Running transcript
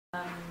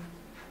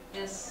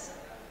This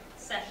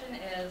session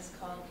is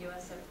called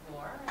U.S. at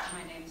War.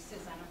 My name is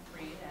Susana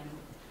and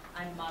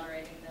I'm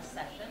moderating this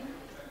session.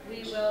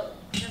 We will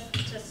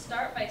just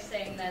start by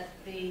saying that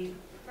the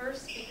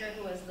first speaker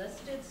who was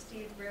listed,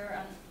 Steve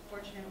Brewer,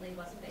 unfortunately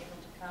wasn't able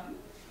to come,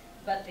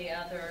 but the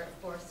other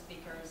four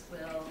speakers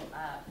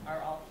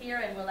are all here,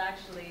 and we'll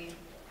actually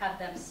have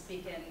them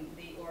speak in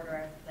the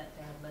order that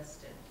they're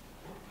listed.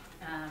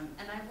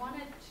 And I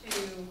wanted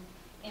to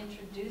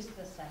introduce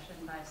the session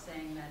by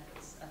saying that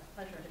it's a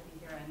pleasure to be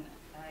here, and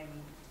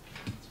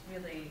it's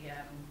really,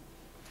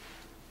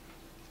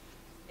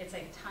 it's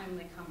a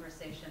timely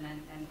conversation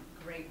and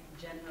great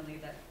generally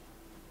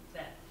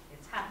that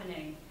it's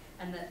happening,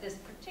 and that this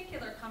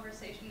particular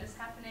conversation is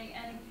happening.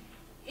 And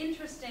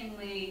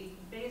interestingly,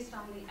 based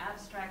on the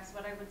abstracts,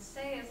 what I would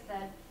say is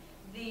that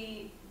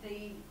the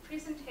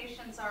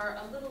presentations are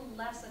a little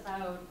less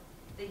about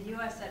the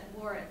U.S. at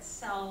war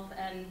itself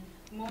and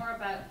more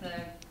about the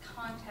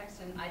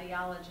context and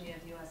ideology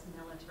of U.S.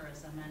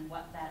 militarism and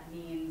what that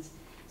means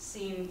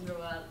seen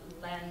through a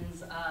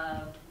lens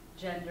of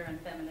gender and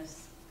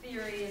feminist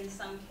theory in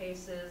some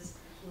cases,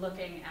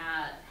 looking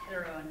at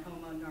hetero and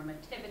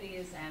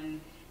homonormativities and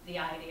the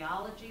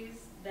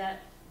ideologies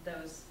that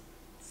those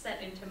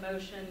set into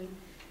motion,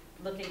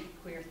 looking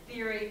at queer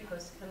theory,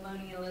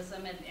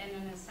 post-colonialism, and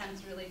in a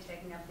sense really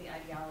taking up the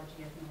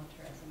ideology of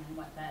militarism and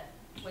what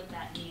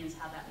that means,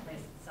 how that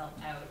plays itself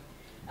out.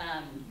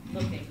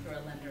 Looking through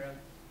a lens of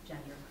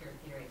gender, queer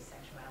theory,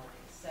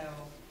 sexuality. So,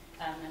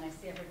 and I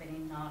see everybody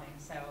nodding,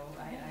 so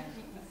I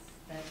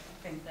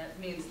think that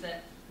means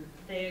that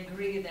they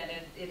agree that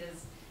it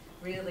is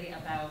really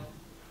about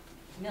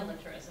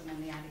militarism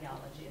and the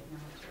ideology of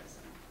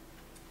militarism.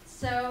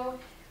 So,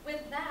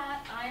 with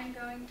that, I'm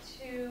going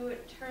to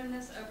turn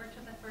this over to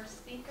the first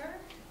speaker.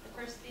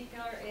 The first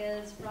speaker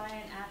is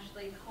Ryan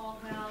Ashley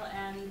Caldwell,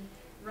 and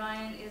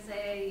Ryan is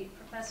a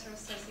professor of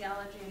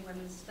sociology and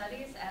women's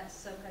studies at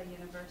Soka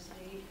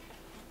University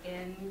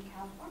in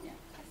California.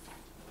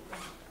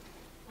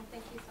 Well,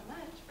 thank you so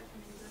much for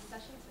coming to the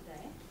session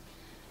today.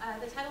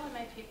 The title of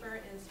my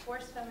paper is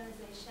Forced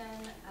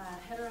Feminization,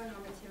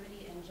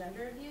 Heteronormativity and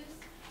Gender Abuse,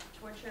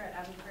 Torture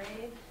at Abu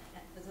Ghraib,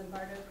 the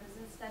Zimbardo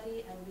Prison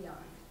Study, and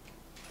Beyond.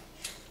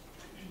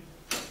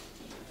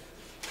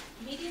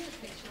 Media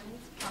depictions,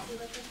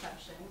 popular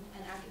perception,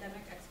 and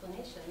academic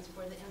explanations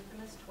for the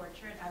infamous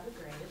torture at Abu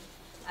Ghraib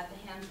at the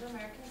hands of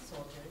American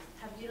soldiers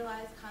have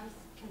utilized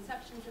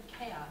conceptions of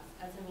chaos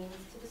as a means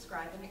to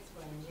describe and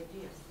explain the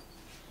abuse.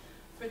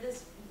 For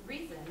this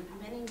reason,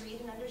 many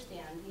read and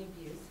understand the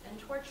abuse and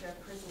torture of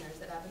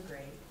prisoners at Abu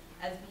Ghraib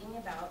as being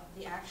about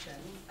the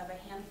actions of a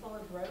handful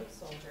of rogue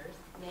soldiers,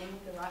 named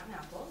the Rotten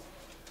Apples,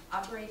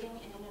 operating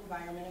in an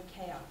environment of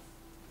chaos.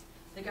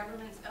 The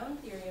government's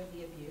own theory of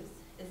the abuse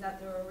is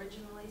that there were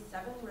originally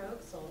 7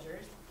 rogue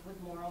soldiers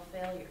with moral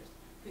failures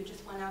who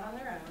just went out on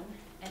their own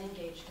and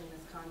engaged in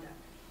misconduct.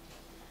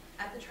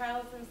 At the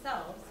trials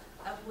themselves,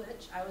 of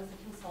which I was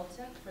a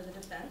consultant for the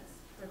defense,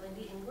 for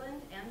Lindy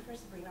England, and for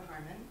Sabrina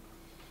Harmon,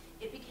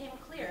 it became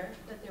clear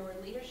that there were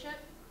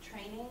leadership,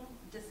 training,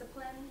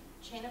 discipline,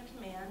 chain of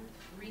command,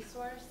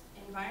 resource,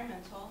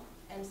 environmental,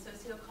 and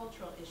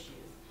sociocultural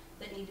issues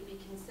that need to be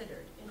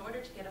considered in order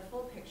to get a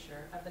full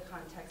picture of the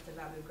context of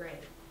Abu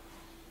Ghraib,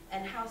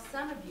 and how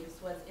some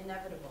abuse was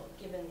inevitable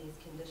given these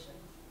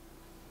conditions.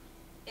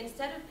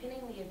 Instead of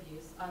pinning the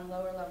abuse on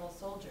lower-level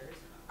soldiers,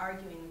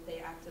 arguing that they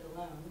acted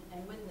alone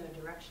and with no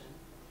direction,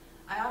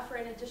 I offer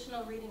an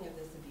additional reading of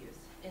this abuse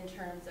in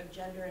terms of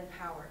gender and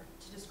power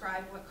to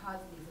describe what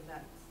caused these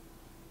events.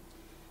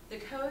 The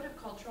code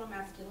of cultural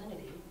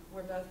masculinity,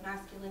 where both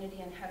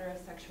masculinity and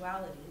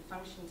heterosexuality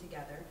function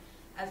together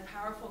as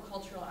powerful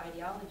cultural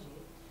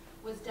ideology,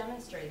 was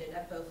demonstrated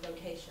at both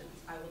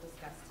locations I will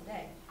discuss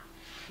today,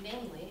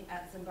 namely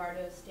at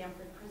Zimbardo's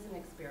Stanford prison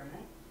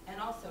experiment and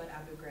also at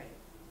Abu Ghraib.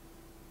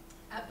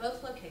 At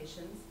both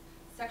locations,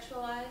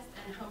 sexualized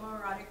and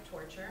homoerotic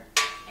torture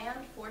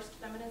and forced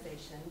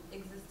feminization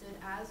existed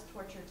as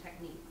torture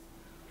techniques,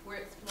 where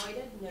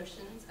exploited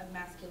notions of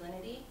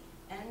masculinity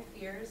and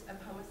fears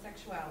of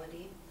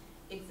homosexuality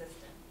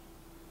existed.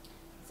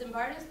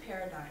 Zimbardo's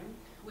paradigm,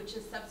 which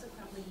is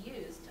subsequently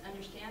used to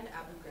understand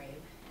Abu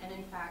Ghraib, and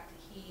in fact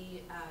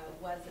he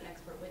was an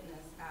expert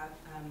witness at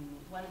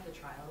one of the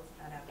trials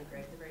at Abu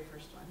Ghraib, the very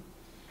first one,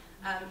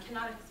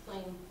 cannot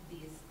explain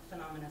these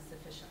phenomena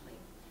sufficiently,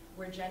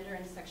 where gender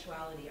and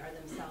sexuality are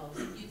themselves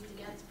used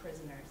against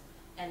prisoners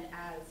and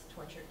as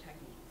torture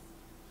techniques.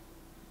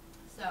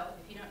 So,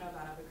 if you don't know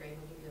about Abu Ghraib,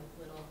 we'll give you a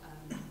little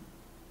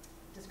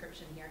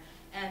description here.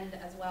 And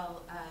as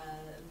well,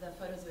 the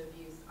photos of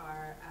abuse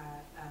are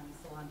at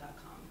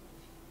salon.com,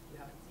 if you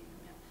haven't seen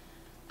them yet.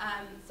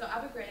 So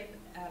Abu Ghraib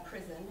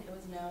prison, it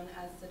was known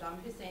as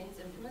Saddam Hussein's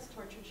infamous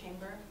torture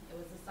chamber. It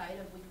was the site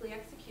of weekly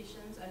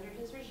executions under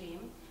his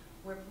regime,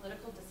 where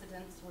political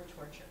dissidents were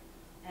tortured.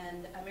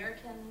 And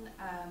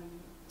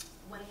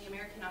when the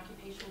American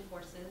occupation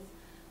forces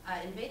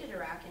invaded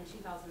Iraq in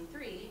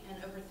 2003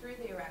 and overthrew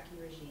the Iraqi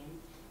regime,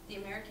 the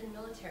American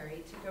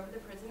military took over the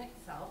prison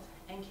itself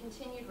and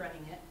continued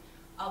running it,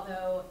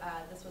 although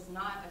this was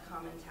not a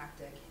common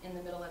tactic in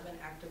the middle of an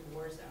active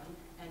war zone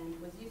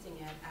and was using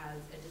it as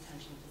a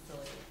detention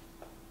facility.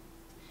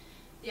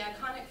 The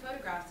iconic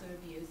photographs of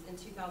abuse in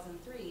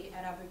 2003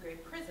 at Abu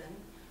Ghraib prison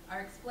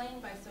are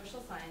explained by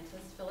social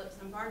scientist Philip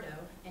Zimbardo,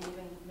 and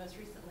even most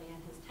recently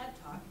in his TED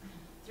Talk,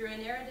 through a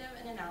narrative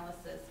and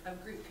analysis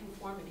of group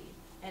conformity,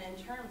 and in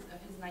terms of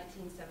his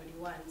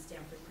 1971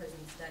 Stanford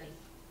prison study.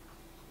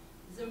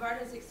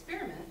 Zimbardo's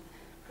experiment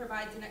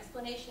provides an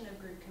explanation of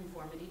group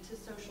conformity to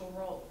social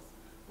roles,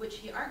 which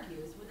he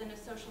argues within a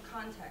social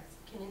context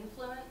can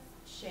influence,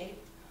 shape,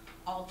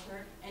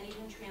 alter, and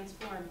even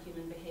transform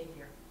human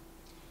behavior.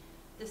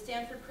 The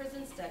Stanford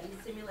prison study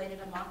simulated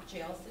a mock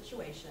jail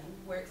situation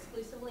where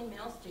exclusively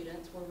male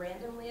students were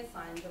randomly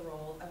assigned the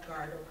role of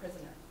guard or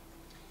prisoner.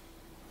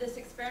 This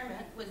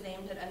experiment was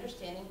aimed at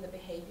understanding the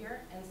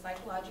behavior and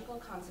psychological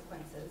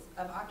consequences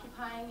of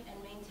occupying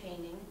and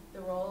maintaining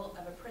the role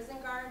of a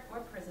prison guard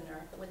or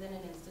prisoner within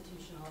an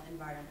institutional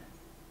environment.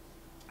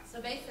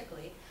 So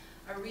basically,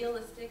 a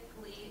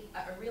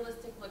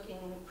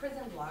realistic-looking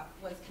prison block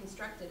was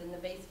constructed in the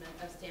basement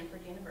of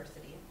Stanford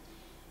University,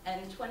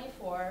 and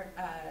 24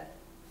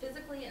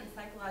 physically and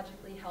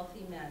psychologically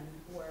healthy men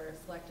were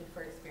selected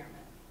for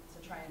experiment. So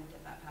try and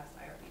get that past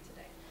IRB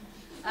today.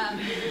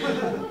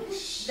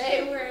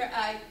 They were,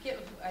 I do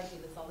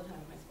this all the time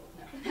in my school,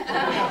 no.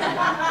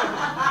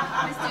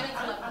 My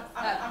students love this.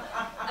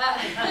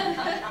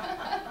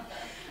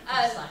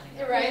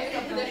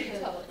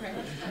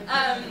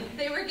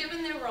 They were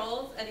given their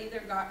roles as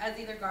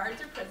either guards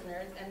or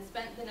prisoners and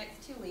spent the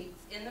next 2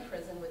 weeks in the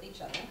prison with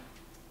each other.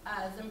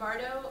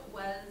 Zimbardo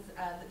was,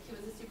 he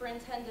was the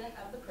superintendent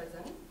of the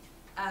prison,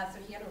 so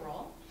he had a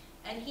role.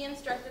 And he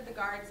instructed the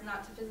guards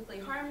not to physically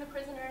harm the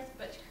prisoners,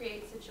 but to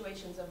create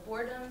situations of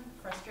boredom,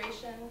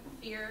 frustration,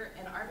 fear,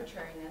 and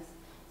arbitrariness,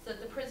 so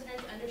that the prisoners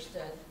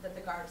understood that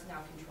the guards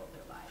now controlled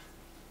their lives.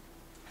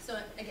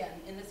 So again,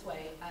 in this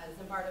way,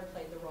 Zimbardo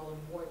played the role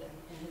of warden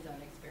in his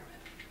own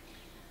experiment.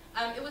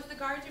 It was the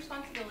guards'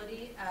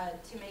 responsibility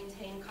to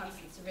maintain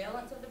constant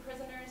surveillance of the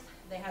prisoners.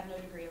 They had no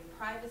degree of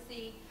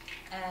privacy,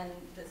 and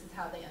this is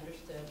how they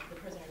understood, the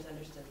prisoners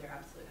understood their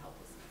absolute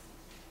helplessness.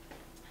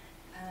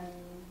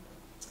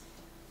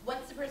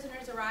 Once the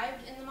prisoners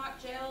arrived in the mock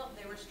jail,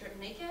 they were stripped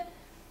naked,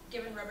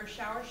 given rubber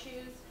shower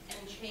shoes,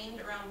 and chained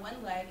around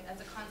one leg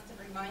as a constant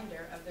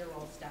reminder of their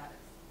role status.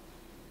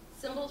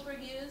 Symbols were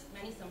used,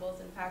 many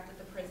symbols, in fact, at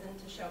the prison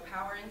to show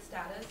power and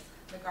status.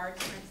 The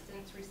guards, for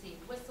instance,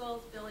 received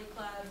whistles, billy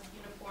clubs,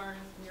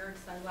 uniforms, mirrored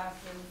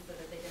sunglasses so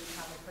that they didn't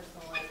have a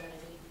personal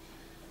identity.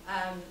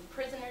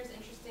 Prisoners,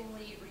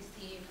 interestingly,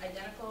 received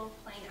identical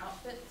plain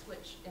outfits,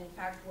 which in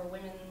fact were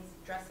women's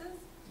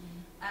dresses.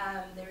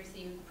 They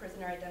received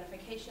prisoner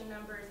identification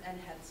numbers and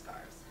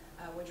headscarves,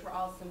 which were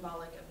all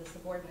symbolic of the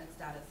subordinate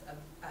status of,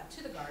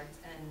 to the guards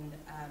and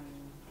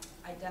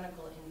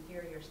identical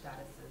inferior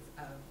statuses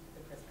of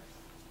the prisoners.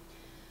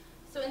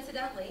 So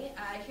incidentally,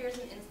 here's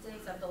an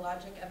instance of the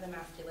logic of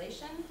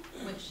emasculation,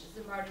 which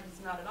Zimbardo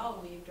does not at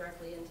all weave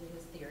directly into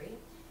his theory,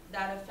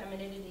 that of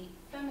femininity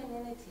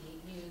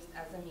used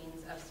as a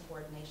means of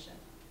subordination.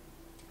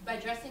 By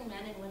dressing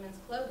men in women's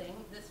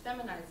clothing, this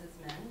feminizes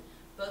men,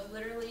 both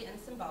literally and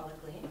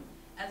symbolically,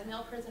 as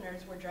male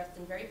prisoners were dressed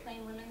in very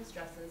plain women's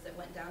dresses that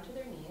went down to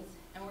their knees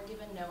and were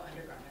given no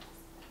undergarments.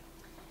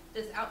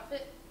 This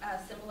outfit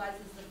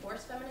symbolizes the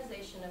forced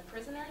feminization of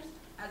prisoners,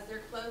 as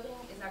their clothing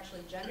is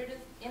actually gendered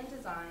in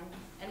design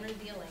and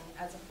revealing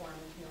as a form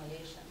of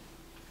humiliation.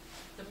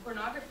 The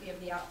pornography of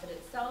the outfit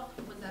itself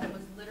was that it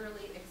was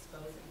literally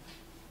exposing.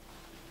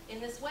 In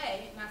this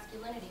way,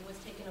 masculinity was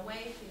taken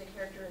away through the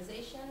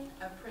characterization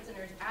of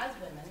prisoners as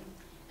women,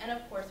 and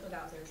of course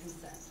without their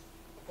consent,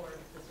 or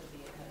this would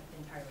be an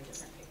entirely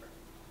different paper.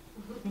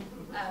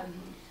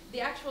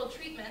 The actual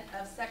treatment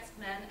of sexed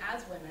men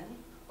as women,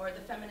 or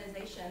the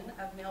feminization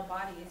of male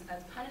bodies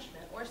as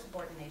punishment or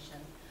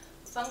subordination,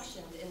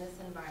 functioned in this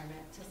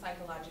environment to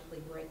psychologically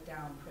break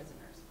down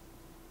prisoners.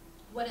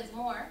 What is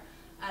more,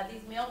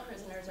 these male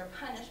prisoners are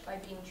punished by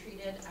being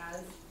treated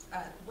as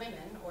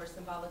women, or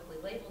symbolically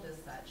labeled as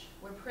such,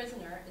 where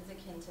prisoner is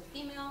akin to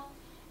female,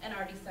 an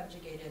already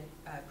subjugated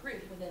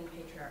group within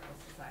patriarchal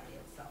society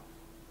itself.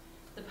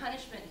 The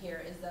punishment here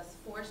is thus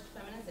forced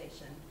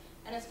feminization,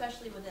 and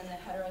especially within the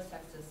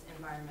heterosexist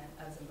environment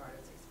of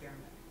Zimbardo's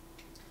experiment.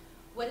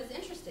 What is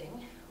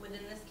interesting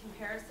within this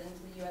comparison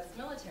to the US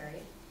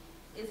military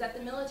is that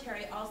the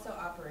military also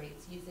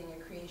operates using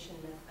a creation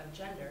myth of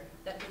gender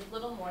that does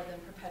little more than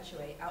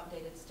perpetuate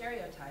outdated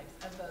stereotypes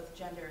of both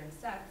gender and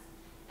sex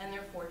and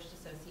their forged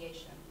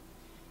association,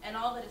 and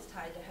all that is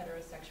tied to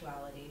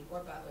heterosexuality, or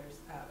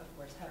Butler's, of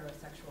course,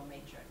 heterosexual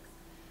matrix,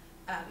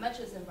 much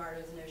as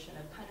Zimbardo's notion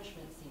of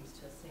punishment seems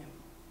to assume.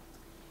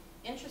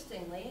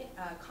 Interestingly,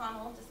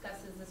 Connell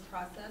discusses this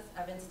process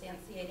of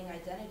instantiating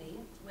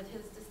identity with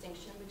his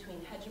distinction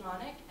between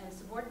hegemonic and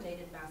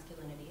subordinated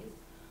masculinities,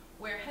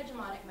 where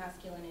hegemonic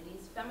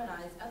masculinities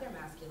feminize other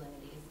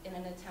masculinities in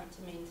an attempt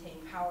to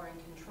maintain power and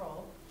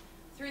control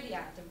through the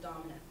act of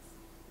dominance.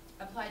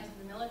 Applied to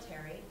the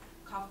military,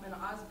 Kaufman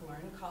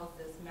Osborne calls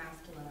this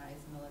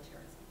masculinized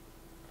militarism.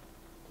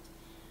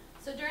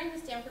 So during the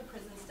Stanford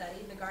prison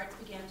study, the guards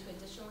began to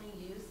additionally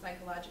use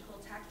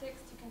psychological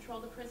tactics to control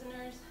the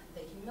prisoners.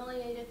 They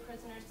humiliated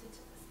prisoners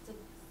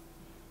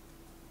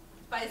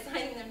by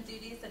assigning them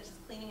duties such as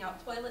cleaning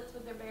out toilets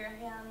with their bare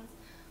hands,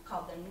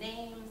 called them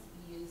names,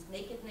 used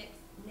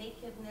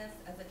nakedness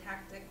as a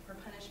tactic for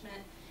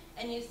punishment,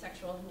 and used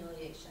sexual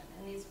humiliation.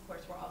 And these, of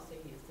course, were also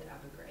used at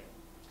Abu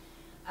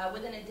Ghraib.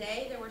 Within a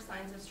day, there were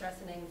signs of stress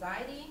and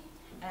anxiety,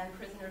 and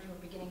prisoners were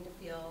beginning to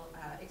feel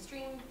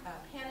extreme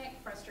panic,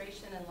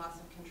 frustration, and loss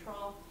of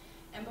control.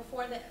 And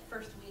before the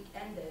first week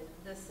ended,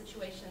 the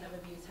situation of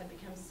abuse had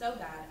become so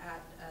bad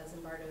at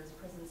Zimbardo's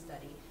prison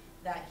study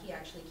that he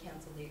actually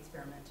canceled the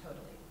experiment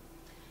totally.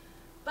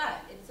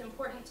 But it's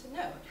important to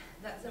note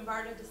that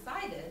Zimbardo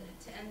decided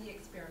to end the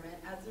experiment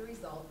as a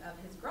result of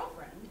his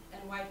girlfriend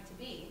and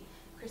wife-to-be,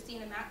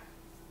 Christina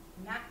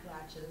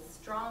Matlatch's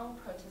strong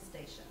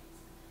protestations.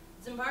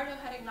 Zimbardo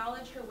had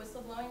acknowledged her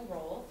whistleblowing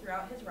role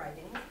throughout his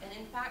writings, and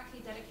in fact,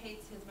 he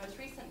dedicates his most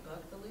recent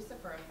book, The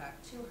Lucifer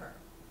Effect, to her.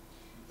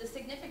 The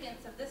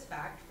significance of this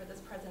fact for this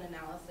present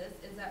analysis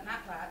is that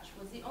Matlatch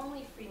was the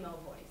only female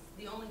voice,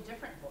 the only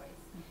different voice,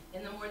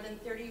 in the more than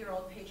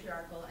 30-year-old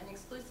patriarchal and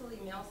exclusively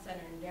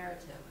male-centered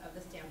narrative of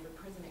the Stanford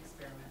prison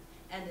experiment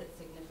and its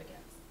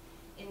significance.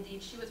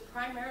 Indeed, she was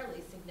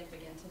primarily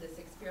significant to this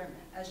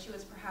experiment, as she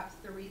was perhaps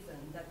the reason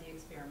that the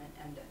experiment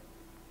ended.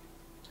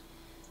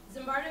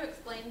 Zimbardo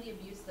explained the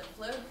abuse that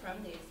flowed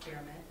from the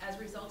experiment as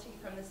resulting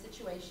from the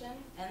situation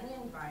and the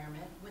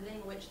environment within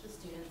which the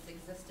students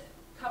existed,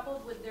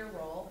 coupled with their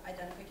role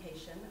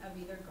identification of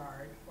either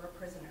guard or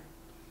prisoner.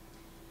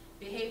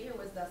 Behavior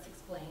was thus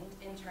explained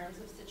in terms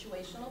of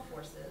situational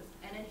forces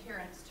and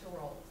adherence to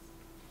roles.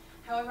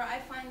 However, I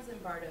find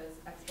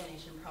Zimbardo's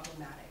explanation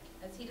problematic,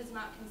 as he does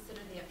not consider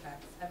the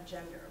effects of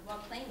gender,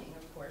 while claiming,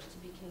 of course, to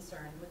be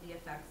concerned with the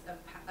effects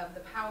of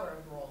the power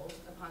of roles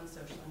upon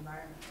social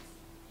environments.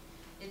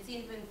 It's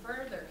even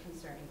further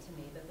concerning to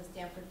me that the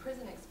Stanford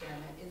prison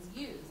experiment is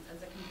used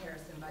as a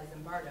comparison by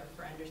Zimbardo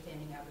for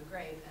understanding Abu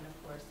Ghraib, and of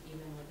course,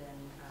 even within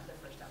the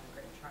first Abu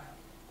Ghraib trial.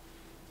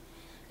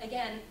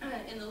 Again,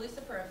 in The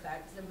Lucifer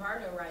Effect,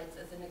 Zimbardo writes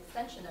as an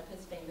extension of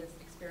his famous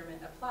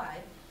experiment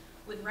applied,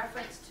 with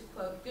reference to,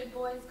 quote, good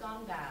boys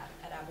gone bad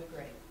at Abu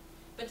Ghraib,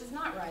 but does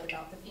not write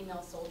about the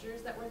female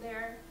soldiers that were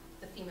there,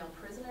 the female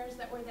prisoners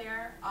that were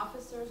there,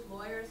 officers,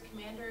 lawyers,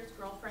 commanders,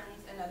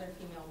 girlfriends, and other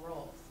female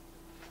roles.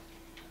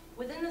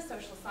 Within the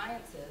social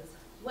sciences,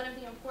 one of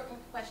the important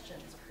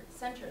questions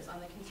centers on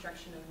the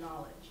construction of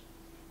knowledge.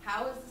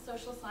 How is the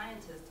social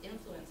scientist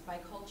influenced by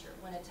culture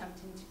when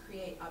attempting to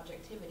create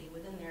objectivity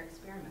within their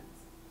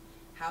experiments?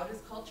 How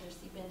does culture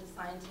seep into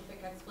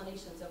scientific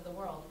explanations of the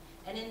world,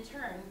 and in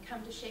turn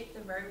come to shape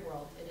the very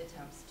world it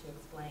attempts to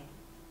explain?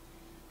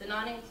 The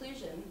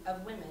non-inclusion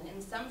of women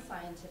in some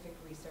scientific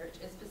research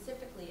is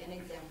specifically an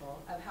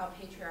example of how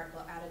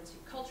patriarchal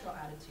cultural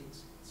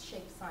attitudes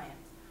shape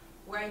science,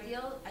 where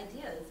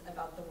ideas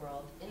about the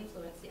world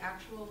influence the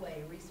actual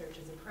way research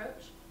is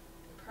approached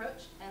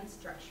and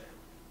structured,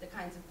 the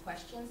kinds of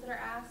questions that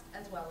are asked,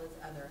 as well as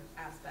other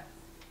aspects.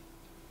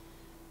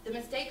 The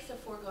mistakes of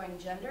foregoing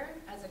gender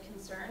as a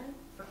concern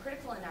for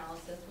critical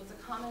analysis was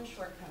a common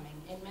shortcoming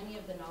in many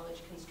of the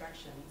knowledge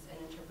constructions and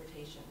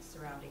interpretations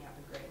surrounding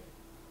Abu Ghraib.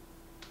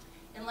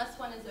 Unless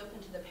one is open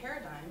to the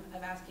paradigm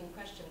of asking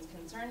questions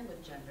concerned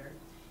with gender,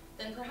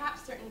 then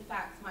perhaps certain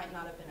facts might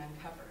not have been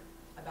uncovered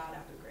about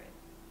Abu Ghraib.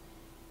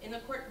 In the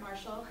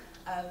court-martial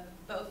of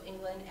both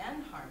England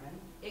and Harman,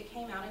 it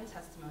came out in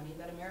testimony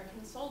that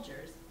American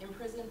soldiers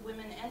imprisoned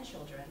women and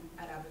children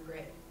at Abu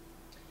Ghraib.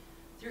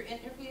 Through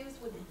interviews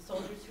with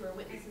soldiers who were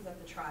witnesses at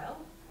the trial,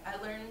 I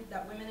learned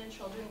that women and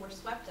children were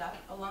swept up,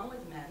 along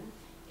with men,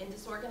 in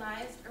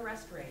disorganized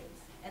arrest raids,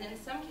 and in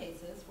some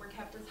cases were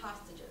kept as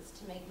hostages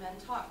to make men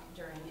talk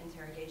during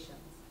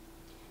interrogations.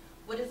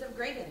 What is of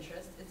great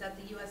interest is that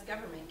the US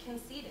government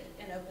conceded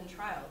in open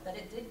trial that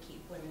it did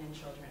keep women and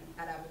children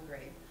at Abu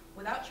Ghraib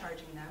without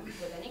charging them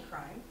with any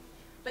crime,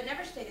 but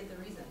never stated the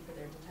reason for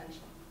their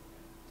detention.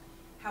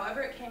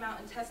 However, it came out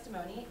in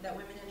testimony that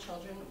women and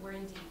children were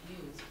indeed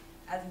used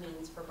as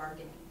means for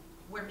bargaining,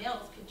 where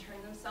males could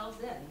turn themselves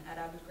in at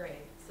Abu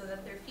Ghraib so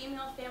that their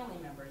female family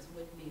members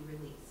would be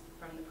released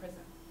from the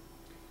prison.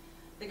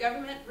 The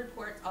government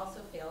reports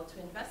also failed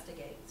to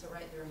investigate, so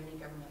right, there are many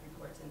government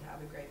reports into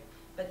Abu Ghraib,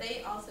 but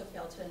they also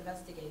failed to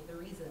investigate the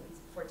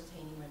reasons for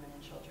detaining women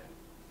and children.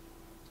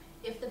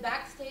 If the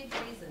backstage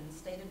reason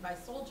stated by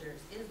soldiers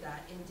is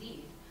that,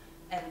 indeed,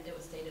 and it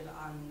was stated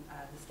on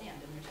the stand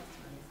in their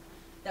testimonies,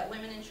 that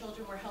women and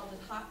children were held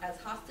as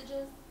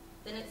hostages,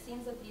 then it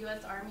seems that the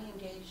U.S. Army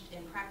engaged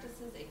in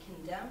practices it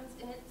condemns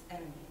in its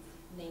enemies,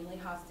 namely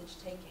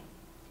hostage-taking.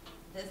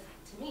 This,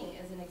 to me,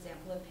 is an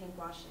example of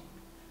pinkwashing.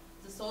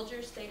 The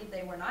soldiers stated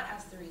they were not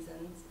asked the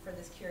reasons for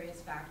this curious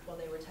fact while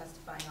they were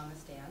testifying on the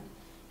stand,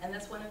 and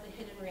thus one of the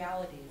hidden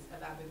realities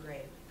of Abu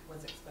Ghraib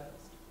was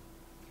exposed.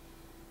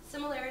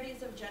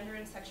 Similarities of gender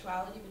and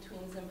sexuality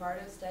between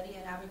Zimbardo's study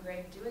and Abu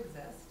Ghraib do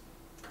exist.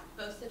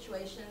 Both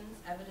situations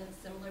evidence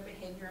similar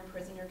behavior in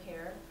prisoner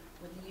care,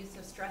 with the use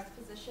of stress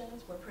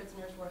positions where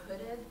prisoners were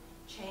hooded,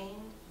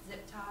 chained,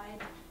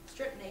 zip-tied,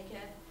 stripped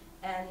naked,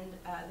 and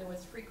there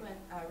was frequent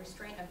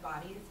restraint of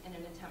bodies in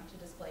an attempt to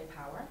display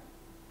power.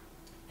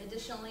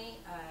 Additionally,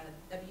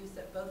 abuse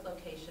at both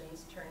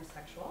locations turned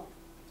sexual.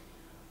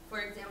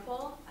 For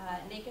example,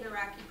 naked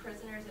Iraqi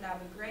prisoners at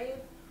Abu Ghraib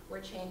were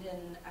chained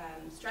in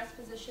stress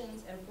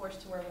positions and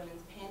forced to wear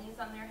women's panties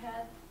on their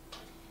head.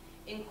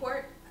 In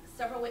court,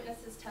 several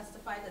witnesses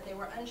testified that they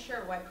were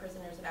unsure why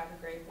prisoners at Abu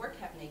Ghraib were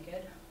kept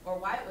naked, or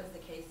why it was the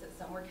case that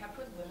some were kept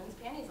with women's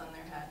panties on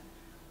their head.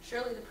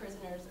 Surely the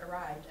prisoners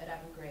arrived at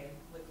Abu Ghraib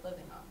with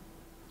clothing on.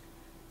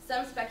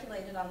 Some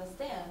speculated on the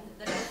stand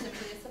that it was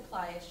simply a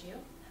supply issue.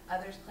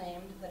 Others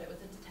claimed that it was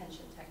a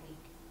detention technique.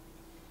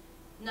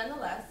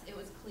 Nonetheless, it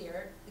was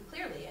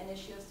clearly an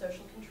issue of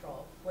social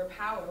control, where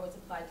power was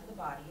applied to the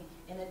body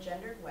in a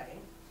gendered way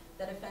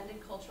that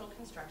offended cultural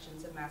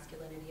constructions of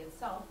masculinity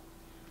itself,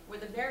 where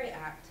the very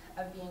act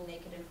of being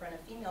naked in front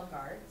of female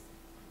guards,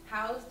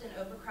 housed in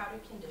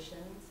overcrowded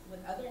conditions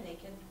with other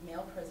naked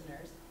male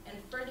prisoners, and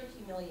further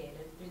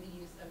humiliated through the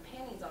use of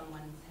panties on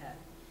one's head,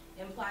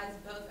 implies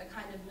both a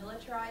kind of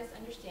militarized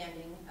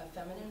understanding of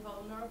feminine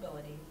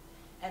vulnerability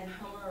and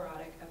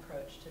homoerotic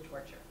approach to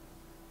torture.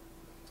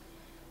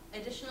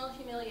 Additional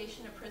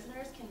humiliation of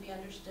prisoners can be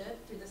understood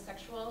through the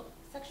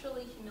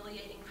sexually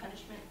humiliating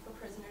punishment for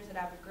prisoners at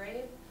Abu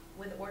Ghraib,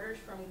 with orders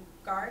from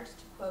guards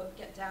to, quote,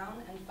 get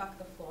down and fuck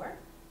the floor.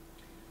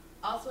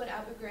 Also at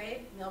Abu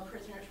Ghraib, male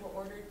prisoners were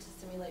ordered to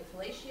simulate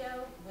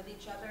fellatio with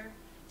each other,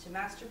 to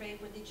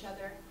masturbate with each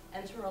other,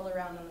 and to roll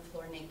around on the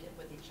floor naked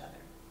with each other.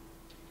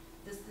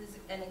 This is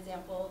an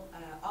example,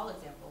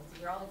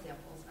 these are all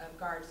examples of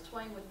guards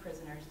toying with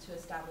prisoners to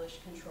establish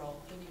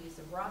control through the use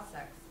of raw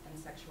sex and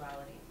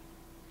sexuality.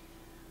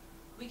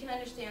 We can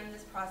understand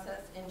this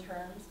process in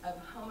terms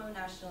of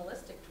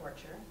homonationalistic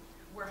torture,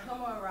 where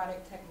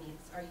homoerotic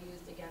techniques are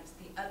used against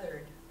the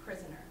othered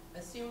prisoner,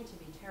 assumed to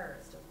be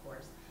terrorist, of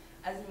course,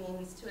 as a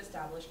means to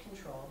establish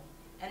control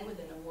and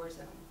within a war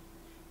zone.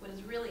 What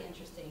is really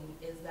interesting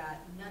is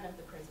that none of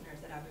the prisoners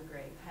at Abu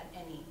Ghraib had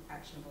any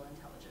actionable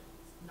intelligence,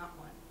 not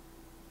one.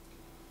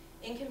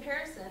 In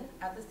comparison,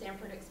 at the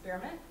Stanford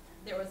experiment,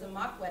 there was a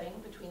mock wedding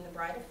between the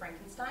Bride of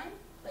Frankenstein,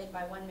 played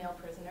by one male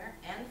prisoner,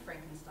 and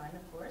Frankenstein,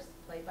 of course,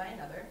 played by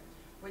another,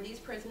 where these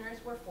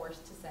prisoners were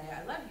forced to say,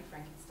 "I love you,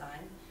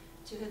 Frankenstein,"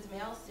 to his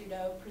male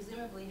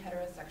presumably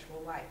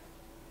heterosexual wife.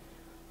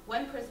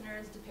 One prisoner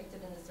is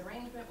depicted in this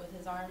arrangement with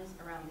his arms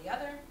around the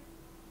other.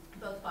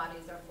 Both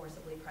bodies are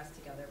forcibly pressed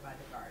together by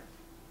the guard.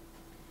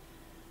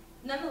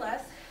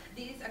 Nonetheless,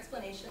 these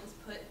explanations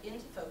put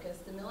into focus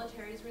the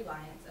military's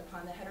reliance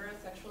upon the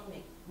heterosexual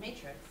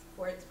matrix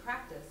for its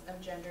practice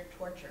of gendered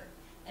torture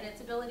and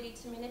its ability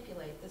to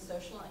manipulate the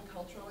social and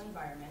cultural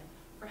environment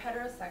for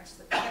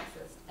heterosexist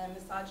and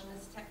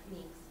misogynist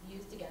techniques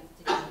used against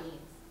detainees.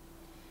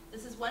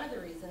 This is one of the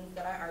reasons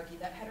that I argue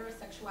that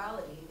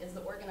heterosexuality is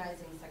the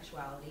organizing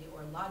sexuality,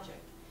 or logic,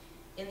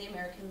 in the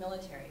American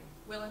military,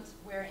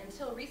 where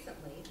until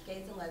recently,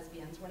 gays and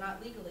lesbians were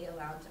not legally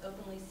allowed to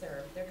openly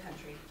serve their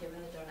country given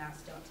the Don't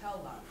Ask, Don't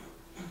Tell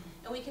laws.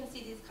 And we can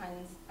see these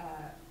kinds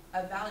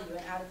of value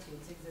and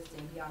attitudes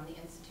existing beyond the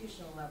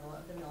institutional level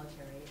of the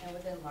military and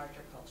within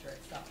larger culture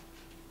itself.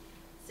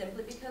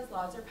 Simply because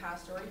laws are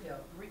passed or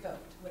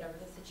revoked, whatever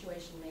the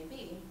situation may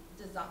be,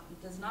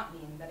 does not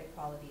mean that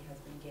equality has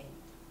been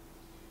gained.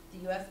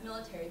 The U.S.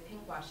 military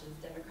pinkwashes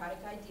democratic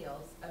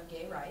ideals of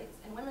gay rights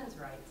and women's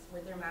rights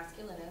with their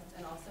masculinist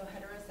and also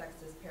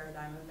heterosexist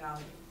paradigm of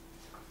value,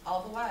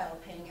 all the while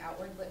paying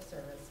outward lip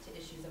service to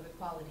issues of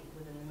equality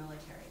within the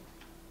military.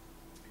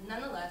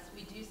 Nonetheless,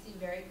 we do see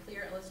very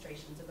clear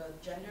illustrations of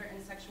both gender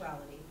and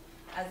sexuality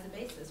as the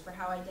basis for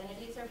how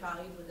identities are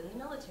valued within the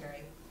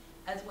military,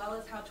 as well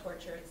as how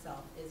torture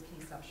itself is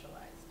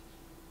conceptualized.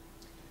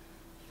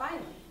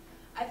 Finally,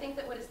 I think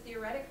that what is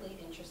theoretically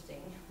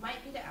interesting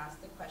might be to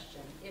ask the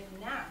question, if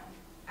now,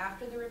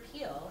 after the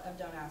repeal of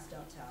Don't Ask,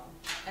 Don't Tell,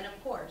 and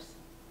of course,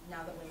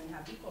 now that women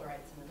have equal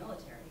rights in the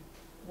military,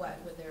 what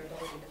with their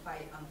ability to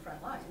fight on the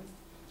front lines,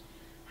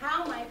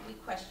 how might we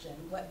question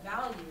what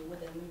value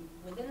within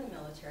the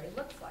military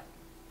looks like?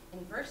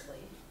 Inversely,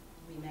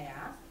 we may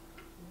ask,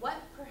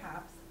 what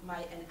perhaps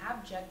might an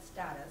abject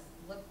status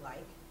look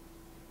like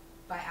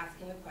by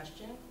asking the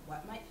question,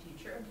 what might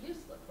future abuse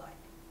look like?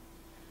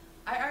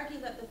 I argue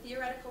that the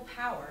theoretical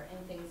power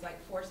in things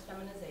like forced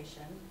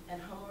feminization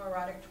and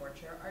homoerotic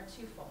torture are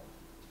twofold.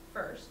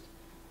 First,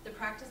 the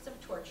practice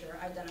of torture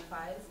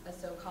identifies a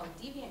so-called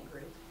deviant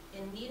group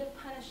in need of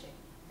punishing,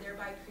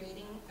 thereby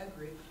creating a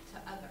group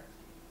to other,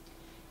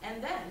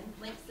 and then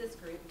links this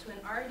group to an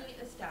already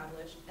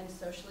established and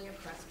socially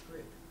oppressed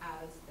group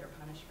as their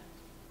punishment.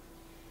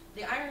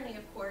 The irony,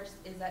 of course,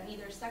 is that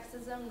neither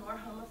sexism nor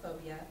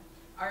homophobia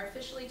are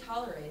officially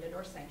tolerated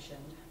or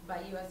sanctioned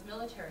by U.S.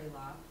 military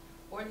law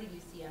or the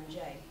UCMJ.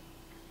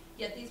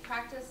 Yet these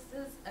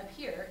practices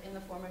appear in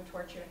the form of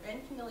torture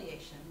and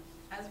humiliation,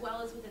 as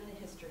well as within the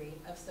history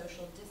of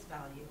social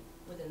disvalue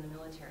within the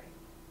military.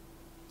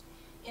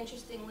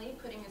 Interestingly,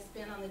 putting a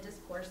spin on the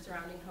discourse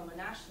surrounding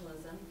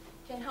homonationalism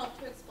can help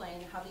to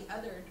explain how the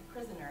othered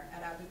prisoner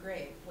at Abu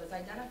Ghraib was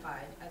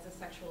identified as a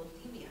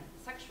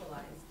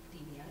sexualized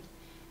deviant,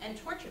 and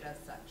tortured as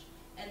such,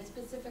 and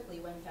specifically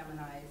when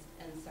feminized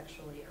and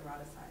sexually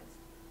eroticized.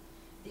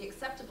 The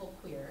acceptable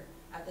queer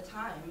at the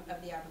time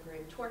of the Abu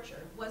Ghraib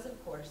torture was,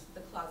 of course,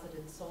 the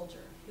closeted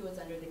soldier who was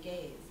under the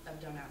gaze of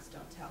Don't Ask,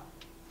 Don't Tell,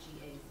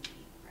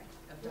 G-A-Z-E, right,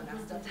 of Don't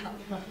Ask, Don't Tell,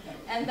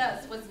 and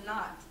thus was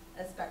not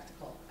a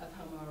spectacle of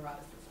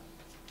homoeroticism.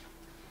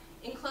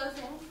 In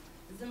closing,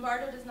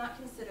 Zimbardo does not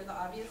consider the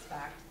obvious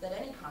fact that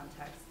any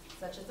context,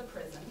 such as a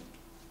prison,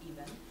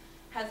 even,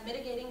 has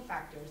mitigating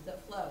factors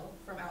that flow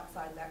from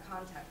outside that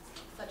context,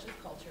 such as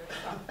culture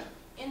itself,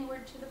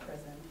 inward to the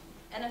prison,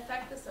 and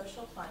affect the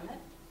social climate,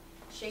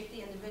 shape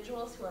the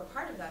individuals who are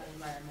part of that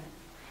environment,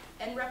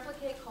 and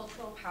replicate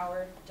cultural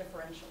power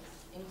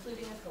differentials,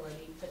 including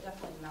authority, but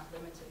definitely not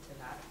limited to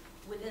that,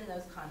 within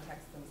those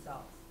contexts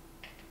themselves.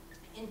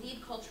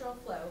 Indeed, cultural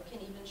flow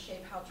can even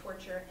shape how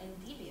torture and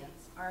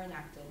deviance are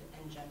enacted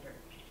and gendered.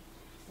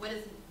 What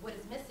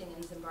is missing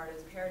in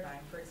Zimbardo's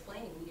paradigm for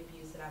explaining the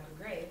abuse at Abu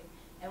Ghraib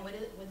and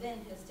within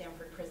his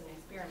Stanford prison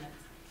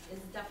experiments is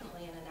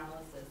definitely an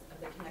analysis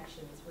of the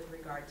connections with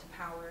regard to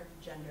power,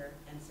 gender,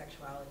 and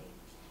sexuality.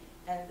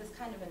 And this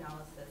kind of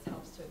analysis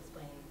helps to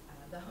explain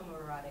the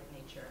homoerotic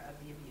nature of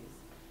the abuse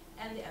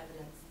and the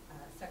evidence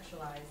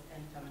sexualized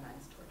and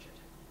feminized torture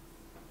techniques.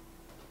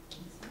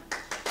 Thank you so much.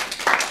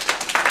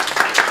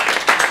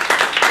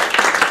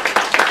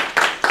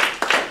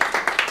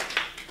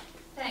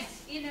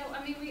 Thanks. You know,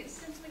 I mean,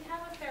 since we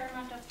have a fair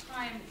amount of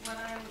time, what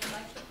I would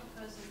like to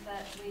propose is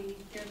that we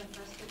hear the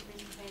first two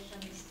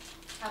presentations,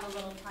 have a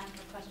little time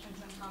for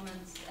questions and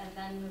comments, and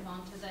then move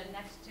on to the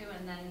next two,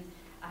 and then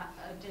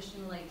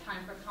additionally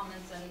time for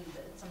comments and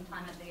some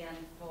time at the end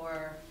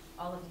for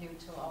all of you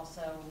to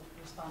also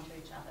respond to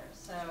each other.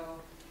 So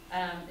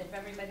if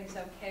everybody's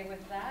okay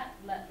with that,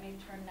 let me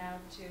turn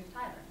now to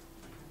Tyler.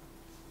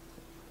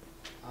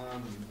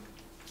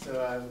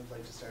 So I would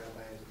like to start out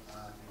by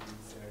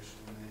thanking Sarah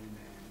Schulman and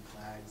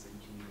CLAGS and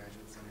Cuny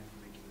Graduate Center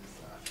for making this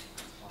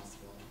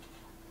possible.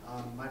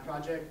 My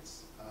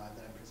project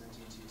that I'm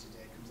presenting to you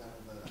today comes out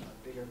of a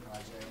bigger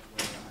project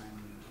where I'm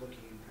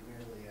looking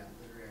primarily at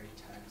literary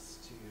texts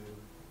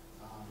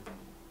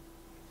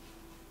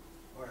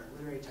or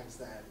literary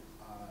texts that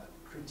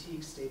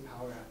critique state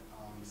power at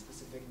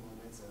specific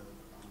moments of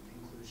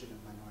inclusion of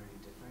minority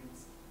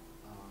difference,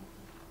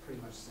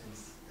 pretty much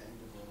since the end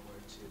of World War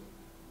II.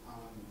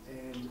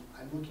 And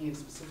I'm looking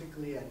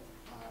specifically at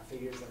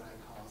figures that I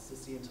call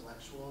sissy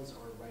intellectuals,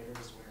 or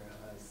writers where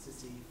a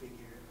sissy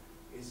figure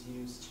is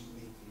used to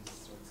make these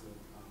sorts of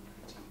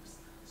critiques.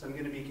 So I'm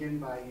going to begin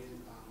by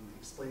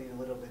explaining a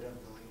little bit of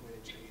the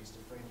language I used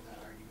to frame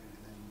that argument,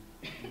 and then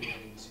move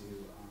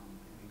into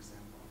an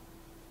example.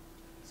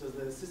 So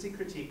the sissy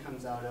critique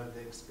comes out of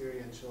the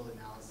experiential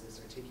analysis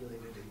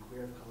articulated in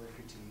Queer of Color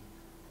critique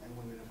and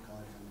Women of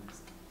Color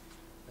feminism.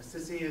 A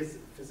sissy is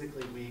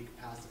physically weak,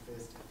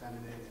 pacifist,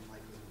 effeminate, and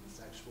likely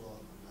homosexual,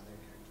 among other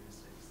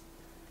characteristics.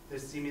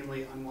 This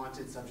seemingly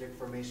unwanted subject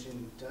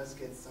formation does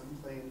get some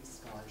play in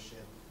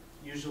scholarship,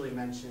 usually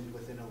mentioned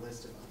within a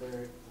list of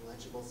other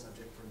illegible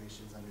subject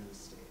formations under the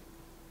state.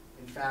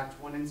 In fact,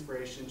 one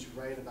inspiration to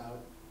write about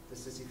the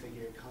sissy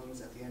figure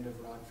comes at the end of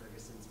Rod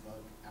Ferguson's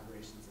book,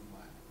 Aberrations in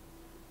Black.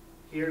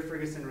 Here,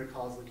 Ferguson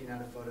recalls looking at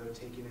a photo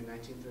taken in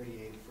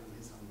 1938 from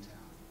his hometown.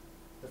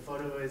 The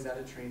photo is at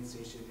a train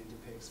station and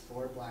depicts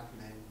 4 black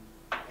men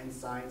and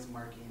signs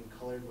marking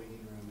colored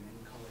waiting room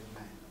and colored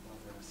men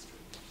above a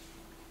street.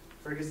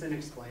 Ferguson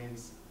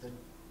explains that,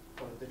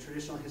 quote, the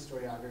traditional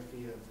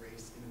historiography of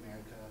race in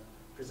America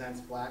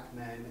presents black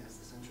men as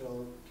the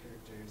central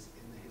characters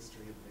in the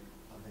history of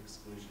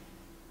exclusion.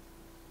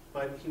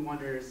 But he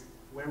wonders,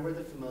 where were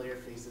the familiar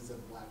faces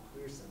of black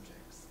queer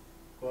subjects?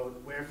 Quote,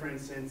 where, for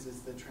instance,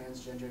 is the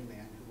transgendered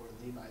man who wore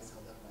Levi's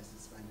held up by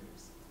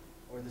suspenders,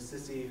 or the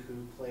sissy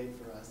who played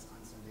for us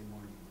on Sunday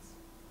mornings?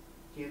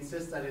 He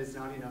insists that it is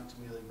not enough to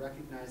merely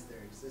recognize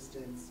their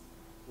existence.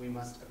 We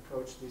must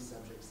approach these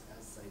subjects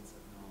as sites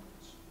of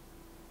knowledge.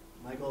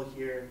 My goal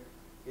here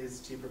is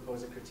to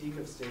propose a critique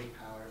of state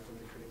power from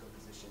the critical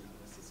position of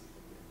a sissy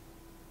figure.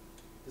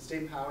 The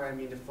state power I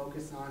mean to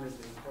focus on is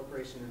the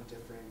incorporation of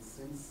difference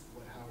since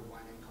what Howard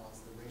Winan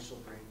calls the racial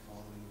break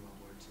following World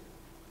War II.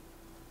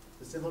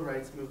 The civil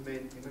rights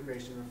movement,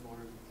 immigration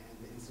reform, and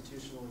the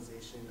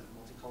institutionalization of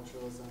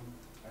multiculturalism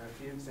are a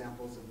few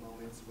examples of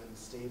moments when the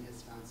state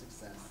has found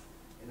success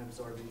in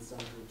absorbing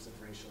some groups of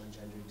racial and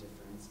gender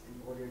difference in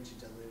order to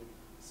dilute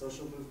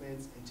social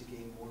movements and to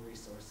gain more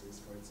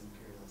resources for its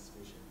imperialist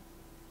vision.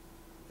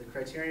 The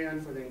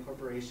criterion for the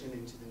incorporation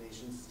into the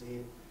nation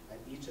state at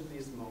each of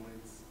these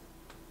moments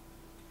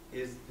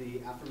is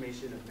the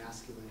affirmation of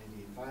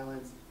masculinity and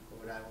violence,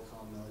 or what I will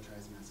call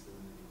militarized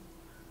masculinity.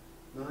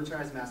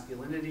 Militarized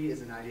masculinity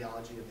is an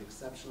ideology of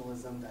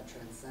exceptionalism that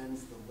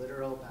transcends the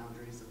literal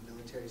boundaries of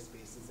military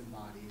spaces and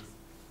bodies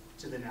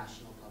to the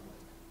national public.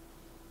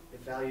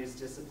 It values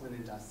discipline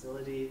and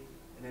docility,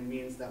 and it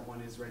means that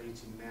one is ready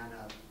to man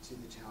up to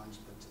the challenge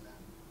put to them.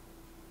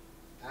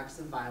 Acts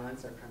of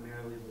violence are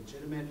primarily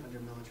legitimate under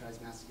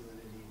militarized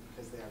masculinity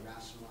because they are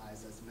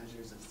rationalized as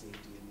measures of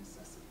safety and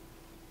necessity.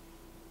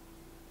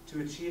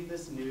 To achieve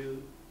this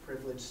new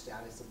privileged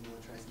status of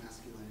militarized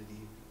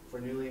masculinity for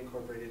newly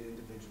incorporated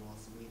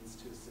individuals means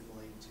to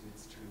assimilate to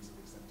its terms of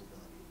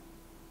acceptability.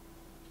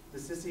 The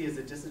sissy is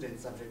a dissident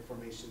subject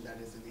formation that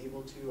is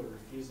unable to or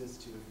refuses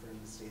to affirm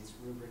the state's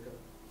rubric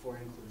for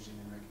inclusion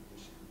and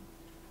recognition.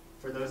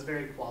 For those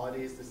very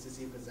qualities the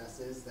sissy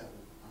possesses that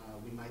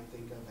we might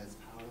think of as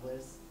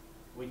powerless,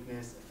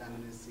 weakness,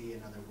 effeminacy,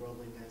 and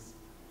otherworldliness,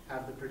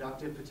 have the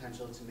productive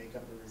potential to make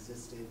up a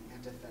resistant,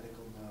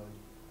 antithetical node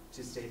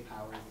to state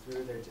power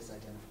through their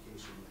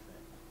disidentification with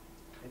it.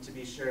 And to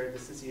be sure, the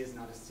sissy is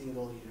not a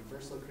single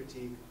universal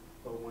critique,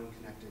 but one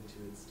connected to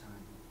its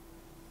time.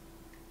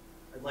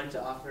 I'd like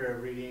to offer a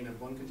reading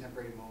of one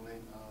contemporary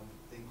moment of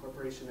the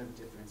incorporation of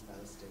difference by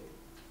the state.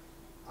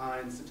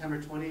 On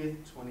September 20th,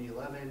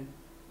 2011,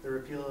 the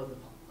repeal of the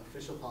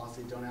official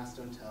policy Don't Ask,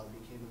 Don't Tell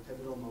became a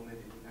pivotal moment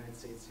in United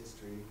States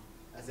history,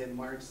 as it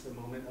marks the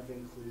moment of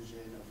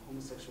inclusion of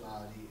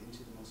homosexuality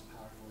into the most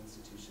powerful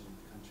institution in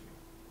the country.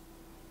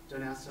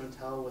 Don't Ask, Don't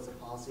Tell was a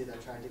policy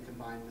that tried to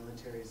combine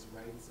military's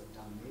rights of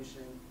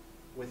domination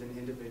with an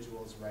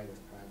individual's right of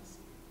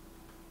privacy.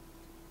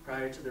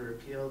 Prior to the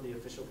repeal, the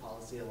official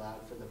policy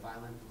allowed for the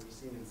violent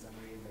policing and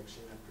summary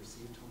eviction of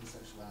perceived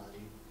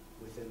homosexuality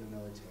within the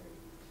military.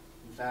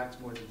 In fact,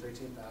 more than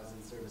 13,000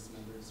 service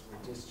members were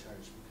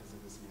discharged because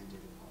of this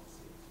mandated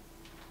policy.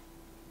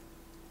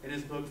 In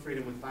his book,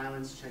 Freedom with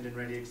Violence, Chendon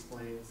Reddy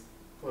explains,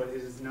 quote,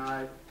 "It is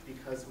not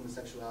because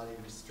homosexuality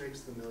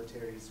restricts the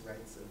military's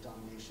rights of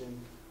domination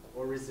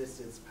or resists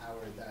its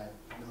power that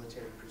the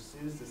military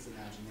pursues this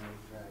imaginary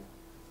threat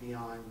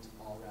beyond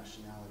all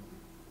rationality.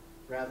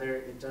 Rather,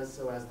 it does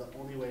so as the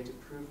only way to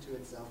prove to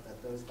itself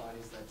that those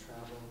bodies that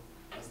travel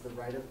as the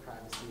right of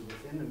privacy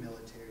within the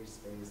military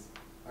space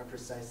are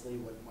precisely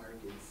what mark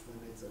its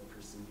limits of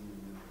perceiving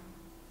the minimum.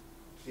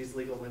 These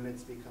legal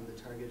limits become the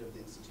target of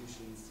the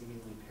institution's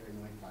seemingly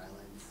paranoid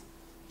violence,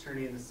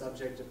 turning the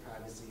subject of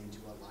privacy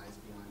into what lies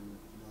beyond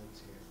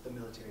the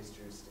military's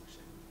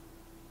jurisdiction.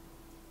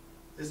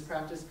 This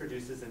practice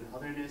produces an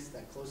otherness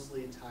that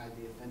closely tied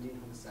the offending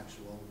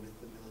homosexual with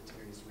the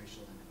military's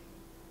racial enemy.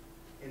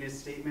 In his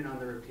statement on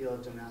the repeal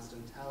of Don't Ask,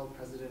 Don't Tell,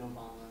 President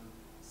Obama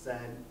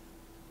said,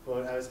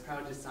 quote, "I was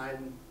proud to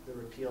sign the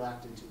Repeal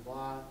Act into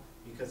law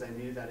because I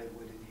knew that it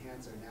would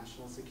enhance our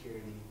national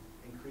security,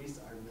 increase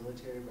our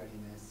military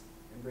readiness,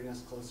 and bring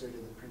us closer to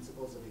the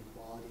principles of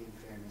equality and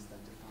fairness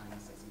that define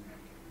us as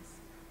Americans."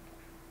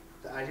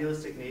 The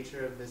idealistic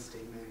nature of this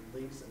statement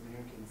links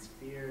Americans'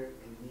 fear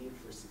and need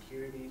for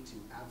security to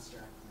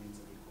abstract claims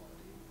of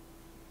equality.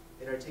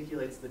 It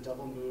articulates the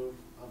double move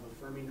of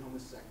affirming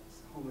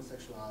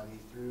homosexuality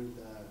through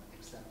the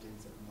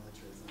acceptance of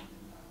militarism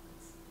and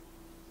violence.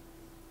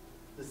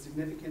 The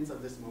significance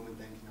of this moment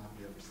then cannot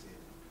be overstated.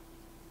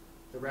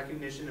 The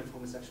recognition of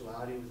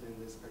homosexuality within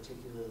this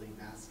particularly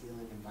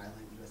masculine and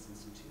violent U.S.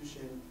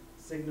 institution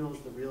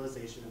signals the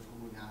realization of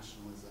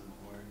homonationalism,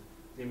 or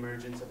the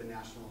emergence of a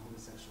national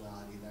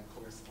homosexuality that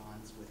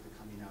corresponds with the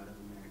coming out of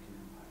American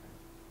empire.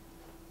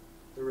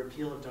 The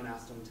repeal of Don't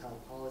Ask, Don't Tell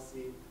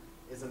policy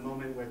is a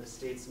moment where the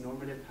state's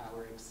normative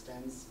power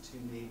extends to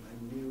name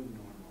a new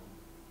normal,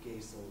 gay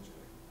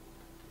soldier.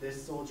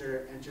 This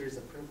soldier enters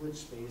a privileged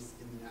space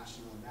in the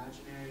national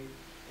imaginary,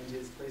 and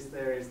his place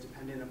there is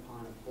dependent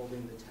upon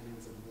upholding the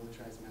tenets of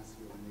militarized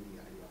masculinity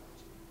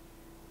ideology.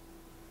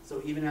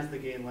 So even as the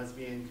gay and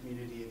lesbian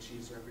community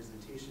achieves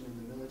representation in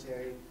the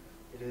military,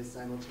 it is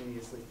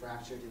simultaneously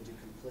fractured into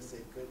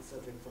complicit good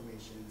subject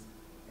formations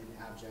and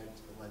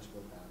abject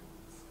illegible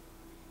values.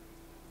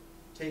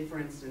 Take, for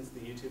instance, the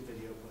YouTube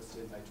video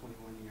posted by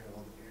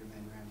 21-year-old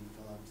Airman Randy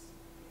Phillips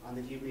on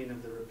the evening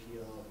of the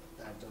repeal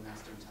that Don't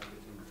Ask, Don't Tell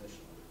became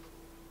official.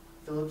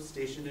 Phillips,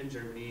 stationed in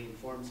Germany,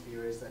 informs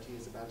viewers that he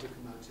is about to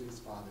come out to his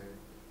father,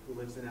 who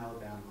lives in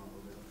Alabama,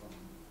 over the phone.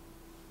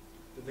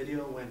 The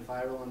video went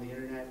viral on the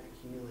internet,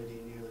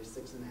 accumulating nearly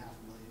 6.5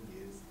 million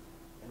views,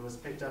 and was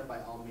picked up by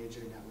all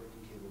major network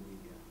and cable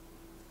media.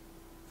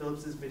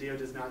 Phillips's video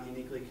does not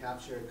uniquely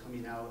capture a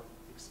coming out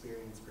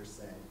experience per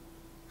se.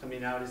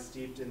 Coming out is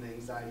steeped in the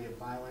anxiety of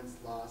violence,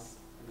 loss,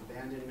 and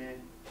abandonment,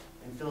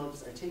 and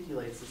Phillips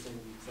articulates this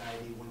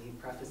anxiety when he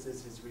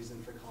prefaces his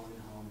reason for calling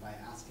home by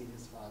asking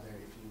his father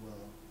if he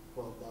will,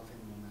 quote, love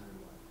him no matter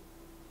what.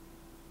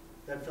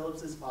 That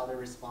Phillips's father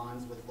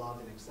responds with love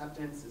and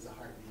acceptance is a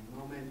heartening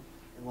moment,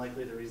 and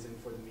likely the reason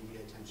for the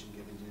media attention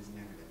given to his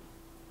narrative.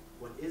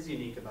 What is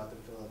unique about the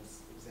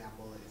Phillips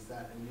example is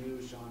that a new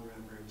genre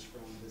emerged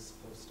from this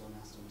post-Don't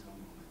Ask, Don't Tell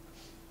moment,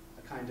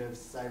 a kind of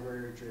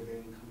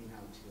cyber-driven coming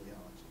out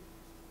teleology.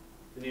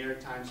 The New York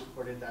Times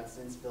reported that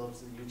since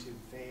Phillips' YouTube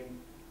fame,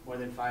 more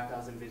than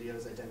 5,000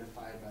 videos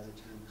identified by the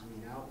term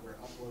coming out were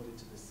uploaded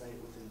to the site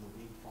within the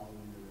week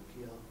following the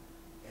repeal,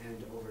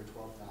 and over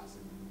 12,000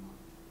 in a month.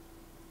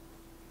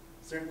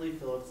 Certainly,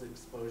 Phillips'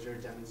 exposure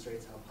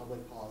demonstrates how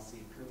public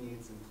policy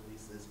permeates and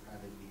polices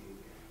private behavior.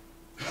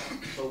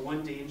 But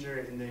one danger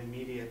in the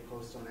immediate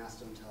post-Don't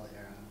Ask, Don't Tell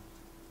era,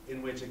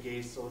 in which a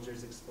gay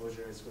soldier's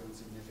exposure has grown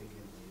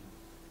significantly,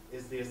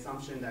 is the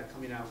assumption that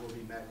coming out will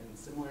be met in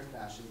similar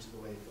fashion to the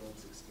way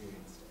Phillips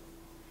experienced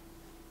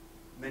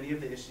it. Many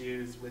of the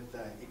issues with the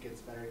It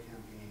Gets Better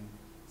campaign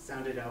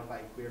sounded out by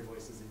queer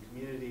voices and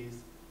communities,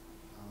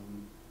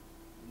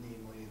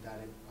 namely that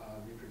it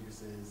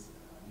reproduces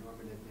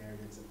normative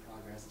narratives of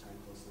progress tied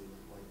closely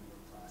with white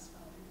middle class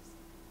values,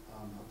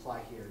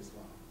 apply here as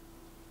well.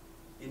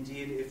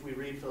 Indeed, if we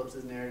read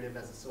Phillips's narrative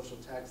as a social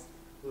text,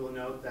 we will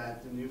note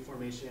that the new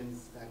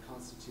formations that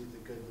constitute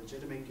the good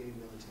legitimate gay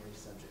military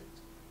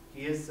subject.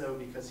 He is so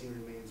because he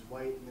remains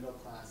white, middle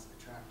class,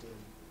 attractive,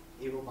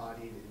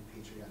 able-bodied, and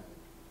patriotic.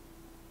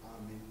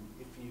 And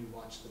if you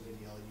watch the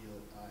video,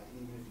 you'll,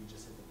 even if you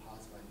just hit the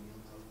pause button,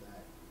 you'll note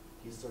that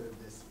he's sort of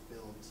this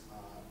built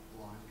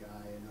blonde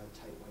guy in a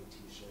tight white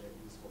t-shirt.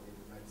 He's holding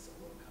a red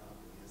solo cup,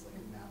 and he has like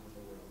a map of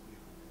the world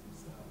behind him.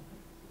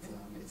 So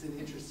it's an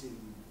interesting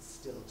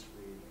still to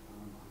read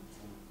on its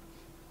own.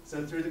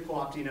 So through the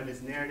co-opting of his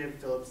narrative,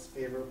 Phillips'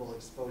 favorable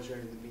exposure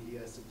in the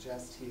media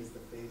suggests he is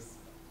the face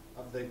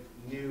of the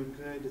new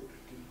good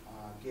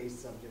gay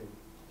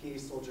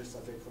soldier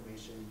subject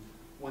formation,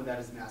 one that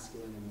is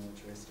masculine and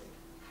militaristic.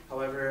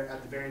 However,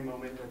 at the very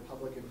moment where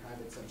public and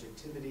private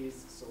subjectivities,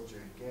 soldier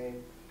and gay,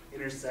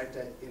 intersect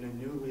in a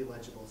newly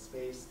legible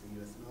space, the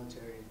U.S.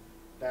 military,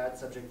 bad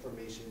subject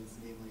formations,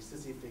 namely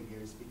sissy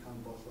figures, become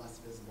both less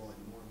visible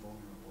and more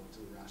vulnerable to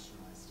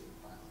rationalized state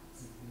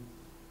violence.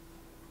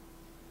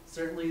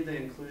 Certainly, the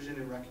inclusion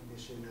and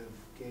recognition of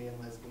gay and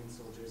lesbian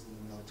soldiers in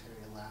the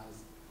military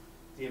allows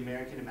the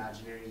American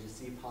imaginary to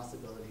see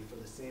possibility for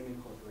the same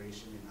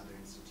incorporation in other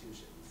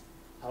institutions.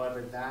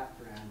 However,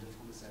 that brand of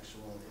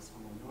homosexual is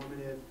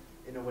homonormative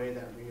in a way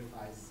that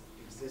reifies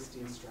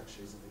existing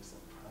structures of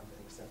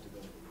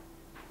acceptability.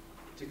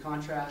 To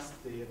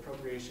contrast the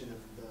appropriation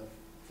of the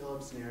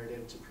Phillips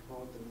narrative to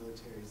promote the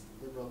military's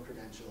liberal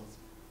credentials,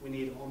 we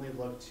need only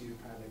look to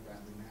Private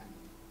Bradley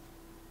Manning.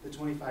 The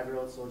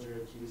 25-year-old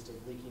soldier accused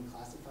of leaking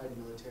classified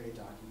military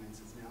documents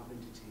has now been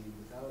detained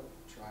without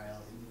trial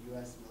in the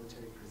U.S.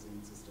 military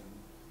prison system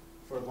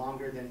for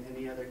longer than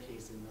any other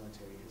case in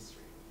military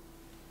history.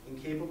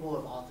 Incapable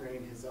of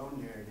authoring his own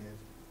narrative,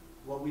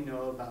 what we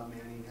know about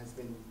Manning has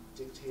been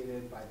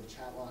dictated by the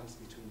chat logs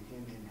between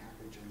him and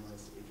hacker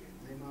journalist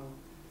Adrian Lamo,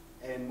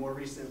 and more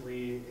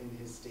recently in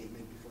his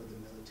statement before the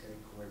military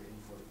court in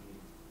Fort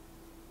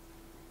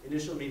Meade.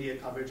 Initial media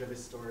coverage of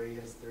his story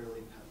has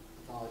thoroughly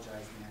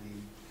pathologized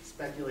Manning,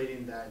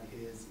 speculating that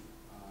he is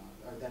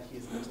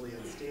mentally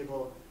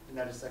unstable and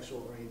that his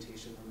sexual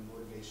orientation or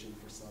motivation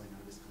for selling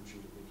out his country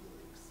to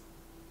WikiLeaks.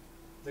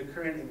 The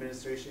current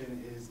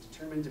administration is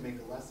determined to make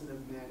a lesson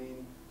of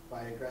Manning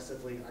by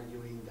aggressively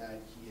arguing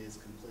that he is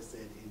complicit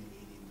in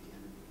aiding the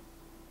enemy.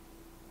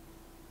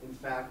 In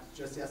fact,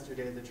 just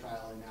yesterday, the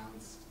trial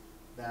announced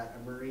that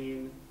a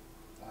Marine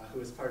who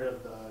was part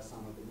of the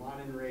Osama bin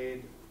Laden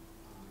raid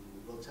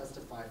will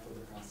testify for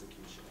the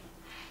prosecution.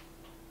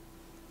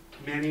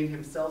 Manning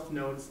himself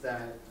notes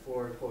that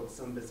for, quote,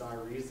 some bizarre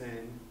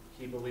reason,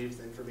 he believes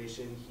the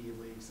information he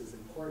leaks is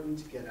important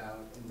to get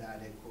out and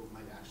that it, quote,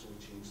 might actually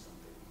change something.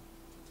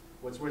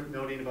 What's worth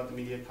noting about the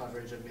media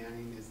coverage of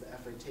Manning is the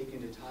effort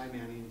taken to tie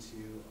Manning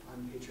to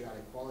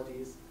unpatriotic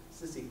qualities,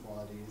 sissy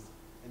qualities,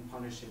 and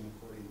punish him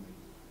accordingly.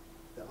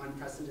 The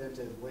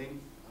unprecedented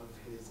length of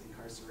his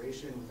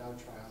incarceration without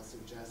trial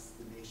suggests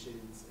the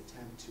nation's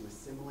attempt to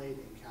assimilate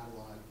and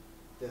catalog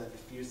the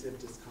effusive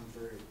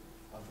discomfort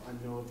of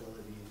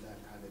unknowability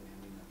that Private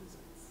Manning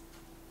represents.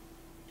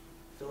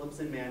 Phillips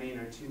and Manning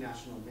are two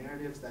national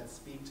narratives that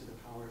speak to the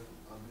power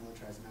of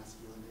militarized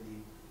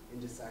masculinity in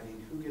deciding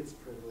who gets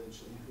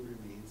privilege and who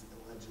remains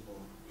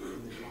illegible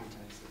in the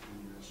context of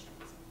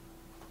homonationalism.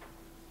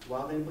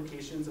 While the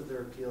implications of the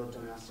repeal of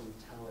Don't Ask, Don't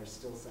Tell are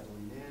still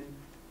settling in,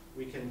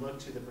 we can look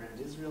to the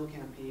Brand Israel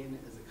campaign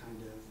as a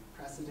kind of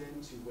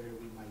precedent to where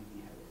we might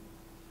be headed.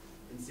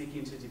 In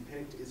seeking to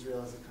depict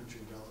Israel as a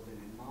country relevant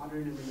and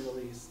modern in the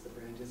Middle East, the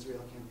Brand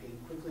Israel campaign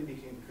quickly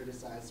became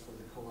criticized for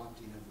the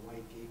co-opting of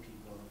white gay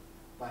people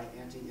by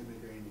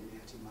anti-immigrant and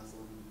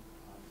anti-Muslim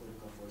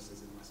political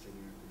forces in Western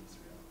Europe and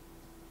Israel.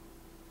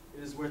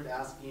 It is worth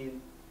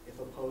asking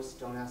if a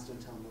post-Don't Ask, Don't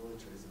Tell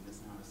militarism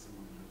is not a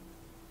similar move.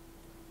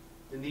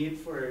 The need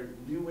for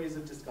new ways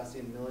of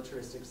discussing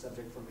militaristic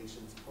subject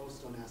formations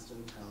post-Don't Ask,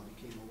 Don't Tell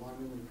became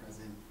alarmingly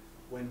present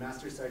when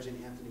Master Sergeant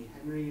Anthony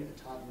Henry, a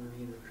top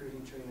Marine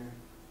recruiting trainer,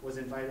 was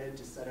invited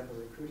to set up a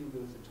recruiting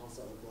booth in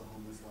Tulsa,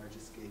 Oklahoma's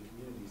largest gay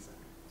community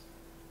center.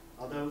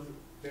 Although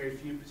very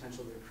few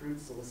potential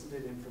recruits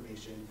solicited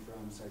information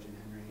from Sergeant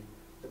Henry,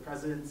 the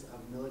presence of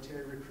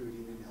military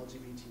recruiting in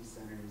LGBT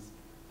centers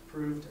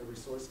proved a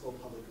resourceful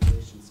public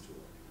relations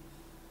tool.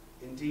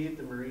 Indeed,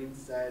 the Marines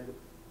said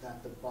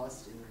that the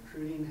bust in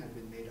recruiting had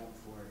been made up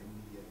for in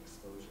media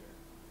exposure.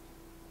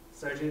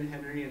 Sergeant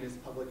Henry and his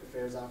public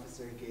affairs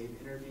officer gave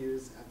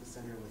interviews at the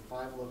center with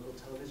 5 local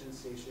television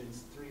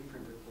stations, 3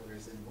 print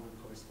reporters, and 1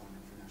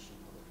 correspondent for National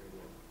Public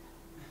Radio.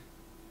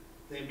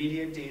 The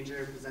immediate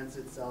danger presents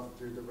itself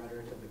through the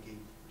rhetoric of a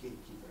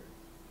gatekeeper.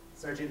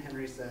 Sergeant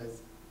Henry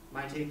says,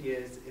 "My take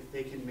is, if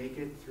they can make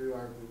it through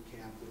our boot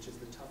camp, which is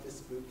the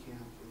toughest boot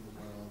camp in the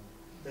world,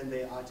 then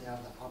they ought to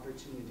have the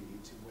opportunity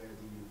to wear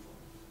the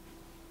uniform."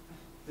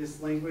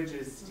 This language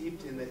is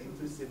steeped in the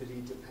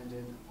inclusivity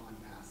dependent upon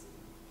passing.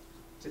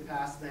 To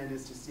pass, then,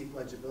 is to seek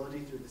legibility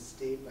through the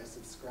state by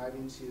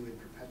subscribing to and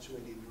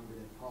perpetuating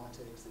normative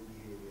politics and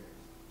behavior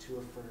to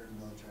affirm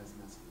militarized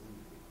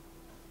masculinity.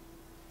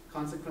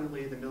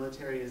 Consequently, the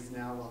military is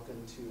now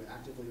welcome to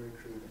actively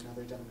recruit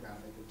another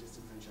demographic of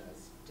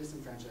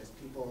disenfranchised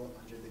people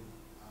under the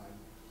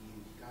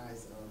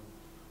guise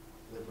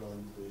of liberal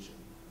inclusion.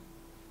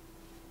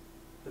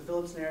 The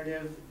Phillips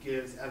narrative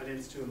gives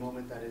evidence to a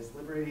moment that is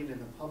liberating in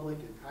the public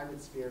and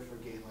private sphere for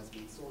gay and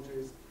lesbian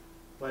soldiers,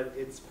 but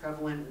its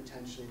prevalent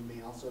intention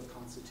may also have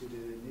constituted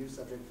a new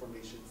subject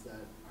formations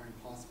that are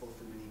impossible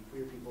for many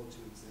queer people to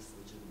exist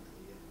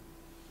legitimately in.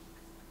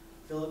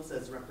 Phillips,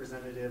 as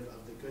representative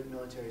of the good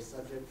military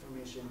subject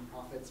formation,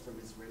 profits from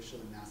his racial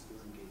and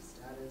masculine gay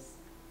status.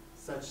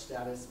 Such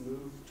status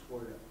moved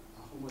toward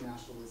a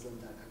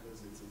homonationalism that echoes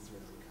its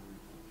Israeli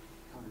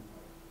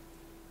counterpart.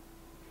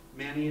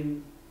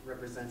 Manning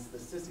represents the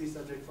sissy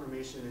subject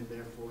formation and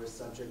therefore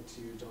subject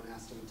to don't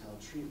ask, don't tell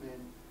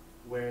treatment,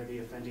 where the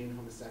offending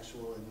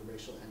homosexual and the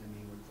racial enemy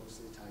were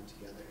closely tied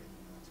together in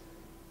the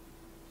military.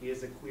 He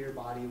is a queer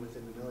body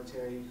within the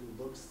military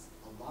who looks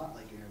a lot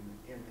like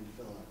Airman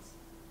Phillips,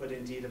 but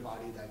indeed a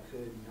body that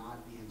could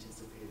not be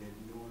anticipated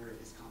nor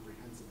is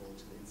comprehensible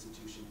to the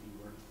institution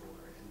he worked for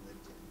and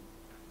lived in,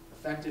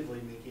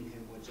 effectively making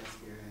him what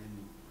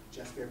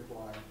Jesper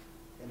Poir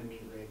and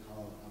Amit Ray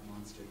call a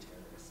monster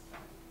terrorist.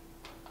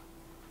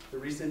 The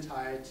recent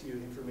tie to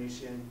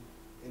information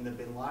in the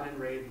Bin Laden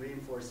raid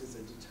reinforces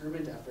a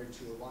determined effort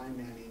to align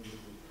Manning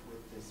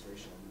with this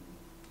racial enemy.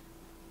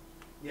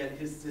 Yet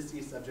his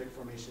sissy subject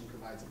formation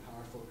provides a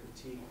powerful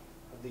critique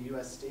of the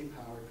US state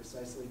power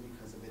precisely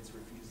because of its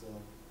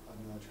refusal of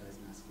militarized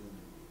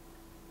masculinity.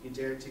 He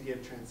dared to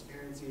give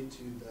transparency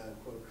to the,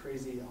 quote,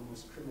 crazy,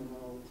 almost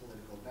criminal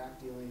political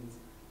backdealings,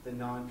 the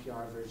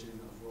non-PR version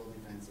of world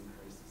events and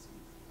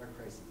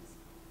crises.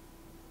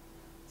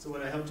 So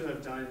what I hope to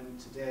have done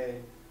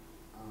today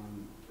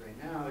right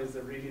now is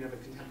a reading of a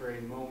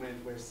contemporary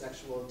moment where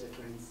sexual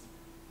difference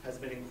has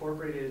been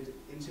incorporated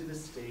into the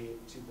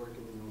state to work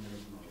in the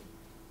normative mode.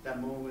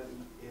 That moment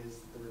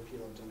is the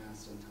repeal of don't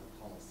ask, don't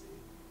tell policy.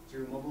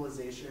 Through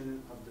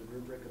mobilization of the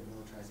rubric of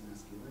militarized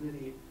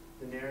masculinity,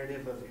 the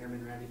narrative of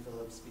Airman Randy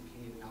Phillips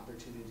became an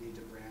opportunity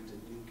to brand a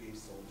new gay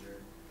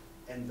soldier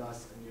and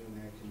thus a new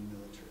American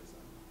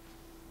militarism.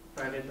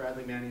 Private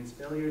Bradley Manning's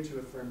failure to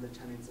affirm the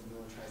tenets of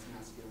militarized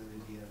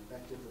masculinity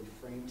effectively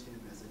framed him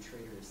as a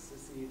traitorous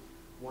sissy,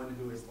 one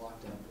who is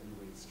locked up and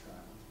awaits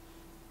trial.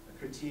 A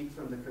critique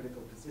from the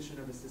critical position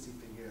of a sissy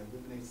figure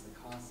illuminates the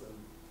costs of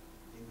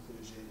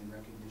inclusion and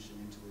recognition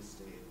into the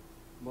state,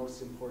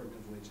 most important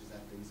of which is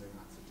that things are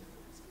not so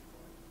different as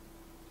before.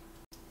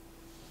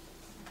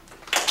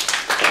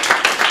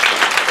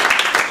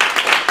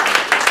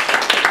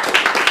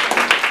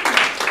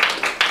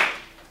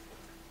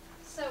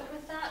 So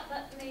with that,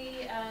 let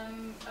me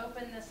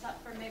open this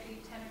up for maybe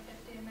 10 or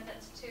 15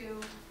 minutes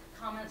to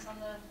comments on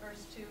the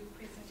first two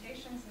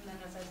presentations, and then,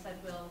 as I said,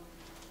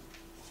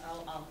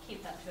 I'll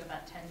keep that to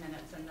about 10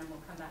 minutes, and then we'll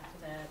come back to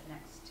the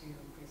next two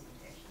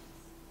presentations.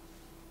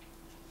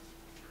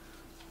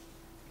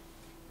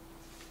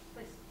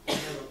 Please.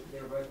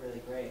 They were both really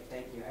great.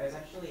 Thank you. I was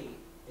actually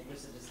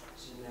interested just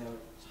to know,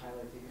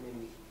 Tyler, if you could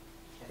maybe,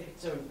 I think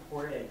it's so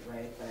important,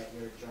 right, that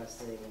you're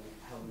addressing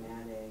how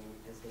Manning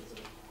has been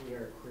sort of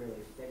queerly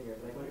figured,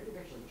 but I wonder if you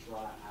could actually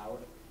draw out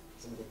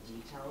some of the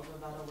details of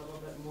that a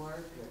little bit more,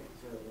 because I think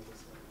it's really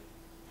interesting.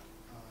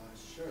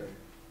 Sure.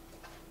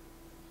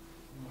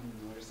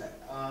 Where's that?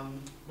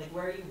 Like,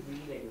 where are you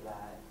reading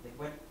that? Like,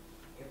 what,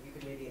 if you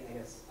could maybe, I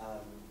guess,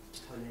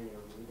 hone in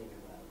your reading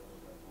of that a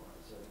little bit more,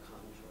 sort of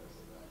contours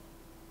of that.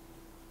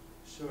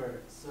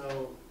 Sure.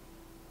 So,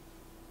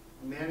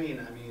 Manning,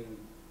 I mean,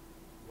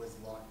 was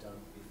locked up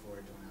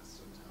before Don't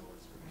Ask, Don't Tell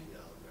was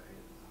repealed,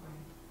 right?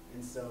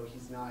 And so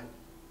he's not,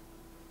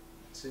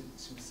 to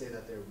say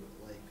that they're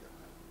like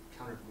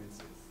counterpoints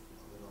is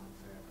a little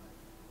unfair, but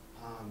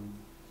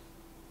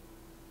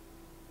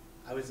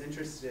I was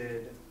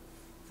interested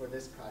for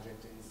this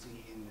project in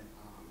seeing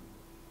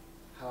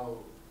how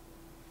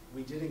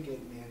we didn't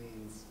get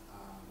Manning's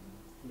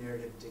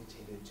narrative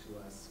dictated to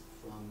us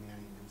from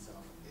Manning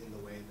himself in the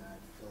way that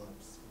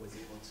Phillips was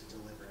able to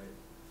deliver it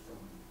from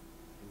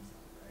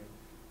himself, right?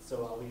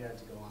 So all we had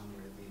to go on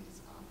were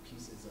these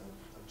pieces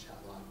of chat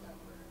log that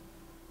were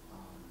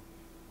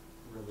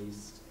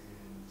released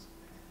and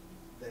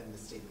then the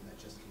statement that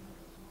just came out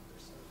of the month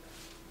or so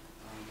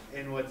ago.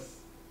 And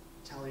what's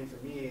telling for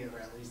me, or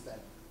at least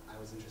that I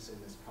was interested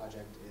in this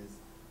project, is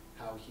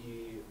how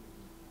he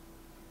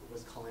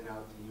was calling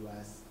out the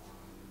U.S.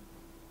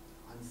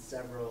 On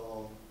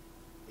several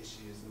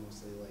issues,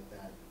 mostly like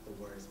that the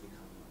war has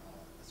become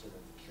a sort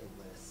of kill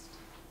list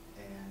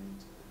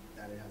and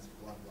that it has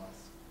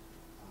bloodlust,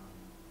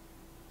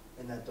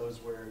 and that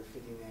those were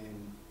fitting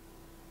in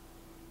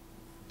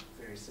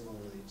very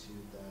similarly to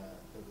the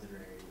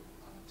literary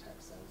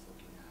text I was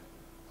looking at,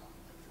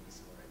 like from the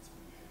civil rights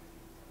movement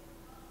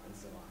and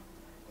so on.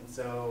 And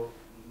so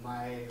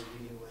my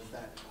reading was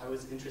that I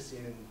was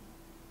interested in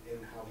in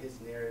how his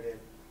narrative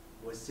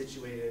was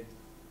situated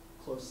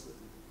closely,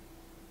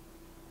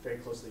 very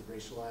closely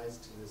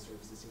racialized to the sort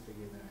of sissy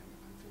figure that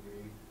I'm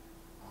figuring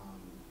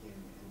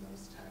in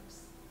those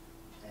texts,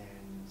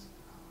 and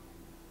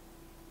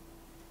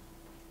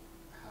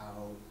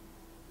how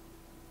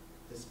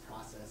this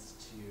process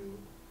to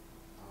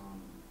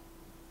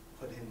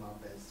put him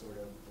up as sort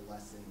of the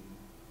lesson,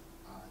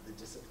 the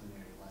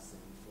disciplinary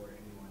lesson for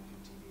anyone who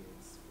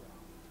deviates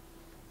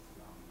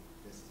from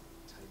this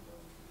type of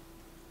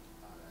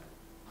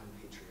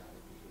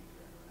unpatriotic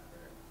behavior or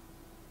whatever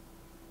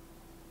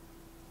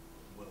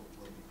will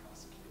be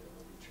prosecuted,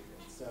 will be triggered.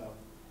 So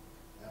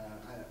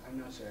I'm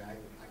not sure. I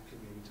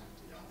could maybe talk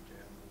to you after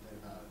a little bit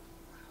about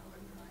how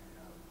I'm drawing it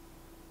out,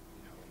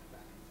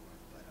 back and forth.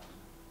 But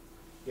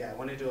yeah, I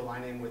wanted to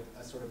align him with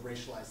a sort of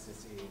racialized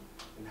sissy,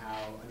 and how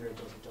under a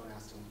don't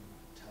ask, don't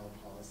tell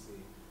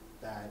policy,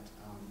 that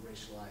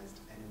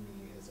racialized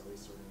enemy is always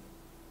sort of,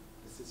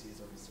 the sissy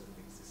is always sort of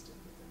existed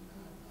within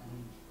that,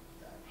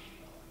 that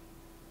umbrella.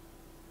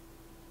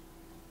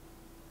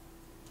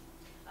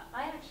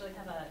 I actually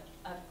have a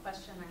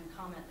question and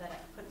comment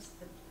that puts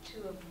the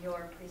two of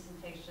your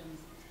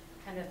presentations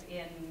kind of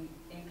in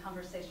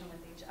conversation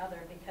with each other,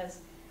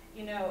 because,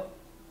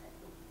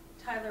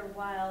 Tyler,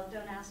 while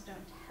don't ask,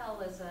 don't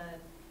tell is a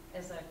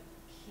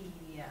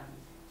key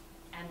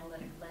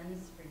analytic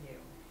lens for you,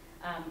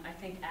 I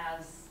think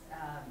as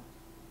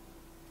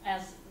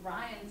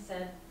Ryan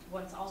said,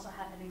 what's also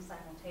happening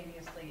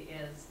simultaneously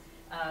is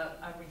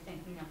a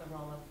rethinking of the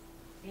role of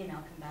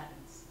female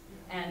combatants.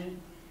 Yeah.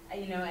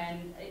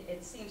 And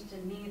it seems to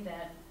me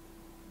that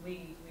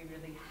we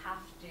really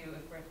have to,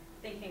 if we're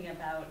thinking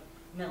about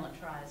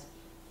militarized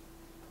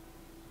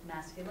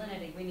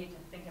masculinity, we need to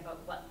think about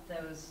what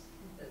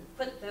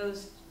put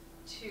those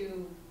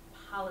two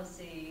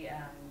policy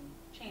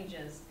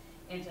changes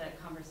into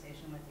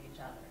conversation with each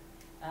other.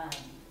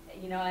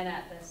 And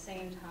at the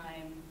same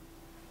time,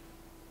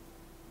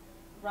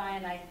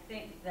 Ryan, I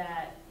think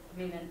that,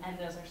 and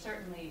those are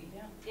certainly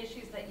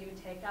issues that you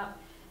take up,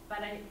 but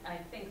I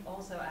think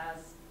also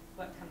as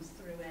what comes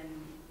through in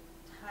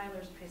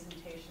Tyler's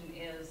presentation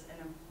is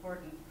an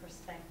important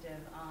perspective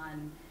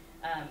on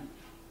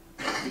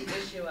the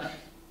issue of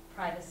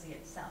privacy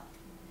itself,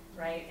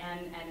 right?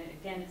 And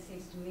again, it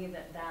seems to me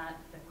that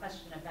the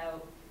question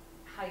about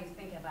how you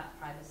think about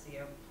privacy,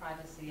 or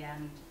privacy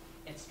and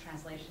its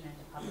translation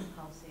into public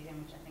policy, and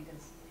which I think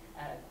is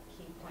a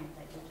key point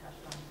that you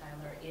touched on,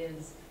 Tyler,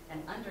 is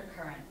an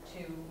undercurrent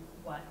to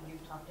what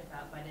you've talked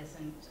about, but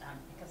isn't,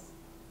 because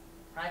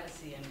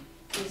privacy and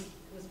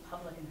who's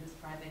public and who's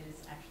private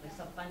is actually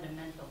so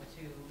fundamental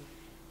to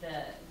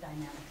the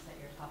dynamics that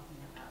you're talking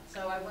about.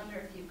 So I wonder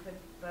if you could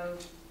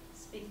both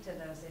speak to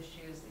those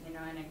issues, and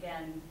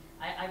again,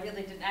 I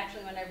really didn't,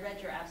 actually when I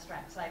read your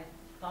abstracts, I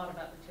thought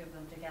about the two of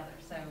them together.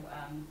 So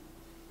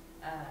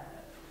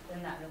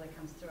then that really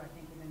comes through, I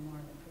think, even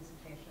more in the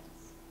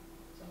presentations.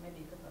 So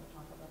maybe you could both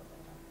talk a little bit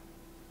about that.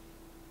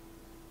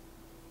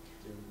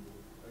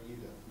 Or you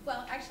go.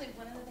 Well, actually,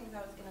 one of the things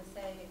I was going to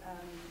say,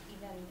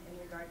 even in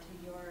regard to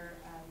your,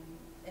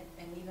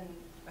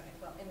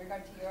 in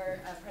regard to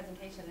your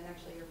presentation and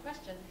actually your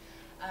question,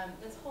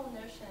 this whole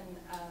notion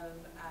of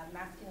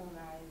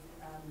masculinized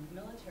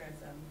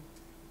militarism,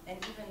 and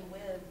even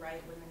with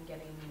women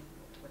getting,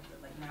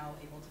 now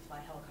able to fly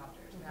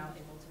helicopters, now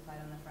able to fight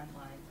on the front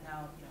lines,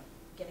 now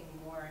getting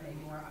more and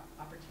more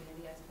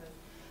opportunity, I suppose,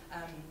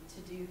 to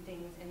do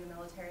things in the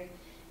military,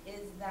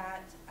 is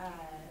that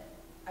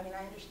I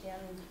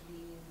understand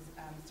these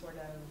sort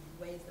of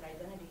ways that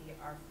identity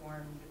are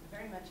formed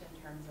very much in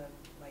terms of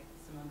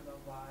Simone de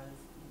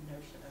Beauvoir's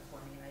notion of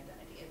forming an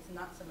identity. It's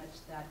not so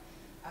much that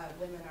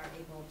women are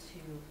able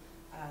to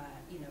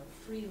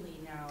freely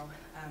now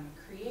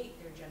create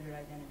their gender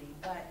identity,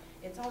 but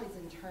it's always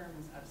in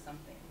terms of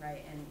something,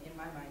 right? And in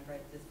my mind,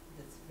 right, this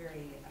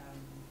very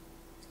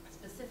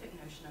specific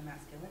notion of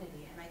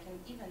masculinity, and I can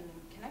even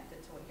connect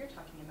it to what you're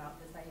talking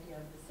about, this idea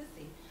of the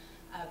sissy,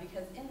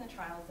 because in the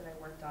trials that I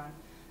worked on,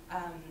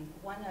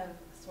 one of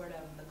sort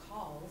of the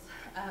calls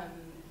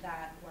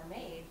that were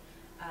made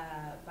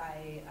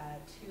by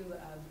two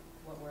of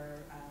what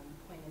were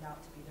pointed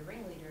out to be the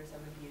ringleaders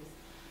of abuse,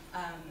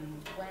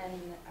 when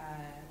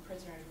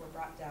prisoners were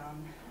brought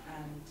down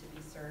to be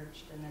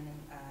searched and then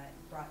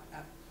brought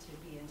up to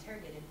be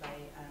interrogated by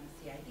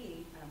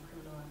CID,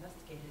 Criminal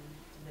Investigative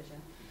Division,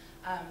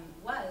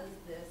 was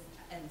this,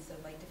 and so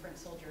different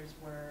soldiers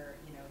were,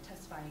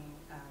 testifying,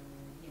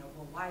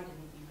 well, why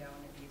didn't you go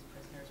and abuse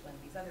prisoners when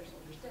these other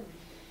soldiers didn't?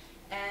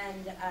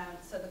 And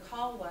so the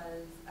call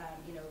was,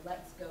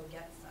 let's go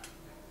get some.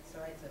 So,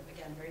 right, so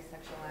again, very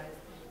sexualized,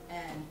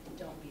 and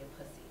don't be a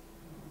pussy.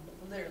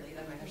 Literally,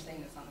 I mean, they're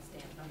saying this on the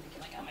stand, and I'm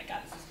thinking oh my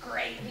God, this is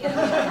great.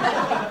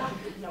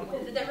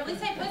 Did they really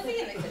say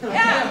pussy? And they said,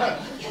 yeah,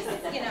 yes,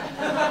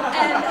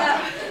 And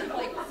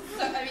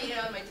so,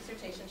 my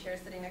dissertation chair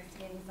is sitting next to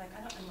me, and he's like,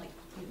 I'm like,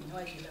 you have no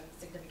idea the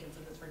significance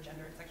of this for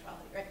gender and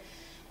sexuality, right?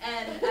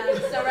 And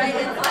so, right,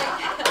 it's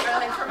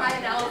or for my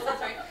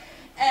analysis, right?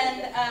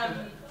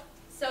 And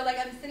so,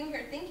 I'm sitting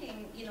here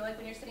thinking,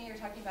 when you're sitting here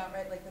talking about,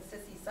 right, the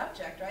sissy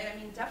subject, right? I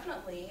mean,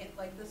 definitely,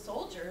 like, the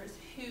soldiers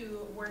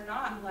who were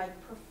not, like,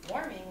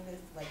 performing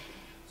this, like,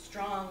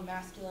 strong,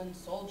 masculine,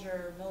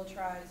 soldier,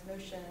 militarized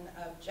notion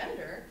of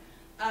gender,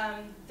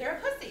 they're a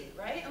pussy,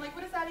 right? And, like,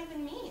 what does that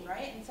even mean,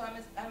 right? And so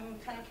I'm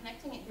kind of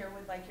connecting it here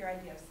with, like, your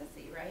idea of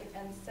sissy, right?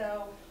 And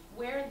so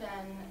where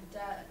then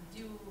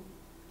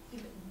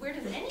where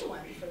does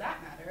anyone, for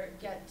that matter,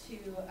 get to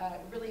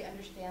really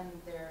understand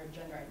their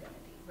gender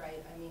identity,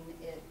 right? I mean,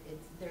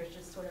 there's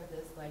just sort of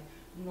this, like,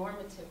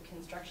 normative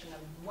construction of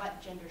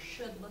what gender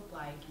should look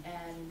like,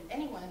 and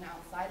anyone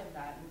outside of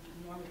that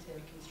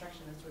normative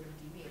construction is sort of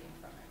deviating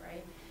from it,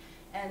 right?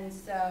 And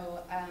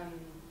so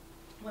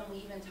when we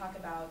even talk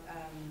about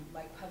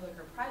like public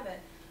or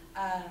private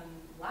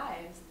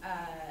lives,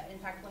 in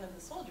fact, one of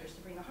the soldiers,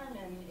 Sabrina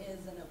Harmon,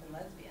 is an open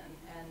lesbian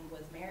and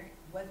was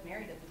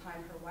married at the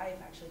time. Her wife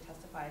actually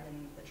testified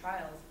in the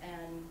trials,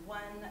 and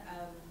one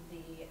of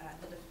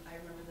I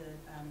remember the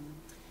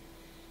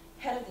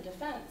head of the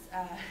defense,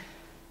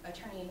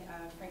 attorney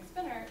Frank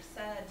Spinner,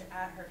 said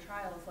at her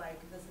trials, like,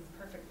 this is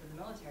perfect for the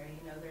military.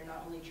 You know, they're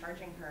not only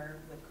charging her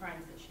with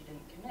crimes that she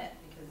didn't commit,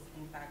 because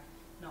in fact,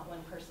 not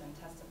one person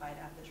testified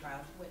at the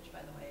trials, which,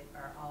 by the way,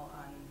 are all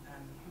on,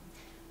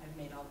 I've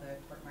made all the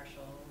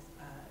court-martials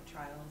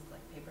trials,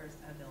 like, papers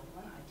available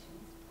on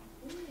iTunes,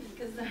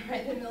 because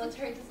right, the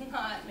military does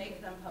not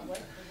make them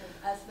public.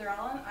 So they're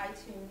all on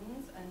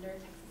iTunes under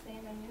Texas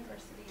A&M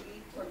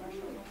University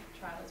court-martial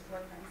trials for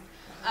crimes.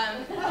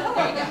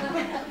 There you go.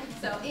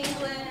 So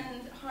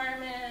England,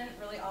 Harmon,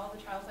 really all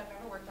the trials I've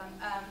ever worked on.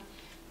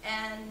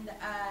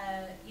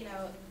 You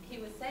know, he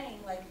was saying,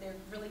 like, they're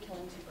really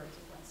killing two birds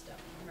with one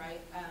stone, right?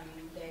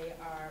 They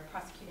are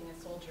prosecuting a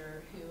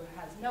soldier who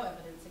has no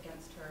evidence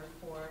against her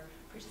for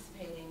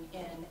participating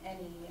in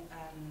any,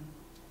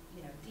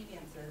 you know,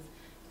 deviances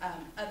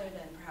other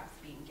than perhaps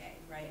being gay,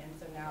 right? And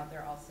so now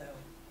they're also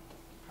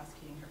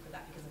prosecuting her for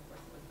that because, of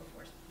course, it was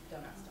before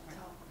donuts don't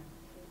work.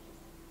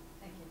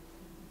 Thank you.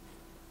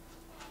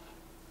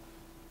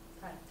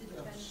 Did you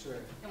finish?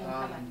 Sure.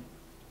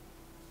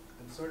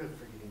 I'm sort of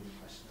forgetting the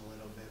question a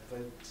little bit,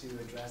 but to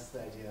address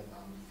the idea of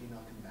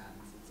female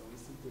combatants, it's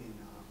always something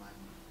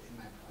in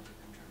my project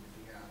I'm trying to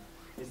figure out.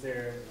 Is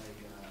there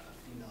like a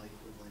female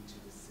equivalent to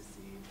the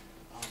sissy,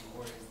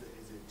 or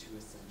is it too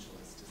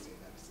essentialist to say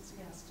that a sissy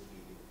has to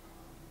be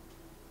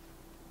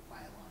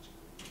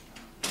biologically?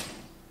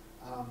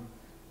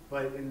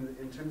 But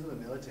in terms of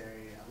the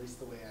military, at least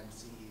the way I'm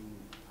seeing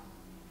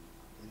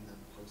in the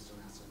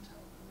post-Homonationalism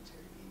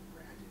military being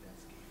branded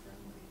as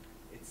gay-friendly,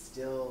 it's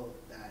still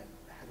that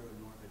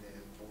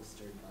heteronormative,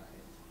 bolstered by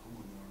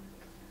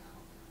homonormative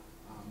now,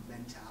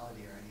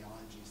 mentality or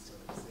ideology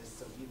still exists.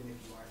 So even if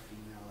you are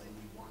female and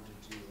you want to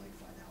do like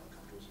fly the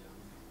helicopters around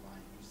the front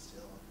line, you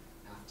still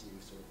have to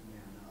sort of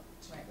man up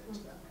to Right.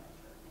 to that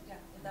project. Yeah,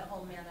 that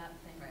whole man up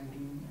thing. Right.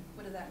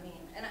 What does that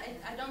mean? And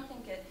I don't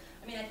think it,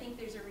 I mean, I think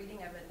there's a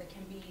reading of it that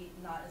can be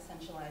not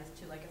essentialized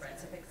to like a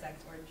specific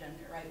sex or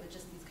gender, right? With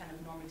just these kind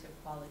of normative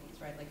qualities,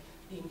 right? Like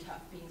being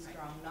tough, being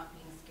strong, not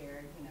being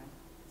scared, you know,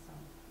 so.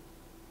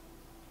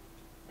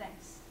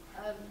 Thanks.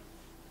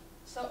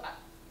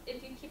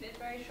 If you keep it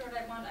very short,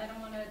 I don't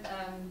want to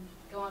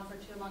go on for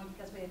too long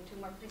because we have two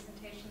more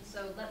presentations.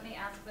 So let me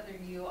ask whether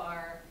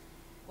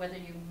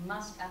you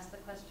must ask the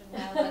question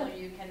now, whether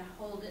you can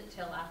hold it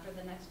till after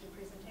the next two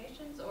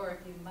presentations, or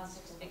if you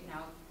must speak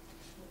now,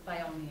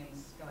 by all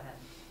means, go ahead.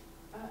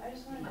 I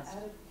just wanted to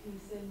add a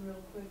piece in real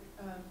quick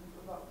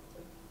about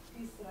a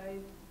piece that I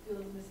feel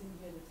is missing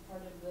here. It's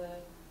part of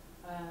the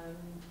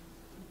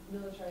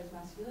militarized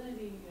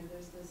masculinity. You know,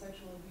 there's the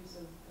sexual abuse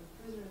of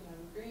prisoners in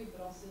Abu Ghraib,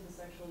 but also the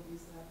sexual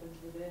abuse that happens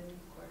within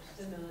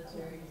the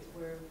military,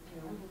 where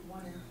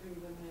 1 in 3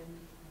 women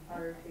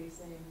are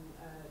facing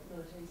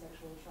military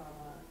sexual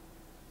trauma.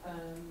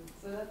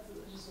 So that's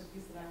just a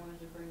piece that I wanted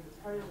to bring. It's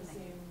part of the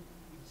same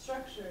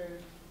structure.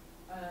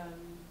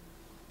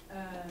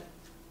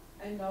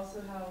 And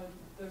also how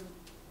the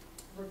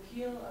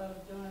repeal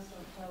of Don't Ask,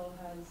 Don't Tell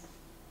has,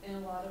 in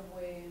a lot of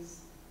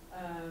ways,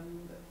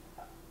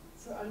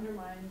 so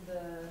undermined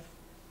the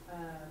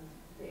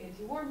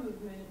anti-war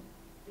movement,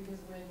 because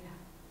when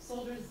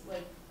soldiers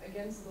like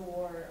against the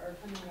war are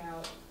coming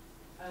out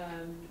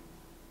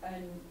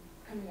and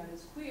coming out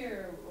as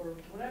queer or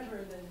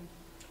whatever, then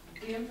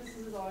the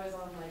emphasis is always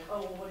on like,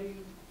 oh, well,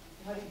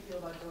 how do you feel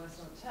about Don't Ask,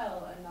 Don't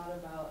Tell, and not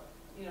about,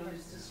 you know,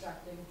 just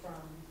distracting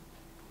from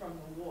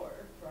the war,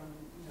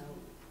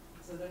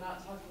 so they're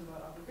not talking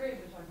about Abu Ghraib,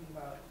 they're talking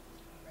about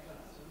Don't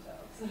Ask, Don't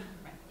Tell.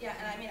 Right. Yeah,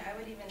 and I mean, I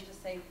would even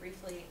just say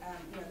briefly,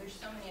 you know, there's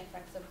so many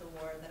effects of the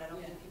war that I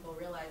don't think people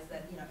realize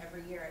that, you know,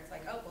 every year it's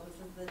like, oh, well, this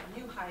is the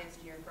new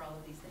highest year for all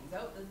of these things.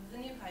 Oh, this is the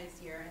new highest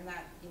year, and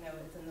that, you know,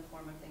 it's in the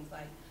form of things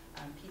like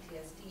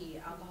PTSD,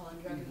 alcohol and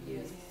drug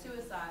abuse,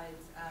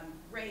 suicides,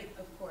 rape,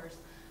 of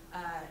course,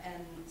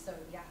 and so,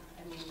 yeah,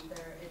 I mean,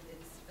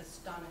 it's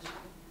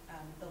astonishing,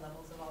 the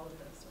levels of all of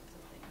those sorts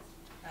of things.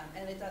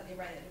 And it does, you're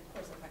right, it of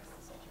course affects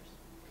the soldiers.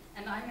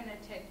 And I'm going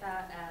to take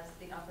that as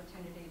the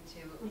opportunity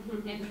to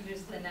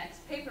introduce the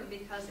next paper,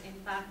 because in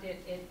fact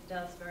it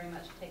does very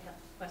much take up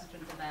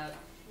questions about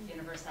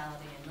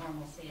universality and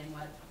normalcy and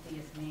what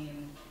these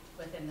mean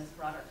within this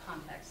broader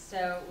context.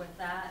 So with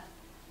that,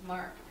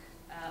 Marc,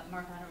 I don't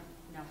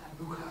know how to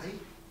pronounce it.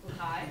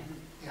 Boucai,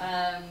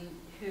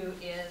 who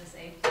is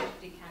a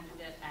PhD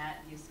candidate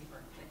at UC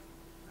Berkeley.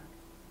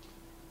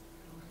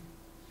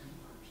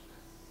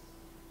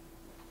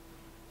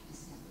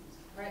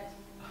 Right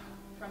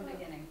from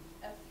beginning,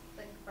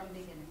 like from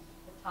beginning,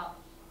 the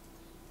top.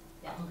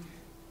 Yeah. Okay,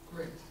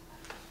 great.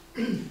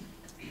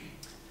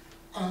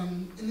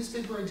 In this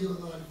paper, I deal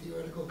with a lot of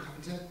theoretical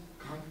concepts,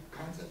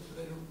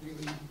 but I don't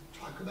really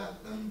talk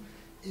about them.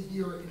 If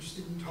you're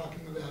interested in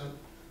talking about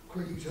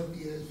queer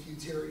utopias,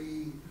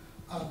 futurity,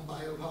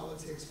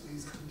 biopolitics,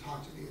 please come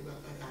talk to me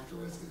about that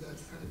afterwards, because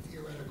that's kind of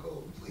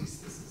theoretical place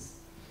this is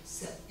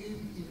set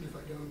in, even if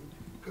I don't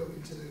go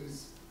into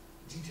those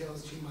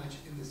details too much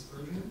in this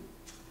version.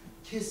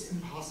 Kiss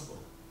Impossible,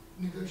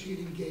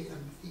 Negotiating Gay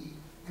Empathy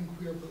and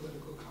Queer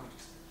Political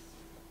Consciousness.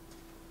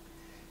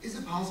 Is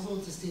it possible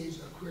to stage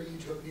a queer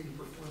utopian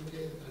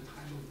performative at a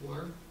time of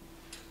war?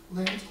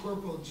 Lance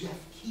Corporal Jeff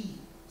Key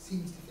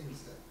seems to think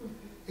so.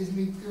 Is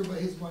made clear by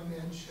his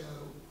one-man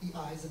show, The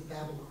Eyes of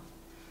Babylon,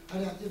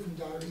 adapted from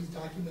diaries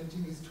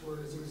documenting his tour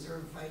as a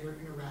reserve fighter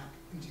in Iraq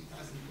in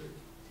 2003.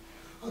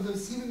 Although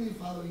seemingly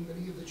following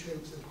many of the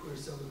tropes of queer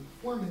solo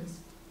performance,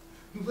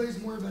 he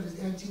plays more about his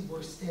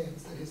anti-war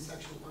stance than his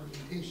sexual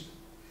orientation.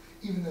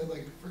 Even though,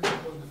 like, for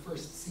example, in the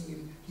first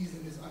scene, he's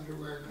in his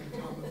underwear, kind of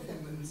Tom of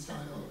Finland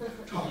style,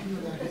 talking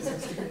about his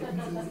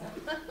experiences.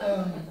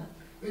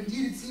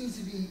 Indeed, it seems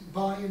to be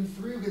by and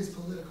through his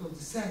political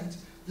dissent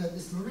that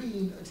this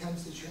Marine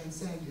attempts to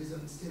transcend his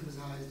own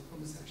stigmatized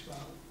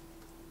homosexuality.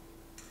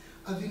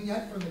 A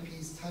vignette from the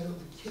piece titled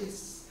The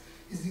Kiss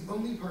is the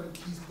only part of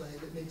Key's play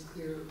that makes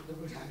clear the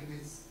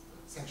protagonist's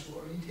sexual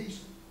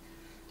orientation.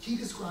 Key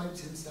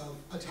describes himself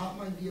atop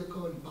my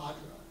vehicle in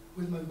Badra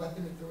with my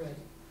weapon at the ready,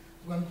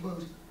 when,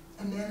 quote,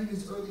 a man in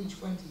his early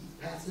 20s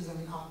passes on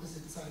the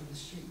opposite side of the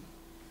street,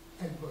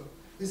 end quote.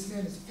 This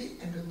man is fit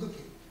and good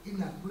looking in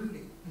that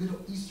brooding,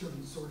 Middle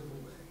Eastern sort of a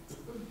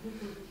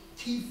way.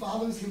 Key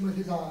follows him with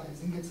his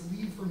eyes and gets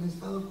leave from his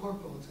fellow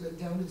corporal to get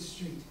down to the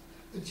street.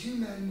 The two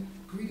men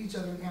greet each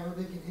other in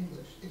Arabic and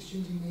English,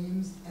 exchanging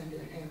names and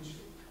a handshake.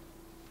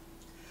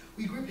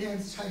 We grip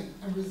hands tight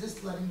and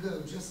resist letting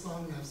go just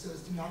long enough so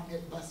as to not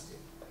get busted.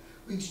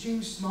 We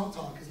exchange small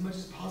talk as much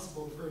as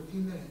possible for a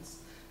few minutes,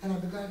 and I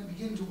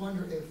begin to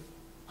wonder if,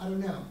 I don't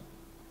know,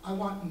 I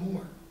want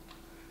more.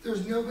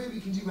 There's no way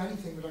we can do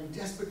anything, but I'm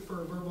desperate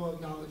for a verbal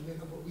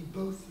acknowledgement of what we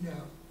both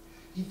know.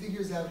 He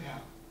figures out how.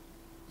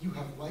 You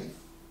have wife?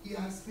 He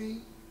asks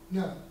me.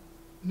 No,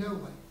 no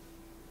wife.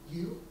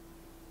 You?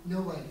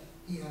 No wife,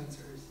 he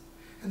answers.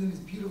 And then his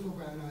beautiful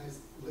brown eyes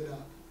lit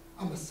up.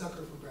 I'm a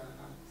sucker for brown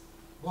eyes.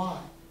 Why?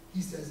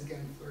 He says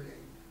again, flirting.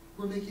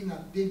 We're making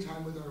up big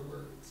time with our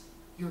words.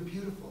 You're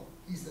beautiful,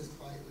 he says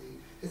quietly,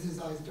 as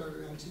his eyes dart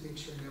around to make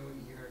sure no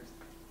one hears.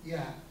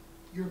 Yeah,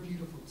 you're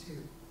beautiful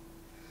too.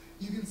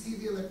 You can see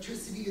the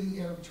electricity in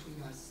the air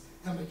between us,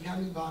 and my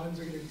county bottoms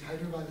are getting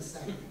tighter by the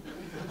second.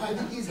 I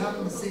think he's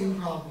having the same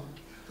problem.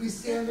 We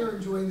stand there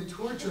enjoying the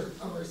torture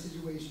of our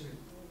situation.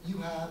 You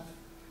have,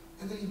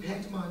 and then he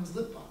pantomimes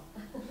lip balm.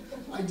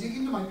 I dig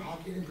into my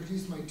pocket and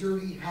produce my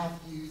dirty,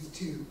 half-used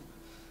tube.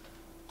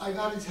 I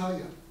gotta tell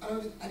you, I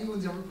don't think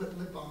anyone's ever put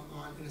lip balm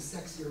on in a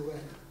sexier way.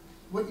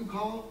 What you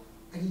call?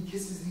 And he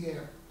kisses the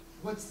air.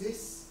 What's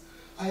this?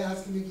 I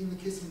ask him, making the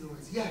kissing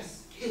noise.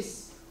 Yes,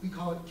 kiss. We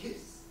call it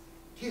kiss.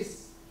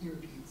 Kiss, he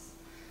repeats,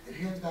 and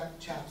hands back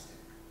the chapstick.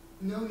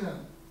 No,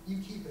 no,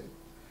 you keep it.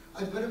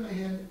 I put my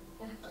hand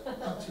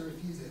up to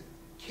refuse it.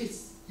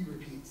 Kiss, he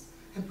repeats,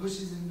 and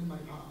pushes it into my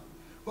palm.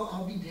 Well,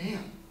 I'll be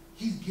damned.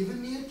 He's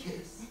given me a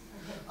kiss.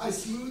 I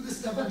smooth the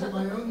stuff onto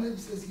my own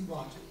lips as he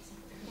watches.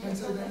 And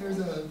so then there's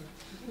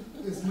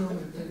this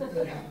moment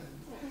that happens.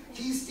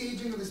 Key's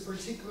staging of this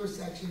particular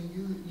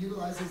section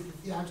utilizes the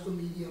theatrical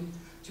medium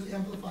to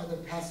amplify the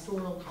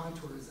pastoral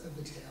contours of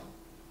the tale.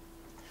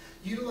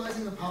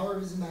 Utilizing the power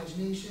of his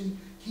imagination,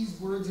 Key's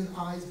words and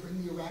eyes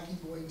bring the Iraqi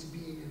boy into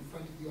being in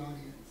front of the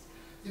audience.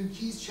 Through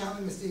Key's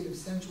channeling a state of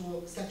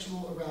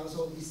sexual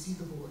arousal, we see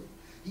the boy.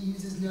 He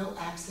uses no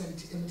accent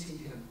to imitate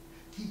him,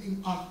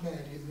 keeping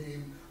Ahmed, his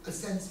name, a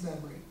sense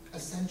memory, a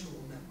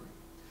sensual memory.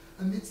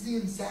 Amidst the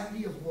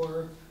insanity of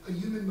war, a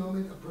human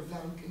moment of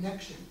profound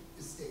connection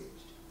is staged.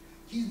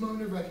 Key's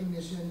moment of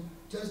recognition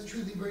does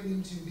truly bring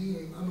into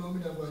being a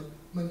moment of what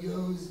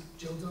Munoz,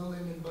 Jill Dolan,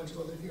 and a bunch of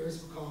other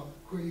theorists would call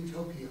queer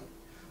utopia,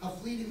 a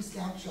fleeting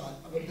snapshot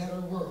of a better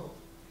world.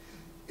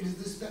 It is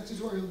the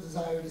spectatorial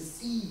desire to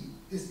see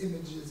this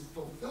image's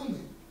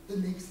fulfillment that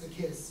makes the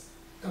kiss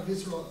a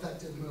visceral,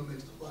 effective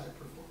moment of live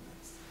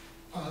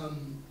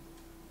performance.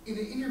 In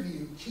an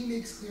interview, Key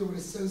makes clear what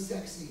is so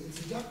sexy and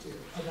seductive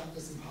about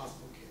this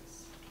impossible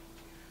kiss.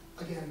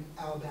 Again,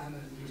 Alabama,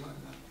 as we were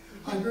talking about.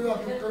 I grew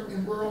up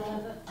in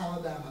rural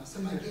Alabama, so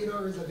my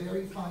gaydar is a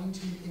very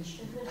fine-tuned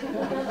instrument.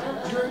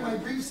 During my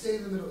brief stay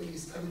in the Middle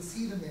East, I would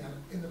see them there,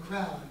 in the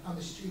crowd, on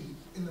the street,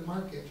 in the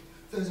market,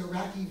 those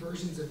Iraqi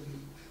versions of me,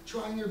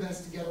 trying their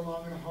best to get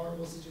along in a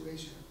horrible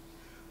situation.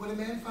 When a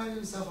man finds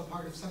himself a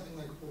part of something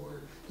like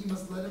war, he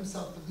must let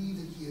himself believe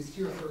that he is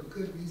here for a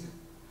good reason.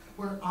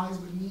 Where eyes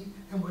would meet,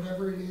 and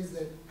whatever it is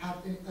that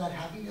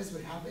happiness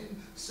would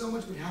happen, so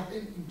much would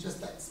happen in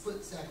just that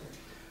split second.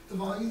 The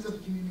volumes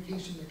of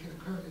communication that can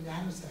occur in a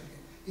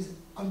nanosecond is an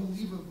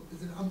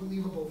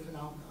unbelievable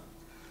phenomenon.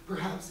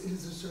 Perhaps it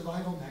is a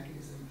survival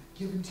mechanism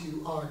given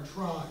to our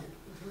tribe.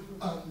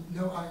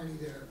 No irony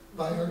there,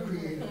 by our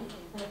creator.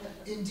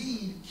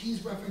 Indeed,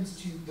 Key's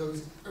reference to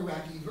those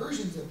Iraqi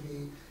versions of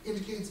me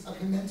indicates a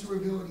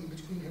commensurability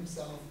between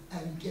himself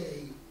and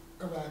gay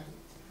Iraqis.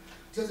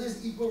 Does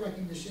this equal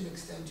recognition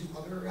extend to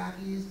other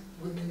Iraqis,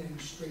 women and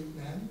straight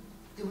men?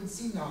 It would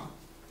seem not.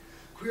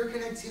 Queer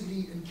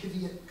connectivity and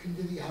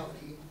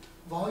conviviality,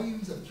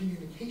 volumes of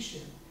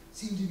communication,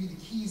 seem to be the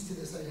keys to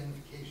this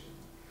identification.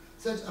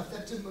 Such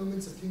effective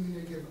moments of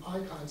communicative eye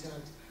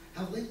contact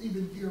have lately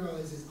been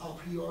theorized as a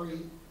priori,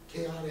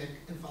 chaotic,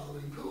 and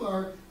following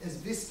Puar as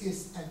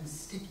viscous and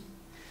sticky,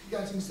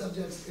 catching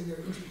subjects in their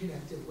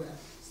interconnected web,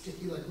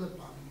 sticky like lip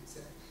balm, you could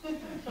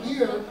say.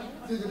 Here,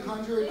 through the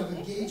conjuring of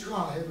a gay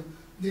tribe,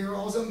 they are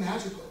also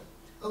magical,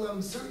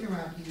 allowing certain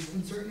Iraqis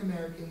and certain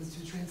Americans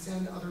to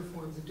transcend other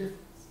forms of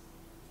difference.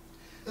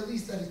 At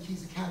least that is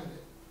Key's account of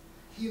it.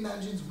 He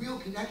imagines real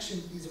connection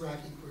with these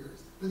Iraqi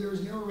queers, but there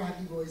is no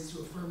Iraqi voice to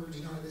affirm or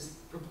deny this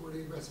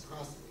purported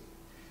reciprocity.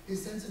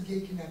 His sense of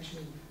gay connection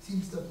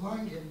seems to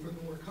blind him from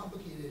the more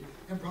complicated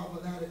and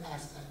problematic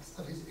aspects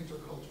of his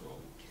intercultural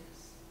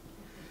kiss.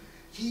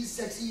 Key's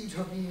sexy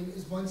utopian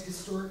is once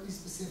historically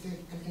specific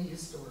and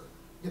ahistoric,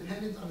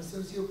 dependent on a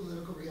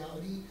socio-political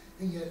reality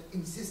and yet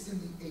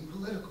insistently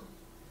apolitical.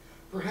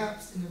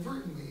 Perhaps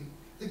inadvertently,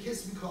 the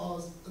kiss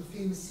recalls a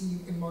famous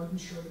scene in Martin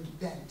Sherman's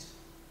Bent,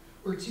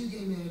 where two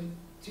gay men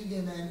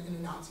in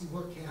a Nazi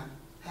work camp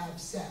have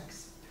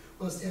sex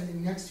while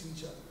standing next to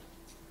each other,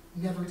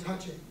 never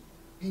touching,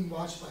 being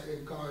watched by a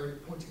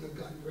guard pointing a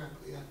gun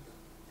directly at them.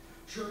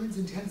 Sherman's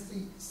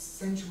intensely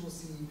sensual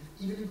scene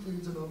even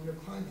includes a moment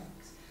of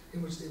climax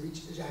in which they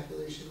reach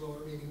ejaculation while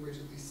remaining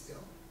rigidly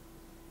still.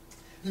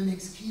 That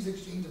makes Key's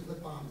exchange of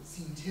lip balm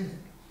seem timid.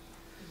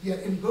 Yet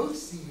in both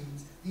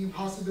scenes, the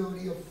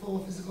impossibility of full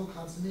physical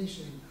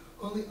consummation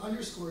only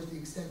underscores the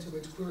extent to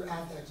which queer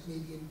affect may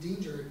be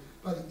endangered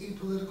by the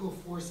apolitical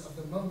force of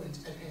the moment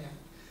at hand,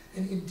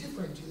 and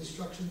indifferent to the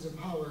structures of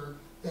power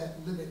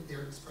that limit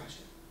their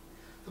expression.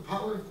 The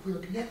power of queer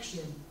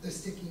connection, the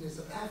stickiness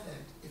of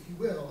affect, if you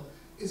will,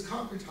 is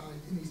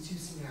concretized in these two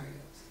scenarios.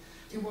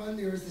 In one,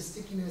 there is the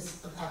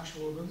stickiness of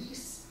actual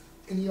release.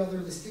 In the other,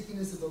 the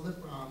stickiness of the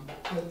lip balm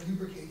that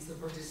lubricates the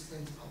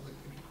participant's public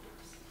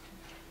behaviors.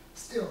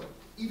 Still,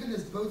 even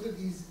as both of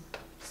these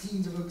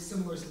scenes evoke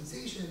similar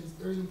sensations,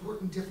 there is an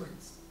important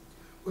difference.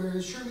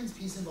 Whereas Sherman's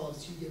piece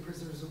involves two gay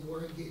prisoners of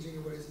war engaging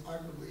in what is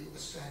arguably a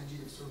strategy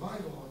of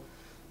survival,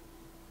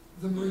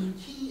 the Marine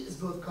Key is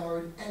both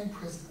guard and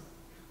prisoner,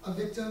 a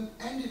victim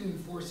and an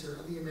enforcer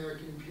of the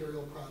American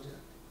imperial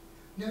project.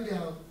 No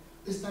doubt,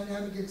 this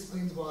dynamic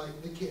explains why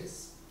the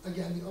kiss,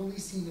 again the only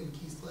scene in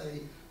Key's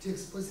play to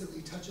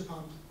explicitly touch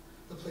upon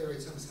the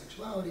playwright's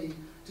homosexuality,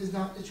 does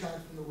not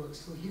detract from the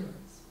work's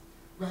coherence.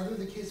 Rather,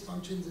 the kiss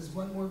functions as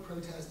one more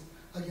protest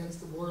against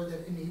the war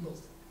that enables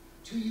it.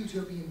 Two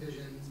utopian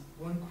visions,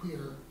 one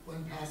queer,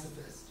 one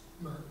pacifist,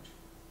 merge.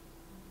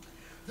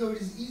 Though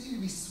it is easy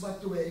to be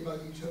swept away by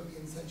the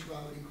utopian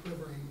sensuality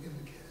quivering in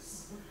the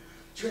kiss,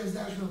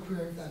 transnational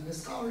queer and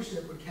feminist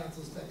scholarship would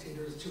counsel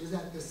spectators to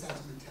resent this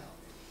sentimentality.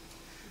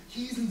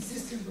 Key's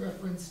insistent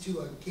reference to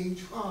a gay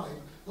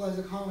tribe lies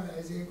a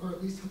colonizing, or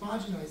at least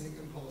homogenizing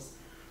impulse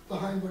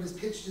behind what is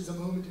pitched as a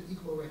moment of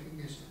equal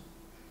recognition.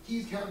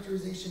 Key's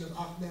characterization of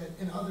Ahmed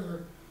and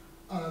other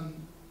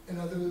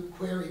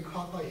query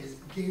caught by his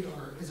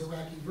gaydar as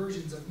Iraqi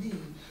versions of me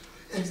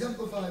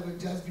exemplify what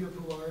Desbir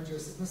Puar and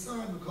Joseph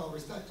Masson would call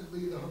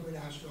respectively the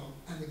homonational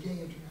and the gay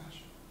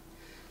international.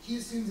 He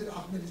assumes that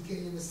Ahmed is gay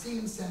in the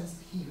same sense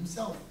that he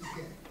himself is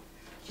gay.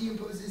 He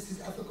imposes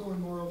his ethical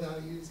and moral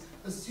values,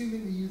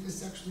 assuming the youth is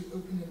sexually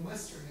open and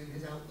Western in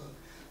his outlook,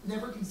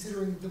 never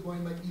considering that the boy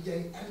might be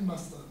gay and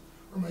Muslim,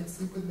 or might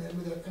sleep with men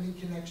without any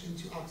connection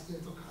to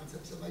Occidental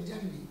concepts of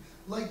identity,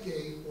 like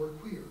gay or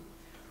queer.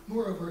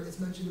 Moreover, as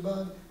mentioned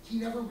above, he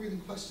never really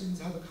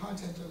questions how the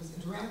content of his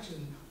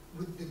interaction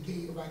with the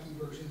gay Iraqi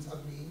versions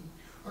of me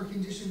are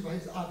conditioned by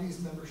his obvious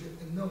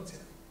membership in the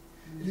military.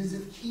 It is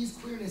as if Key's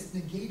queerness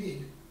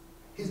negated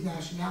his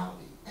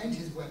nationality and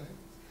his weapons,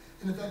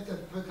 an effect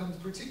that becomes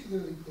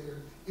particularly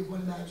clear if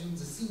one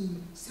imagines a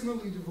scene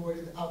similarly devoid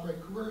of outright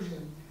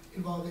coercion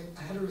involving a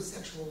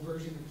heterosexual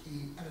version of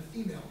Key and a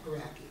female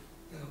Iraqi.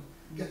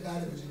 Get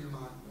that image in your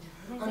mind.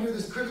 Under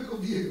this critical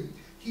view,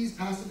 Key's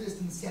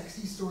pacifist and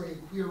sexy story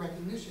of queer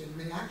recognition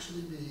may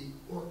actually be,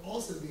 or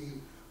also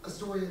be, a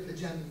story of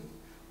hegemony,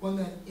 one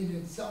that in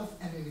itself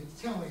and in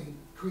its telling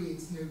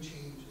creates no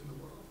change in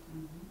the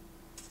world.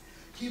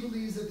 Key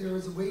believes that there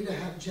is a way to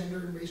have gender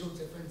and racial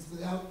difference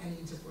without any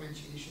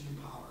differentiation in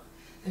power,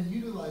 and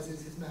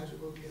utilizes his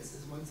magical kiss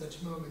as one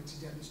such moment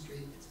to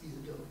demonstrate its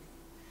feasibility.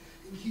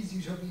 In Key's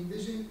utopian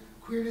vision,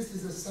 queerness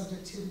is a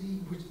subjectivity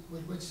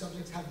with which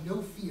subjects have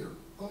no fear,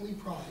 only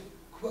pride,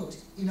 quote,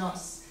 in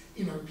us,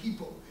 in our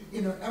people,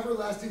 in our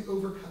everlasting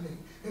overcoming,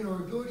 in our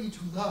ability to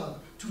love,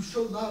 to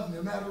show love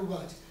no matter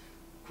what,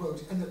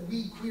 quote, and that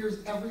we queers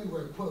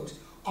everywhere, quote,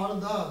 are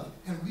love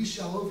and we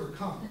shall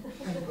overcome,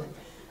 end quote.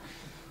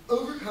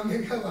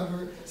 Overcoming,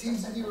 however,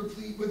 seems to be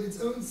replete with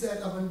its own set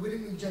of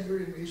unwittingly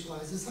gendered and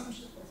racialized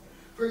assumptions.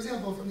 For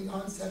example, from the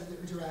onset of the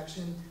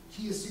interaction,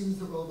 he assumes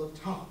the role of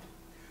top.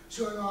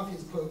 Showing off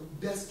his,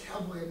 quote, best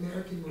cowboy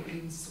American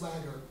Marine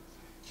swagger,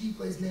 he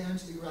plays man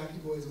to the Iraqi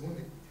boy's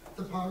woman,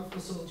 the powerful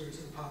soldier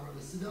to the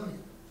powerless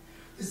civilian.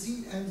 The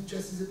scene ends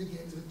just as it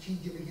begins with Key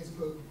giving his,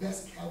 quote,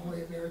 best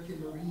cowboy American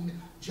Marine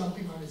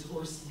jumping on his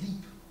horse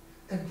leap,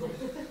 end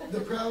quote. The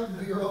proud,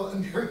 virile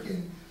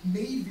American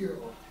made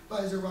virile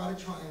by his erotic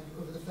triumph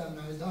over the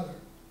feminized other.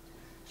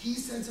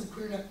 Key's sense of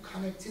queer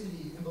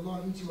connectivity and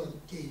belonging to a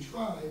gay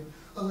tribe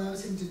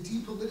allows him to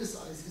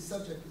depoliticize his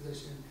subject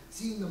position,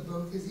 seeing them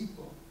both as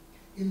equal.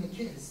 In The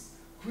Kiss,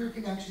 queer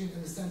connection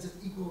and the sense of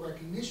equal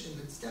recognition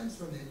that stems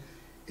from it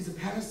is a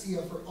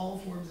panacea for all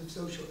forms of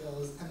social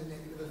ills and the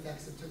negative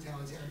effects of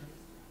totalitarianism.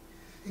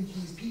 In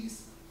Key's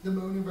piece, the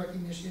mode of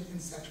recognition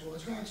and sexual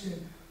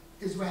attraction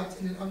is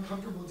wrapped in an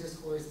uncomfortable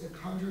discourse that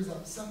conjures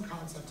up some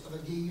concept of a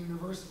gay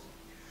universal,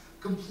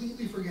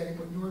 completely forgetting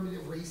what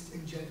normative race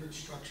and gendered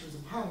structures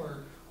of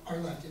power are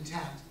left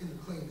intact in the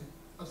claimant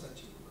of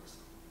such universal.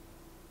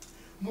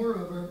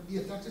 Moreover, the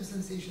affective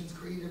sensations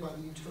created by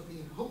the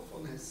utopian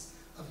hopefulness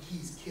of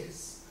Key's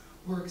Kiss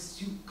works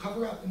to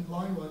cover up and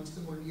blind one to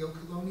the more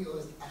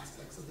neo-colonialist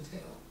aspects of the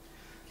tale.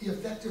 The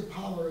affective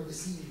power of the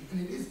scene,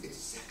 and it's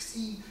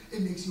sexy,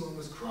 it makes you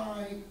almost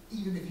cry,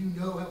 even if you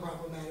know how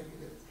problematic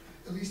it is,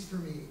 at least for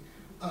me.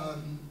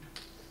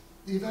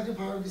 The affective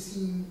power of the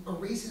scene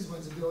erases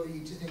one's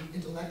ability to think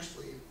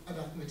intellectually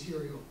about the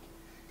material.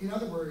 In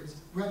other words,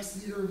 Rex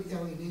theater of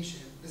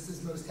alienation, this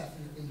is most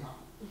definitely not.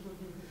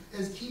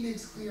 As Key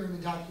makes clear in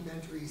the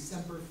documentary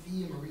Semper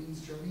Fi, A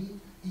Marine's Journey,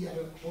 he had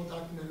a whole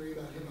documentary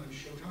about him on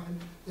Showtime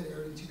that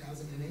aired in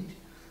 2008.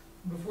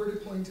 Before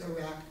deploying to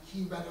Iraq,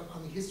 he read up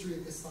on the history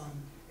of Islam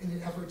in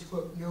an effort to,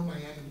 quote, know my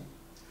enemy.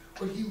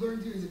 What he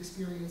learned through his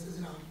experience as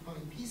an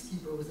occupying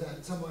peacekeeper was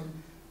that someone,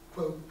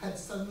 quote, had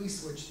suddenly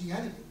switched the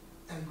enemy,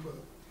 end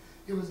quote.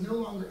 It was no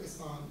longer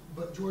Islam,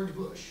 but George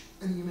Bush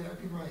and the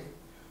American right,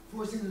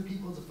 forcing the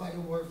people to fight a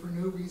war for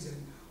no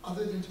reason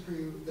other than to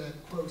prove that,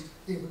 quote,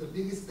 they were the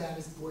biggest,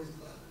 baddest boys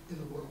club in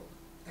the world,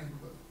 end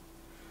quote.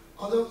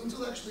 Although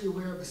intellectually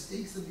aware of the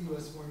stakes of the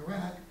US war in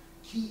Iraq,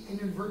 Key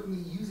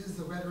inadvertently uses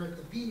the rhetoric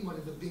of being one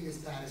of the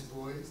biggest, baddest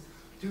boys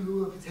to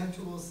lure a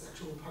potential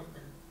sexual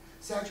partner,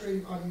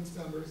 saturating audience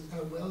members in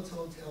a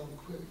well-told tale of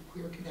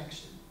queer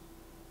connection,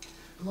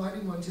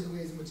 blinding one to the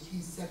ways in which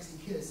Key's sexy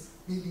kiss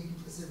may be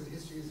complicit with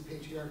histories of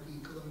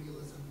patriarchy,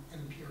 colonialism,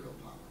 and imperial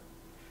power.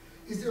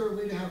 Is there a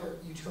way to have a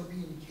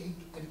utopian cake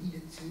and eat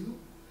it too?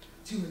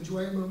 To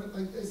enjoy a moment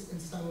like this and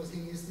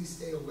simultaneously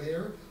stay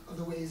aware of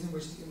the ways in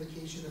which the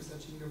invocation of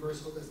such a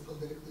universal does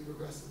politically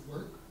regressive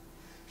work?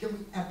 Can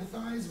we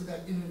empathize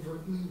without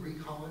inadvertently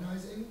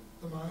recolonizing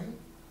the mind?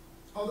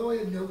 Although I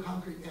have no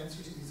concrete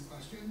answer to these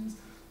questions,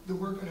 the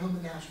work on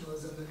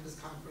homonationalism that this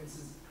conference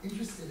is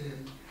interested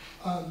in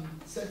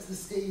sets the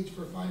stage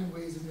for finding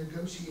ways of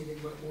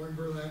negotiating what Warren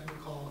Berlant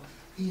would call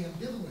the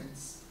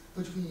ambivalence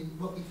between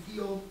what we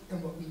feel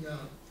and what we know,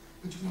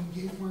 between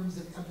gay forms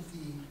of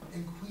empathy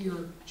and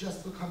queer,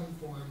 just becoming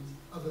forms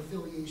of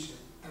affiliation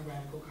and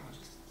radical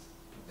consciousness.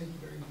 Thank you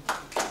very much.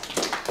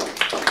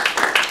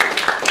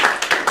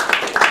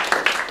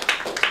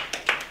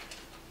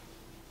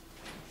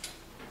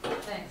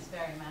 Thanks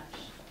very much.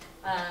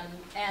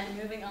 And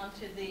moving on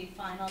to the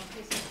final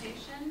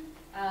presentation,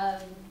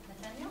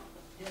 Nathanael?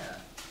 Yeah.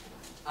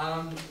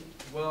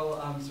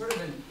 Sort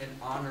of in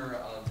honor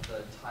of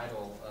the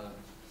title of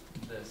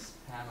this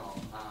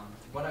panel,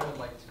 what I would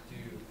like to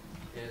do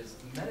is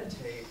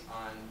meditate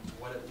on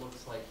what it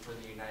looks like for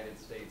the United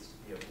States to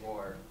be at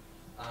war,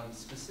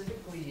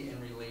 specifically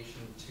in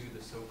relation to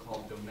the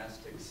so-called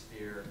domestic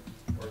sphere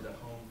or the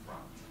home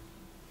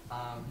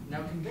front.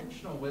 Now,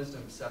 conventional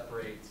wisdom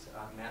separates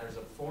matters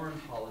of foreign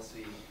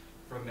policy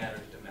from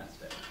matters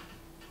domestic.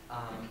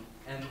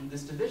 And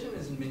this division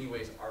is in many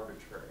ways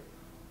arbitrary.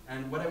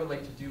 And what I would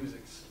like to do is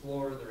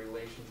explore the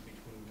relations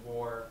between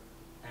war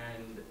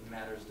and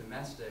matters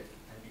domestic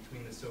and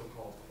between the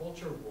so-called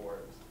culture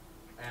wars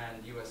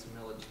and US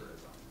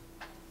militarism.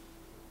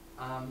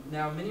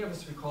 Now, many of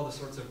us recall the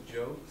sorts of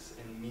jokes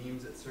and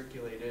memes that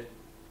circulated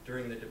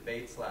during the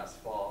debates last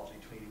fall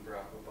between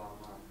Barack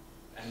Obama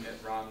and Mitt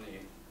Romney,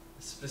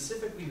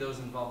 specifically those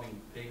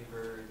involving Big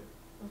Bird,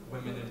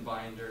 women in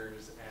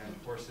binders, and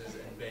horses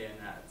and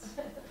bayonets.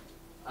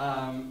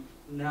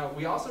 Now,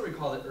 we also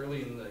recall that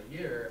early in the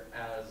year,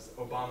 as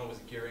Obama was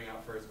gearing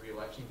up for his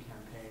re-election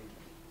campaign,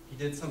 he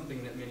did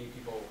something that many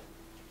people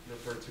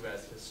refer to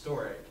as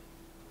historic.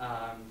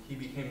 He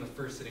became the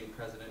first sitting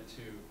president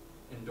to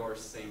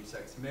endorse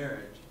same-sex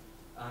marriage,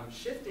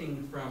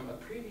 shifting from a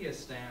previous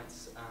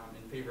stance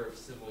in favor of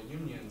civil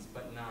unions,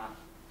 but not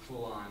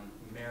full-on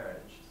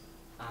marriage.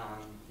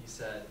 He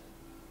said,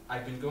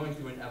 "I've been going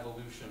through an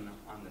evolution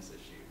on this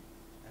issue,"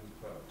 end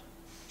quote.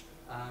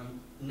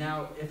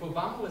 Now, if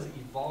Obama was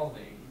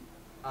evolving,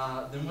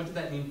 then what did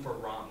that mean for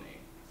Romney?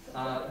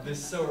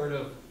 This sort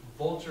of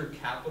vulture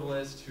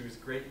capitalist whose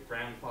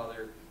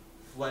great-grandfather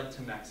fled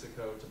to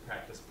Mexico to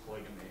practice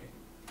polygamy.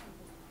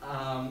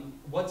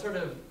 What sort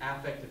of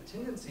affective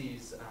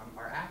tendencies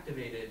are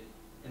activated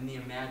in the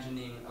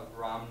imagining of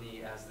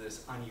Romney as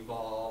this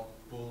unevolved,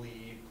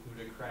 bully,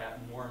 plutocrat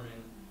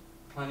Mormon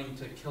planning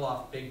to kill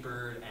off Big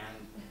Bird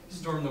and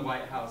storm the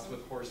White House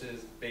with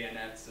horses,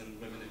 bayonets, and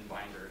women in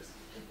binders?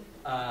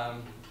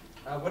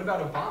 What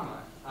about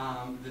Obama,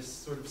 this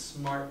sort of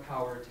smart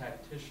power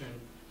tactician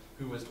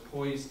who was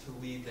poised to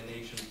lead the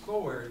nation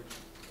forward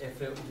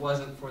if it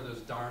wasn't for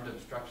those darned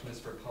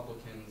obstructionist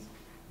Republicans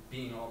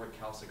being all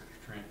recalcitrant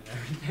and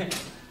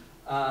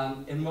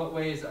everything? In what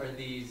ways are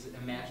these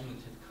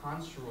imaginative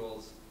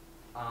construals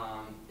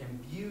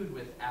imbued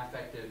with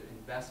affective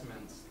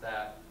investments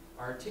that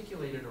are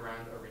articulated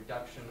around a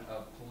reduction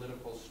of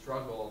political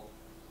struggle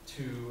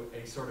to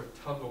a sort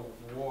of tug of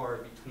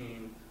war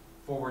between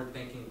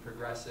forward-thinking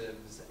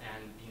progressives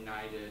and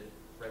benighted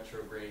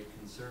retrograde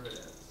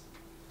conservatives?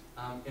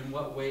 In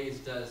what ways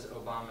does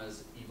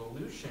Obama's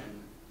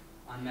evolution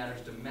on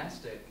matters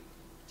domestic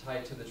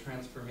tie to the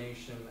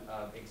transformation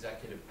of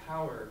executive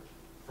power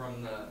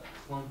from the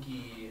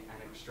clunky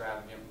and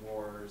extravagant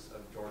wars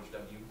of George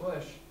W.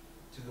 Bush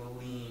to the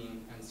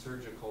lean and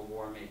surgical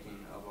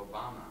war-making of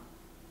Obama?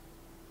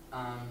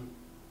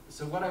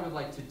 So what I would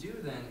like to do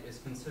then is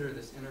consider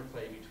this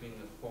interplay between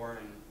the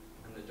foreign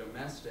and the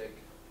domestic,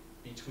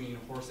 between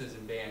horses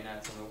and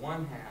bayonets on the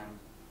one hand,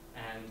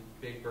 and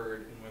Big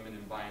Bird and women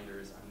in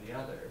binders on the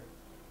other.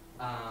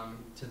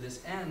 To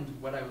this end,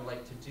 what I would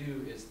like to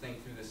do is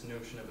think through this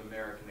notion of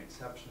American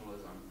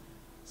exceptionalism,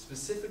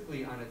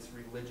 specifically on its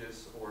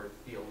religious or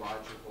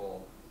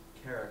theological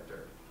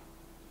character.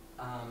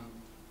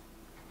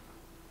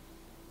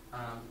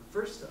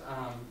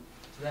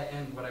 To that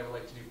end, what I would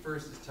like to do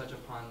first is touch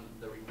upon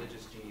the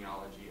religious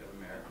genealogy of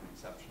American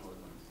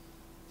exceptionalism,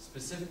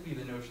 specifically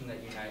the notion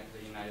that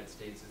the United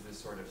States is this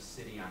sort of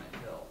city on a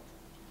hill.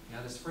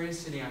 Now, this phrase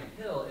 "city on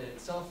a hill" it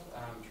itself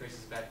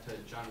traces back to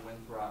John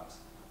Winthrop's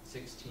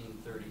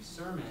 1630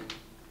 sermon,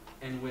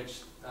 in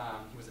which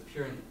he was a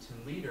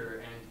Puritan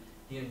leader, and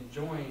he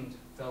enjoined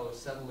fellow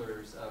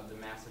settlers of the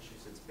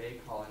Massachusetts Bay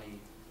Colony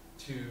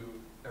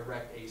to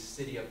erect a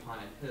city upon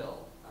a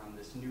hill,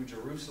 this New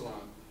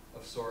Jerusalem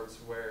of sorts,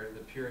 where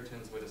the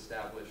Puritans would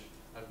establish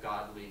a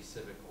godly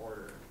civic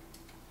order.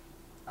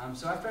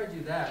 So after I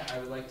do that, I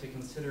would like to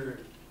consider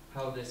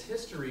how this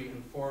history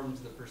informs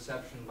the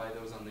perception by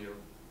those on the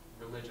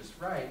religious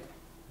right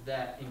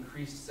that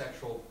increased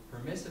sexual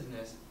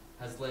permissiveness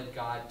has led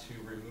God to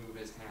remove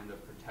his hand of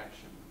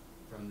protection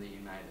from the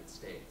United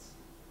States.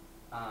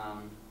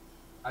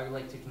 I would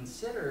like to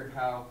consider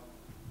how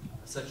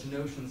such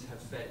notions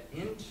have fed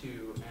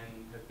into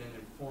and have been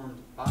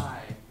informed by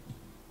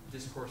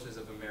discourses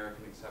of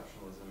American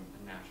exceptionalism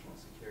and national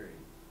security.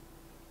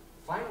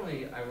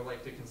 Finally, I would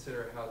like to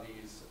consider how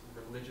these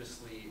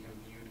religiously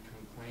imbued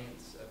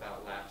complaints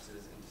about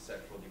lapses into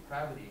sexual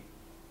depravity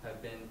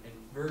have been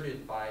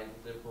inverted by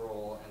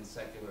liberal and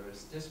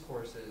secularist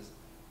discourses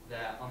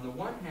that, on the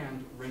one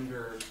hand,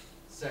 render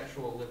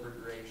sexual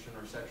liberation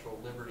or sexual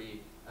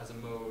liberty as a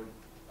mode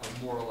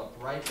of moral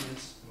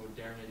uprightness,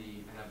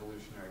 modernity, and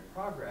evolutionary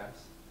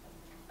progress,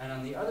 and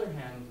on the other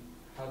hand,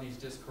 how these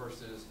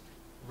discourses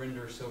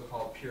render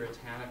so-called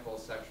puritanical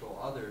sexual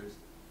others,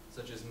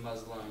 such as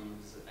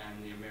Muslims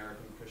and the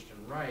American Christian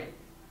right,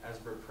 as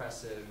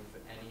repressive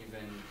and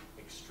even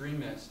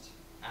extremist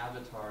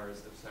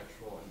avatars of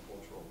sexual and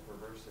cultural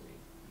perversity.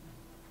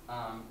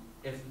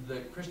 If the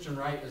Christian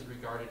right is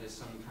regarded as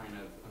some kind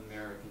of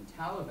American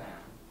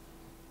Taliban,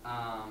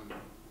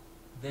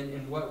 then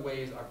in what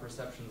ways are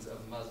perceptions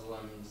of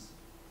Muslims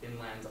in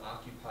lands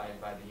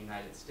occupied by the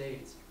United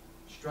States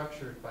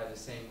structured by the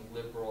same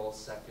liberal,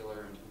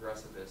 secular, and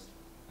progressivist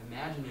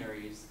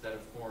imaginaries that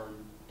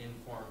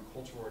inform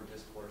cultural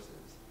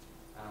discourses,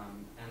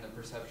 and the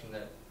perception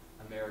that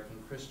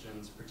American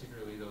Christians,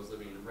 particularly those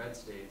living in red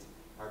states,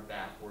 are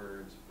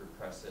backwards,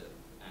 repressive,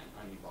 and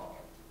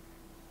unevolved.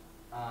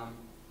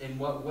 In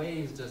what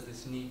ways does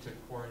this need to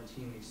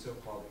quarantine these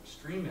so-called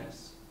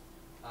extremists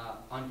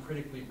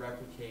uncritically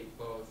replicate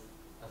both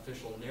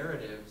official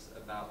narratives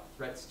about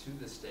threats to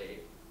the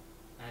state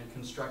and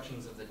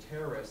constructions of the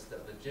terrorists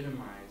that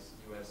legitimize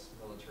U.S.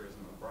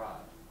 militarism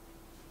abroad?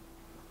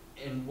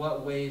 In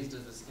what ways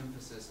does this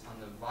emphasis on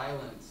the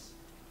violence,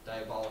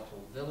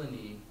 diabolical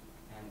villainy,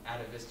 and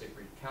atavistic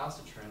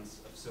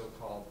recalcitrance of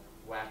so-called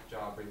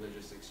whack-job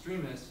religious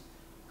extremists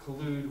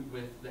collude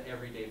with the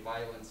everyday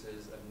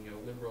violences of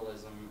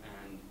neoliberalism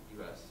and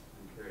U.S.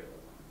 imperialism?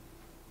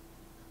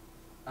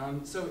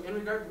 So in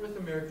regard with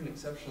American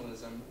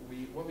exceptionalism,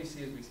 what we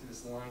see is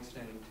this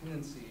long-standing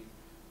tendency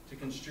to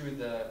construe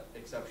the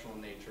exceptional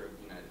nature of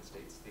the United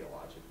States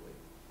theologically.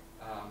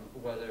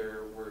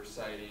 Whether we're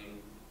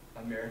citing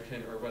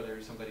American, or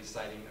whether somebody's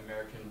citing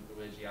American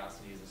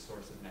religiosity as a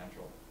source of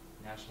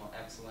national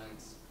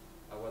excellence,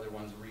 whether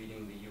one's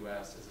reading the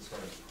U.S. as a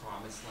sort of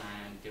promised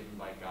land given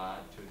by God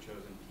to a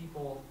chosen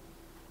people,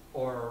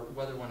 or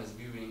whether one is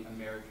viewing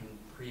American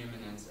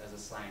preeminence as a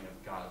sign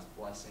of God's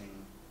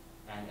blessing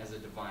and as a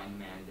divine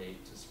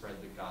mandate to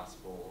spread the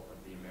gospel of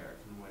the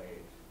American way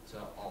to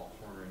all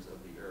corners of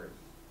the earth.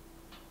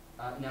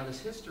 Now this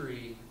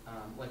history,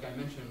 like I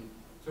mentioned,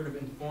 sort of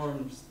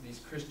informs these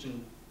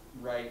Christian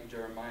right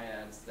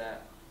Jeremiads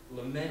that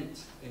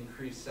lament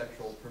increased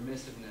sexual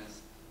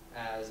permissiveness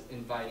as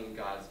inviting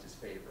God's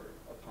disfavor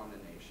upon the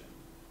nation.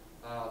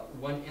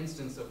 One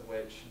instance of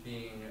which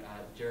being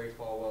Jerry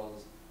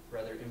Falwell's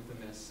rather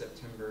infamous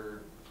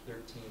September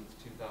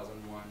 13th,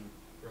 2001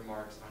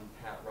 remarks on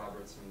Pat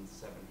Robertson's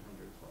 700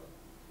 Club.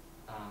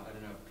 I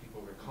don't know if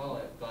people recall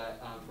it,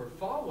 but for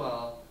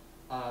Falwell,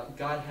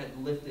 God had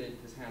lifted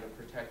his hand of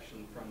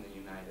protection from the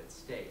United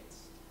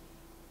States,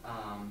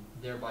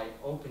 thereby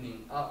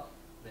opening up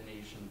the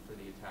nation for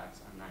the attacks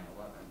on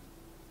 9/11.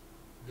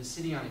 The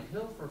city on a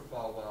hill for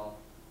Falwell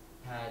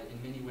had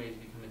in many ways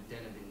become a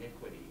den of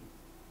iniquity,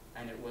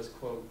 and it was,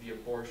 quote, the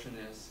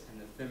abortionists and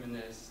the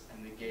feminists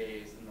and the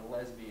gays and the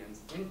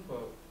lesbians, end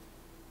quote,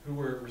 who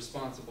were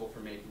responsible for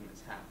making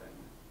this happen.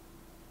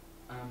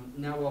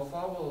 Now, while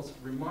Falwell's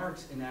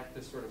remarks enact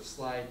this sort of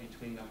slide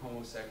between the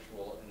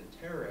homosexual and the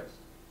terrorist,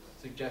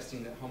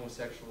 suggesting that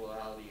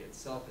homosexuality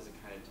itself is a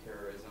kind of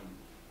terrorism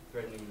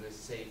threatening the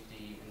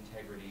safety,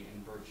 integrity,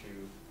 and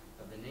virtue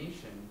of the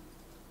nation,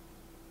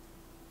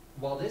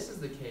 while this is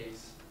the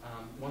case,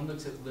 one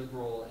looks at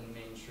liberal and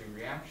mainstream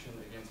reaction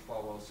against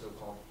Falwell's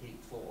so-called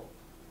hateful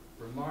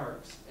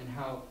remarks and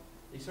how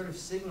they sort of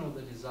signal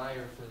the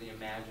desire for the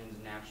imagined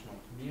national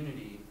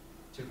community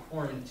to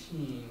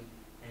quarantine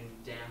and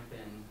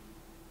dampen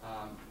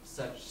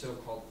such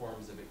so-called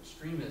forms of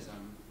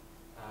extremism.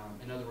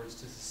 In other words,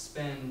 to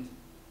suspend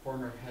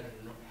former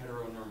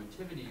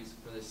heteronormativities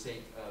for the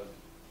sake of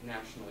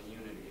national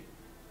unity.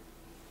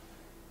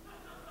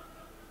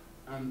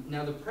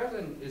 Now, the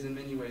present is in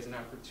many ways an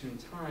opportune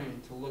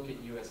time to look at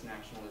U.S.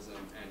 nationalism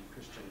and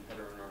Christian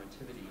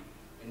heteronormativity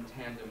in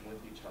tandem with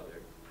each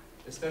other,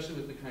 especially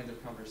with the kinds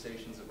of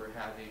conversations that we're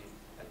having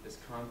at this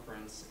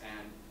conference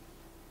and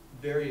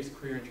various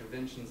queer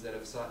interventions that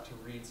have sought to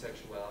read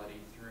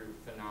sexuality through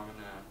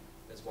phenomena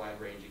as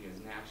wide-ranging as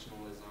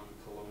nationalism,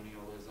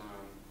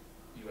 colonialism,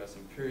 U.S.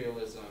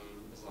 imperialism,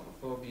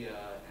 Islamophobia,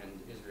 and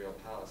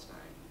Israel-Palestine.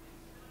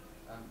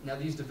 Now,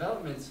 these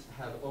developments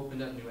have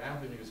opened up new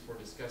avenues for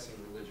discussing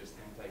religious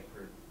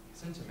anti-queer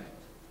sentiment.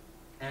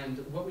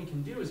 And what we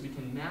can do is we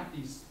can map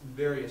these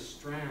various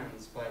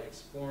strands by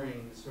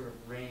exploring the sort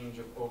of range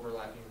of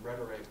overlapping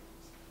rhetoric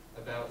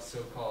about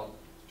so-called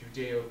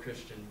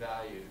Judeo-Christian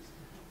values.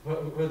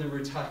 Whether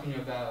we're talking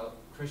about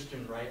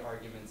Christian right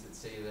arguments that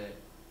say that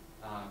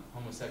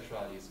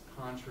homosexuality is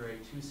contrary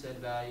to said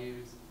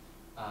values,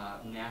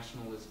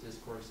 nationalist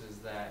discourses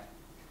that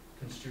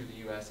construe the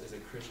U.S. as a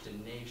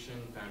Christian nation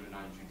founded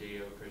on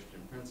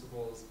Judeo-Christian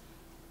principles,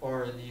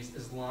 or these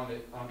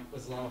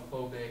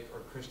Islamophobic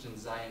or Christian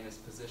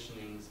Zionist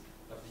positionings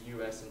of the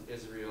U.S. and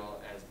Israel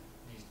as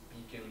these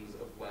beacons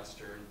of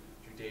Western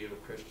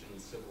Judeo-Christian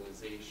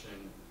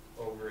civilization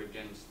over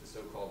against the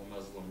so-called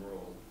Muslim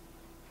world.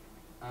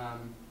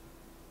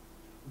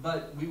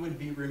 But we would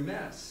be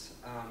remiss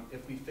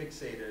if we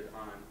fixated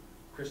on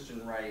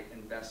Christian right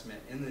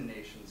investment in the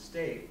nation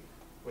state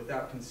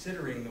without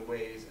considering the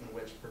ways in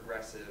which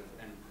progressive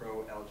and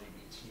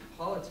pro-LGBT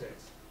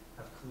politics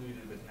have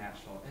colluded with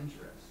national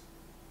interests.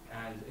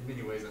 And in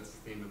many ways, that's the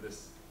theme of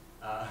this,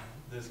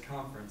 this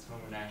conference,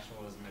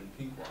 Homonationalism and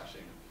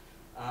Pinkwashing.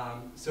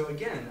 So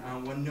again,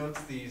 one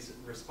notes these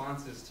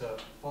responses to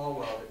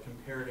Falwell that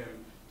compared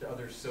him to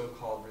other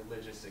so-called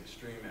religious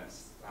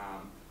extremists,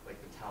 like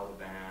the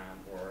Taliban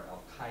or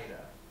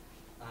Al-Qaeda.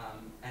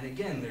 And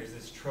again, there's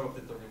this trope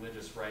that the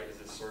religious right is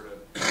this sort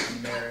of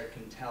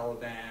American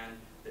Taliban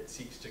that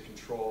seeks to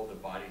control the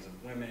bodies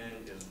of women,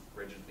 is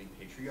rigidly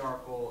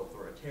patriarchal,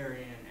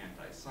 authoritarian,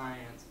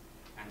 anti-science,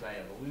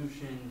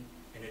 anti-evolution,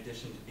 in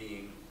addition to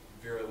being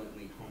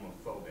virulently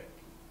homophobic.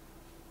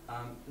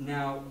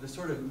 Now, the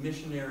sort of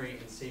missionary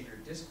and savior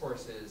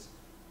discourses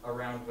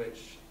around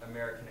which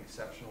American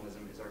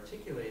exceptionalism is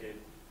articulated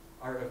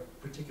are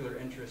of particular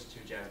interest to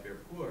Jasbir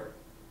Puar,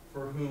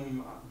 for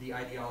whom the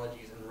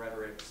ideologies and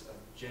rhetorics of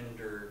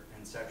gender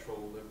and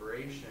sexual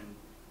liberation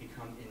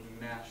become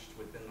enmeshed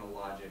within the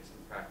logics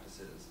and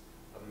practices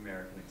of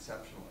American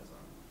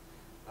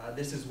exceptionalism.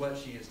 This is what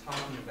she is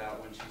talking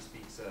about when she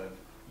speaks of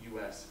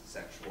U.S.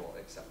 sexual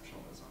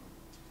exceptionalism.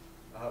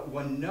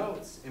 One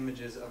notes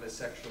images of a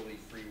sexually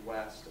free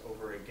West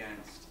over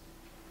against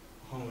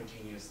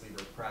homogeneously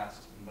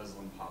repressed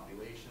Muslim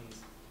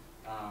populations.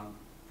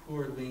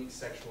 Puar links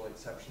sexual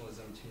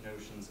exceptionalism to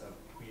notions of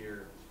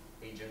queer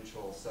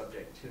agential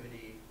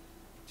subjectivity,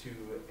 to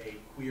a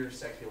queer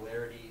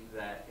secularity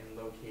that, in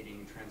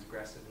locating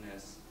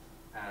transgressiveness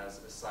as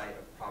a site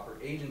of proper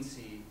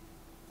agency,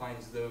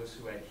 finds those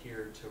who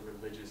adhere to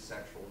religious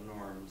sexual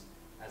norms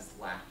as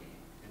lacking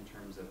in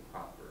terms of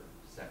proper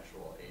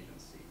sexual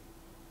agency.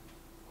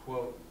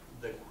 Quote,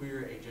 the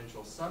queer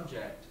agential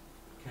subject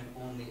can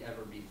only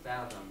ever be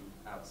fathomed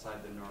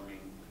outside the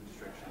norming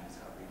constrictions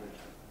of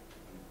religion,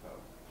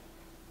 unquote.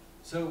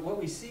 So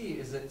what we see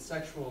is that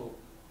sexual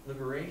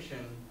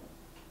liberation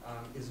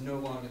is no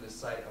longer the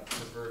site of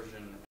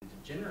perversion and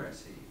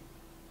degeneracy.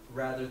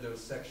 Rather, those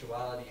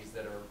sexualities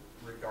that are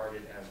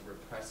regarded as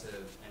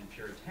repressive and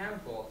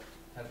puritanical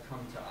have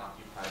come to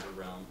occupy the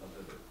realm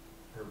of the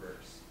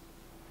perverse.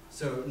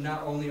 So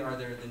not only are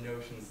there the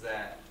notions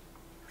that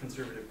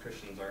conservative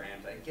Christians are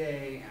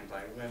anti-gay,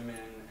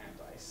 anti-women,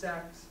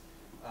 anti-sex,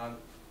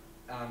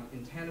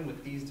 in tandem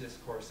with these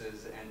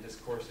discourses and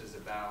discourses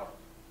about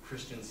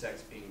Christian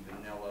sex being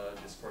vanilla,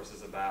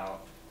 discourses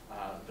about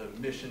the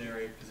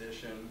missionary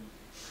position,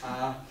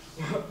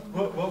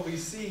 what we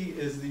see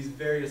is these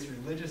various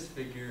religious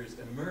figures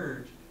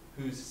emerge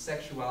whose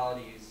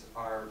sexualities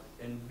are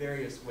in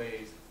various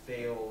ways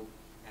failed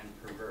and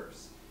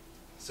perverse.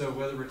 So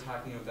whether we're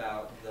talking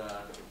about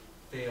the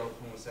failed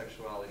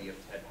homosexuality of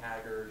Ted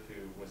Haggard,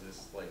 who was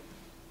this like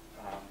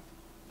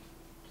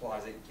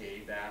closet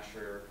gay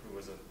basher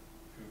who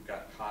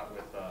got caught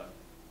with a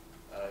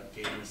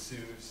gay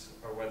masseuse,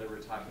 or whether we're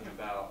talking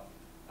about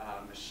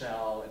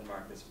Michelle and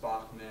Marcus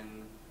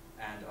Bachmann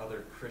and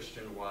other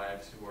Christian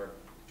wives who are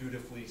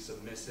dutifully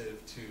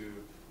submissive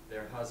to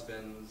their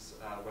husbands,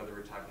 whether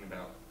we're talking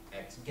about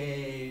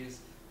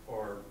ex-gays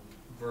or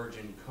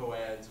virgin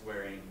co-eds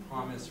wearing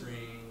promise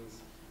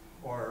rings,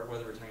 or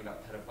whether we're talking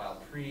about pedophile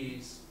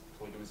priests,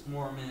 polygamous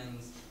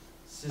Mormons,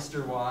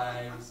 sister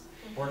wives,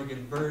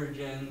 born-again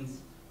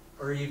virgins,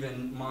 or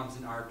even moms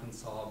in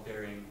Arkansas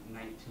bearing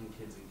 19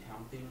 kids and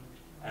counting,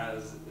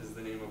 as is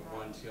the name of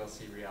one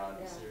TLC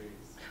reality series.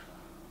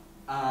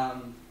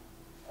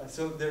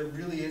 So there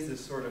really is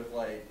this sort of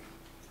like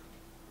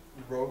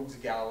rogues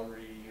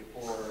gallery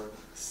or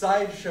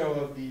sideshow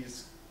of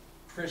these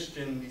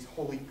these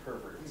holy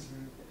perverts.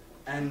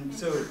 And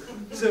so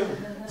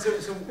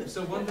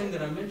one thing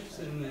that I'm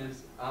interested in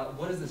is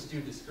what does this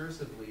do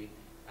discursively,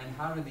 and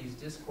how do these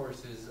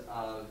discourses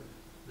of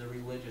the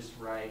religious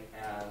right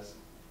as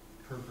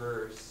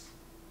perverse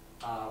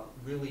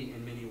really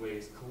in many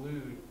ways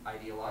collude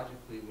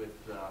ideologically with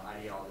the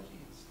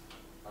ideologies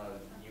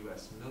of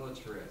US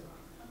militarism.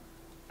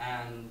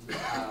 And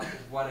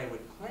what I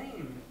would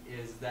claim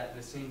is that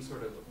the same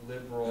sort of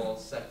liberal,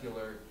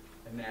 secular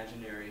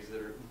imaginaries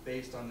that are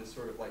based on this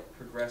sort of like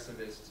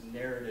progressivist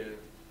narrative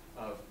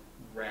of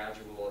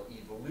gradual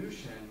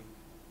evolution,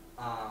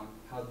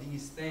 how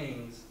these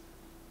things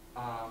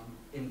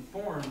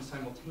inform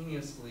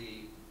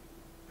simultaneously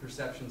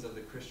perceptions of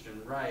the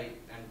Christian right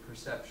and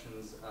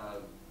perceptions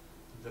of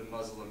the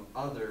Muslim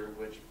other,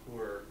 which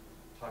Poor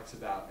talks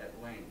about at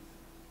length.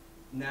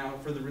 Now,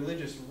 for the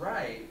religious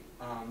right,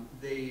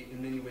 they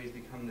in many ways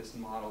become this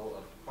model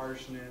of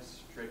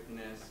harshness,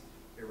 strictness,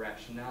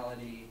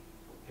 irrationality,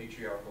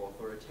 patriarchal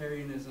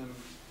authoritarianism,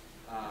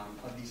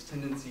 of these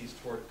tendencies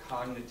toward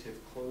cognitive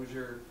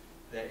closure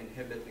that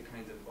inhibit the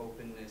kinds of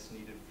openness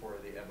needed for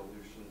the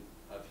evolution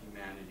of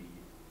humanity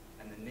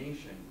and the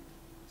nation.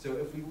 So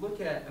if we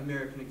look at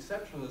American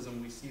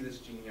exceptionalism, we see this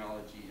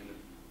genealogy in the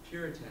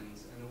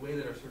Puritans and the way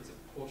that our sorts of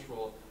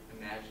cultural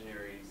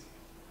imaginaries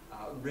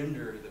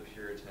render the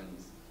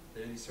Puritans.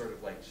 They're these sort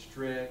of like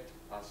strict,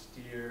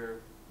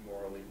 austere,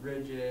 morally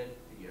rigid,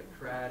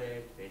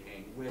 theocratic, they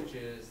hang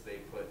witches, they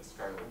put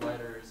scarlet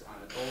letters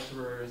on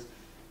adulterers.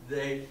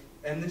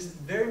 And this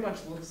very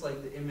much looks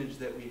like the image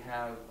that we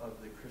have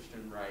of the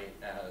Christian right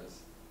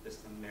as this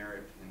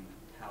American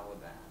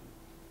Taliban.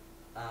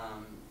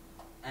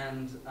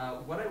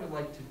 What I would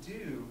like to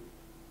do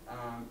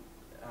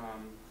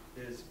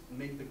is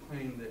make the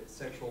claim that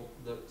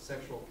the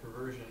sexual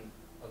perversion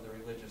of the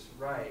religious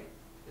right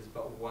is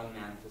but one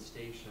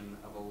manifestation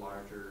of a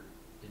larger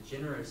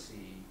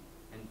degeneracy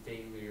and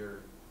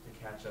failure to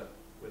catch up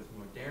with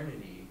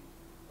modernity,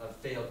 of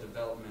failed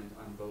development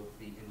on both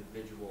the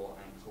individual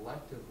and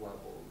collective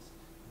levels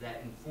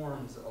that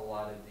informs a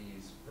lot of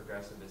these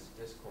progressivist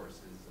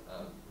discourses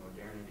of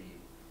modernity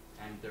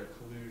and their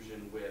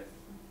collusion with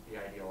the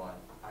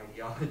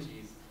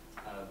ideologies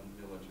of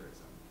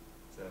militarism.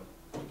 So,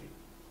 thank you.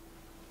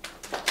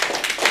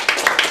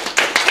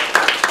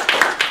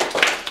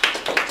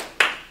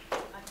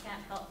 I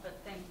can't help but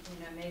think,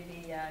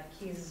 maybe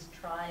Keyes'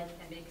 tribe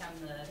can become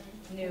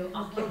the new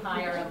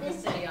occupier of the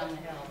city on the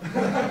hill.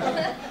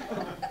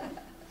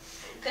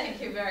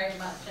 Thank you very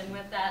much. And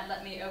with that,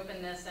 let me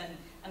open this.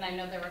 And I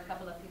know there were a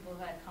couple of people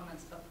who had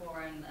comments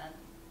before, and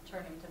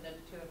turning to the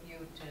two of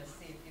you to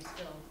see if you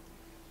still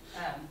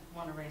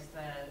want to raise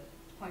the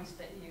points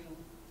that you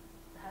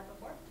had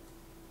before.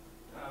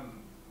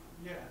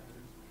 Yeah.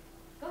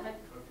 Go ahead.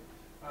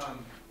 Okay.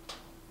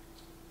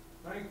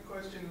 My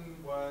question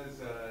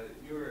was,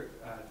 you were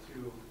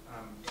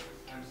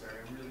I'm sorry,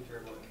 I'm really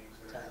terrible at names.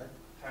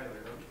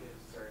 Tyler, okay,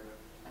 sorry about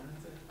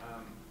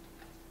that.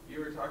 You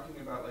were talking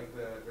about like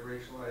the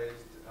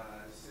racialized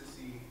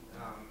sissy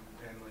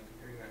and like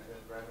comparing that to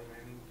Bradley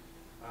Manning.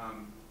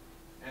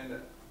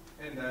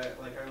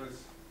 Like I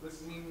was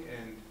listening,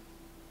 and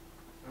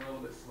I'm a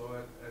little bit slow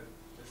at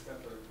this stuff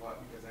a lot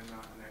because I'm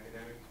not an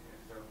academic.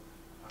 So,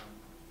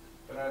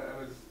 but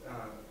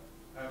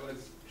I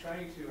was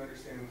trying to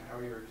understand how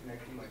you were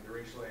connecting like the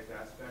racialized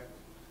aspect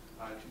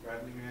to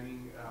Bradley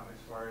Manning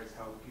as far as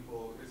how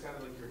people, it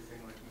sounded like you were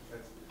saying, like,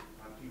 because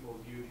people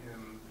viewed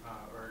him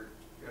or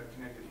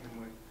connected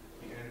him with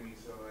the enemy,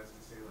 so as to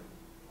say, like,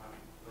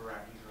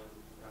 Iraqis or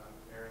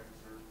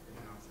Arabs or, you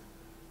know,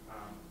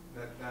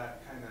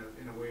 that kind of,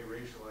 in a way,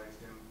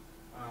 racialized him.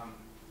 I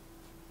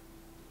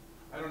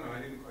don't know,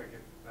 I didn't quite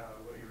get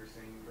what you were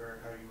saying, or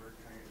how you were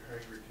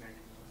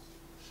connecting those.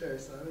 Sure,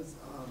 so I was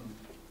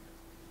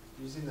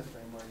using the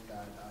framework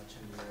that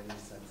Chandra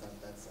sets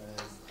up that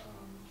says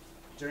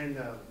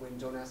when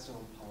Don't Ask,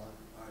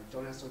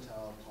 Don't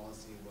Tell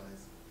policy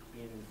was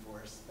being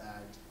enforced,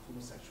 that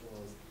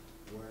homosexuals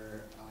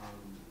were,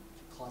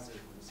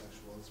 closeted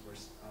homosexuals were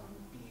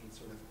being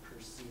sort of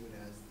pursued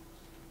as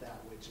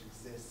that which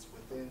exists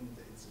within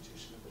the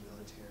institution of the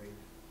military,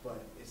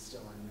 but is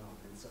still unknown.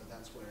 And so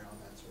that's where all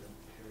that sort of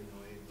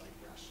paranoid, like,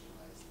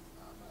 rationalized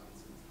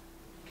violence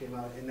came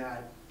out, in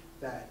that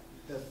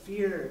the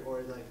fear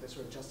or like the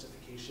sort of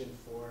justification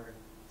for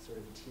sort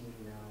of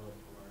teaming out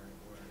or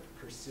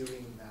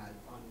pursuing that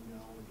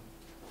unknown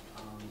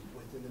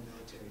within the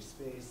military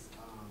space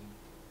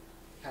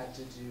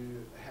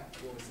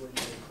was linked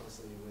very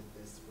closely with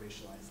this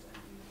racialized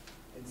enemy.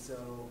 And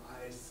so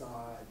I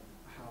saw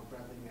how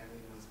Bradley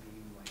Manning was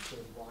being, like,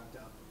 sort of locked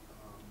up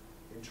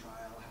in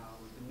trial, how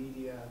the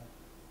media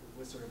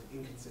was sort of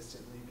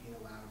inconsistently being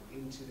allowed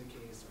into the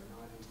case or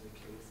not into the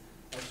case,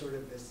 as sort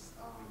of this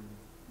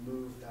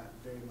move that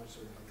very much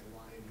sort of like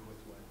aligned with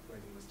what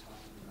Brady was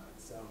talking about.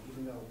 So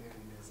even though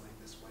Manning is like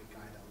this white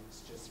guy that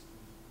looks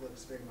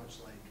very much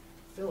like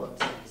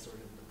Phillips, like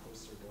sort of the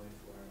poster boy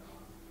for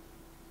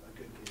a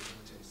good gay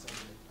military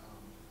subject,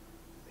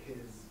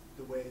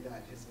 the way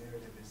that his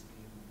narrative is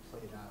being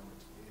played out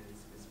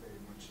is very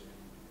much in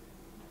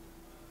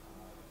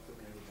the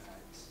way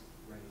that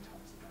Brady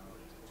talks about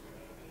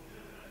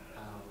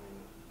how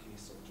gay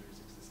soldiers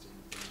existed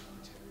within the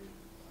military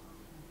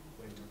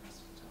when Don't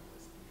Ask, Don't Tell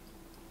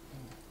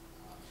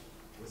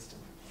was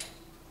still in play.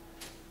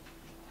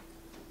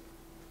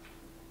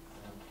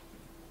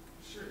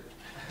 Sure.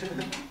 I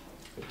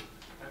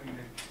mean,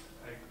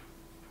 I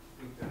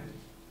think that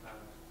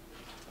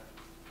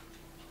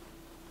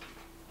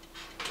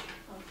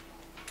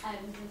I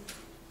was just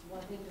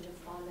wanting to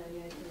respond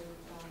earlier to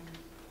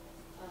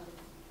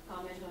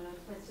comment on a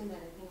question that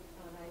I think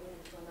Ryan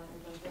had thrown out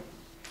in terms of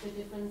the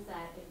difference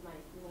that it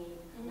might make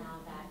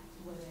now that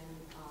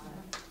women are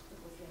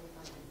supposed to be on the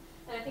front end.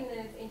 And I think that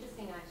it's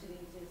interesting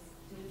actually just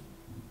to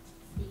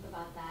speak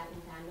about that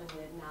in tandem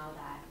with now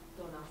that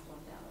Don't Ask,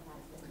 Don't Tell has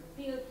been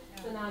repealed.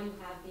 So now you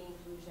have the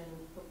inclusion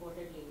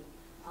purportedly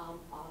of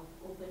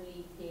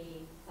openly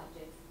gay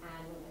subjects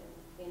and women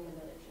in the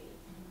military.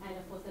 And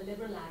of course the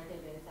liberal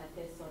narrative is that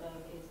this sort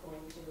of is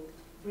going to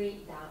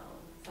break down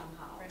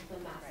somehow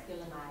the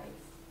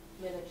masculinized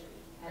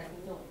military as we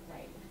know it,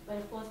 right?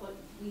 But of course what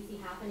we see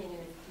happening,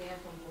 and it's clear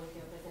from both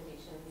your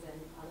presentations and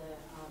other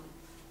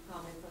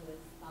comments on this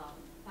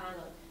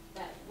panel,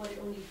 that what it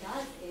only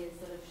does is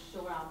sort of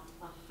shore up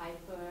a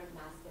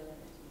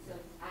hyper-masculinity. So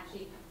it's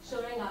actually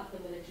shoring up the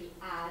military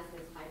as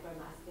this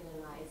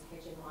hyper-masculinized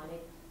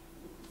hegemonic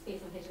space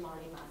of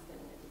hegemonic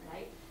masculinity,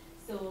 right?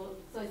 So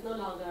it's no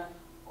longer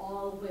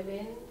all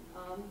women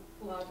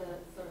who are the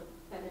sort of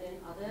feminine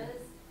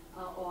others,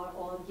 or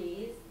all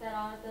gays that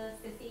are the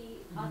sissy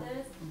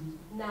others.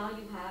 Now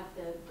you have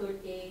the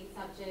good gay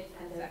subjects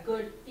and the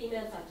good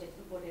female subjects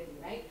purportedly,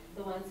 right?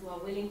 The ones who are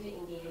willing to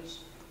engage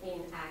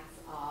in acts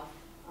of,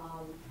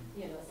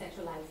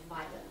 sexualized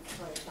violence,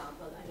 for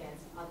example,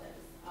 against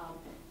others,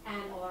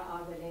 and or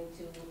are willing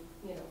to,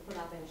 put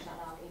up and shut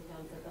up in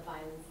terms of the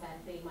violence that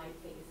they might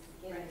face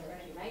in the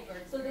military, right?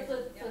 So this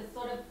was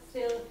sort of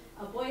still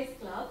a boys'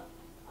 club,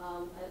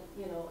 and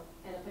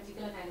a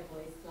particular kind of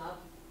boys' club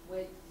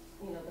with,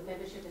 the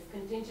membership is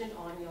contingent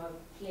on your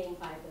playing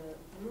by the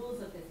rules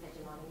of this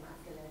hegemonic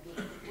masculinity,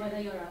 whether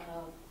you're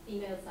a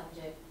female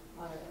subject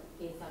or a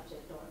gay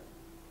subject or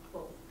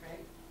both,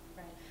 right?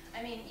 Right.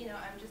 I mean,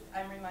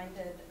 I'm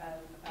reminded of,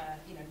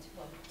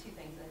 two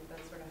things that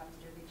both sort of have to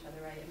do with each other,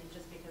 right? I mean,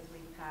 just because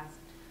we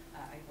passed,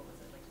 what was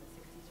it, like the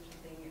 60s or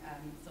something,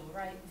 civil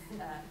rights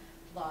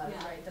laws,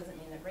 right, doesn't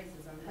mean that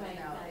racism has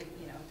now,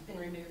 been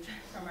removed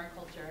from our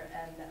culture.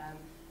 And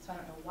so I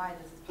don't know why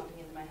this is popping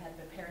into my head,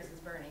 but Paris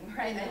is Burning,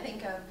 right? I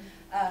think of,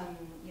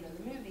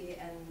 the movie,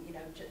 and,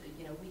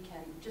 we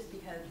can, just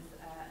because,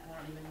 I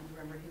don't even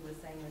remember who was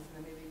saying this in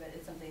the movie, but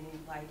it's something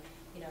like,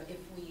 if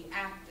we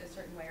act a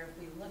certain way or if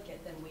we look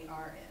it, then we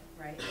are it,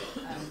 right?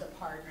 The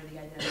part or the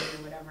identity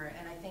or whatever.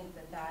 And I think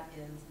that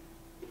is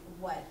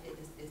what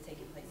is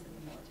taking place in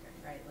the military,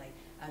 right? Like,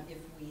 if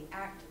we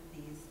act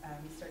these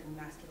certain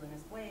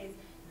masculinist ways,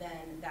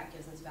 then that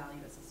gives us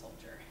value as a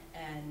soldier.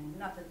 And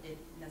not that it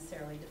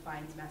necessarily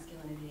defines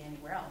masculinity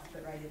anywhere else,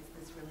 but right, it's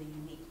this really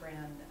unique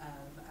brand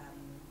of,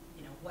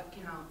 what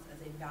counts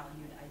as a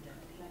valued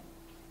identity.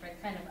 Right,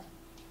 kind of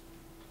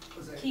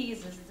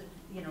keys is,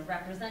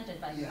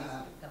 represented by these. Go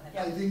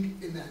ahead. I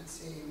think in that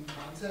same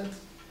context,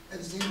 at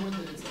the same point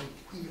that it's like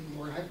even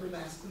more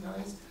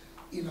hyper-masculinized,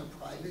 in a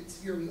private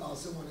sphere, we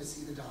also want to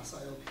see the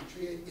docile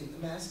patriot in the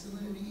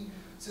masculinity.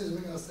 So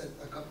something else that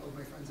a couple of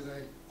my friends and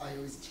I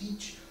always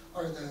teach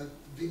are the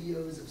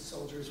videos of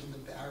soldiers from the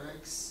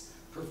barracks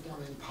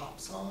performing pop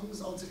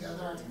songs all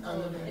together. I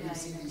don't know if you've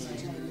seen these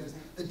YouTube videos.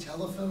 The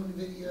telephone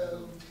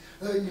video.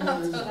 You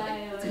know,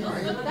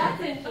 Well,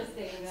 that's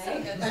interesting,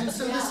 right? and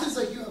so this is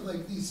like, you have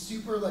like these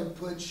super like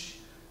butch,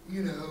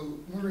 you know,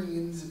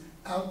 Marines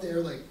out there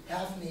like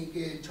half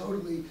naked,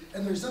 totally,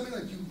 and there's something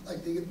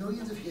like they get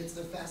millions of hits.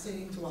 They're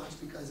fascinating to watch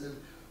because of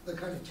the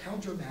kind of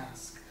counter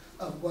mask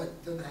of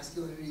what the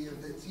masculinity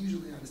of that's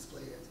usually on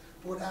display is.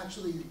 But what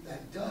actually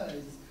that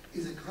does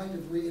is it kind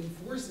of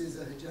reinforces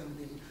a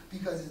hegemony,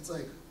 because it's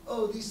like,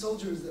 oh, these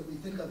soldiers that we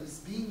think of as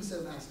being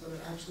so masculine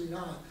are actually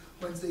not.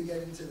 Once they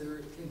get into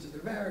their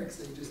barracks,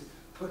 they just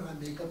put on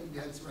makeup and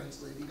dance around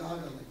to Lady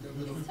Gaga like they're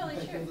little,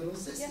 their little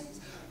sissies,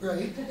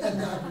 right?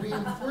 And that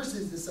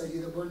reinforces this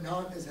idea that we're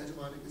not as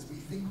hegemonic as we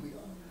think we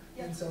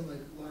are in some like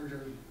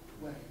larger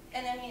way.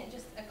 And I mean,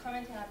 just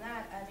commenting on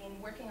that, I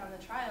mean, working on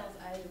the trials,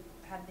 I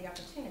had the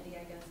opportunity,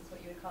 I guess is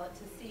what you would call it,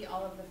 to see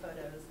all of the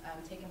photos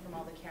taken from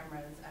all the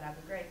cameras at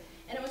Abu Ghraib.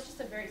 And it was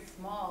just a very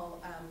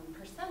small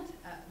percent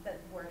that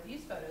were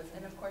abuse photos.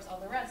 And of course,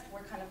 all the rest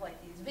were kind of like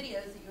these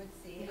videos that you would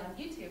see on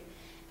YouTube.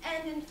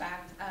 And in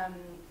fact,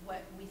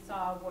 what we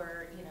saw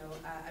were, you know,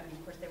 I mean,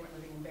 of course, they weren't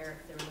living in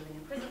barracks, they were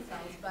living in prison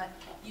cells, but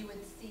you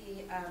would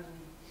see,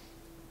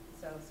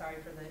 so sorry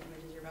for the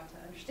images you're about to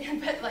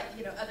understand, but like,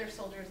 you know, other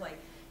soldiers like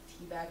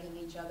teabagging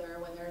each other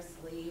when they're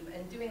asleep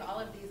and doing all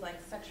of these like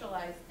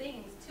sexualized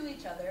things to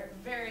each other,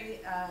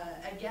 very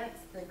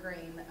against the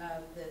grain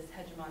of this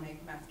hegemonic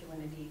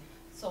masculinity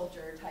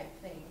soldier type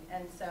thing.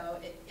 And so,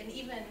 and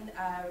even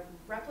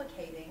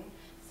replicating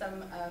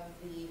some of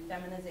the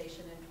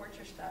feminization and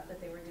torture stuff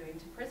that they were doing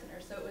to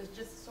prisoners. So it was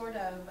just sort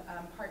of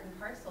part and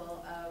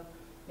parcel of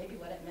maybe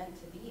what it meant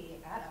to be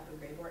at Abu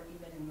Ghraib or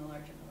even in the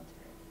larger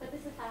military. But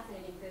this is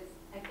fascinating because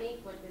I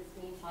think what this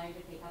means, sorry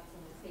to take up some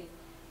of the space,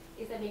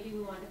 is that maybe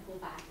we want to go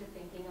back to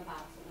thinking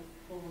about sort of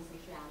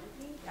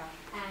homosexuality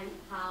and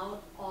how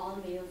all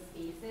male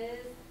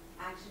spaces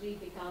actually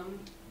become,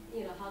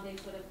 you know, how they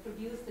sort of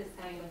produce this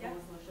kind of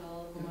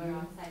homosocial,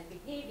 homoeroticized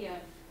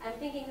behavior. I'm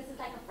thinking this is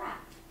like a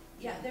frat.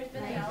 Yeah, there's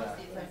been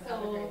analyses of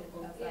so,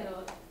 you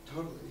know.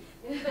 Totally.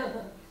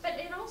 But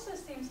it also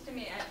seems to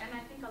me, and I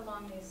think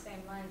along these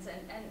same lines,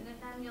 and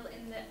Nathanael,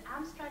 in the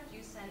abstract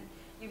you sent,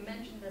 you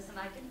mentioned this, and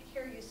I didn't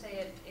hear you say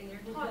it in your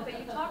talk, but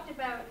you talked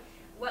about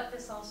what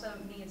this also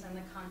means in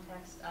the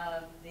context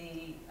of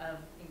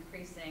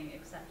increasing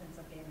acceptance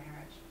of gay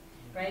marriage,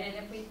 right? And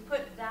if we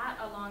put that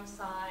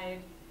alongside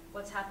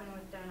what's happening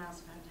with Donald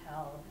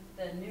Pantel,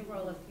 the new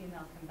role of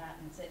female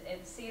combatants,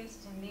 it seems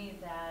to me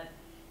that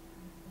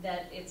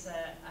it's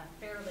a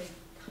fairly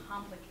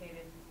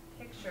complicated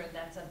picture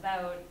that's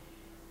about,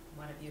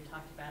 one of you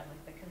talked about,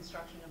 like the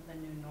construction of the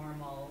new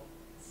normal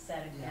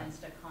set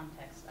against a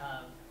context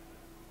of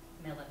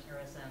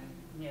militarism,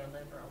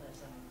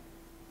 neoliberalism,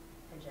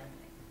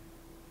 hegemony.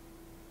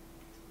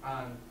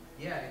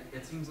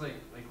 It seems like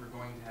we're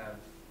going to have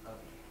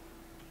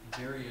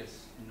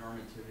various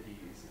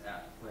normativities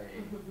at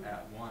play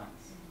at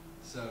once.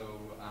 So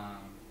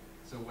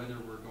whether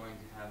we're going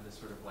to have this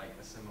sort of like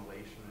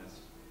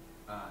assimilationist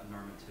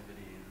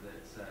normativity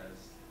that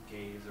says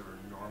gays are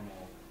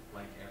normal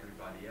like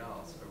everybody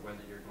else, or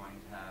whether you're going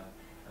to have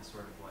a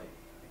sort of like,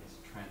 I guess,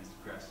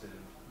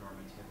 transgressive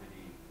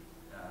normativity,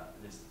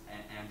 this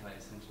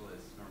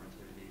anti-essentialist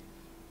normativity,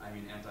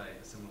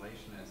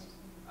 anti-assimilationist,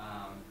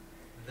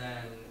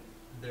 then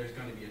there's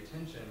going to be a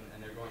tension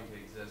and they're going to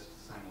exist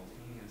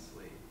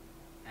simultaneously.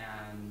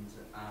 And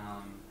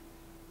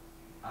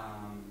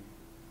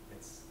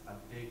it's a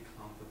big,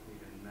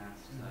 complicated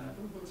mess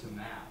to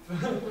map.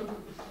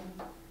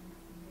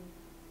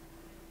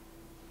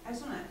 I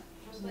just want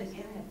to put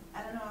in,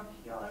 I don't know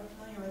if y'all are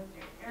familiar with,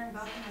 Aaron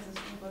Belkin has this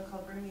new book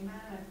called Bring Me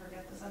Men, and I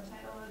forget the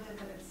subtitle of it,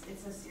 but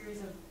it's a series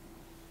of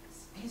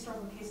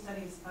historical case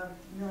studies of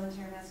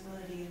military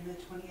masculinity in the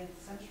 20th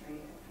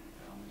century,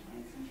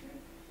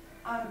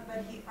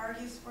 but he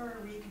argues for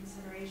a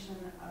reconsideration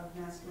of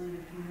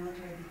masculinity in the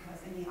military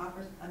because, and he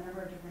offers a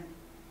number of different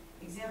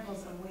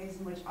examples of ways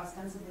in which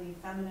ostensibly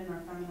feminine or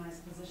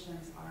feminized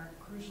positions are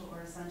crucial or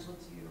essential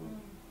to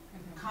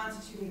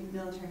constituting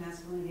military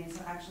masculinity, and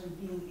so actually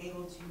being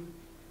able to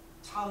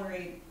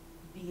tolerate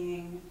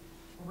being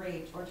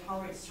raped or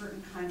tolerate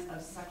certain kinds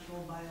of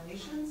sexual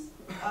violations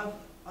of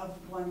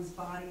one's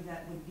body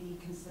that would be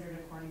considered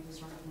according to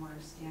sort of more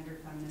standard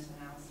feminist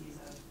analyses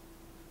of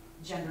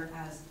gender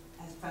as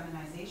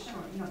feminization,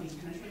 or being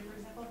penetrated, for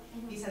example.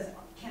 He says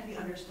can be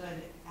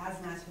understood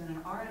as masculine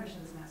and are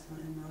understood as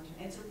masculine in the military.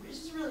 And it's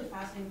just a really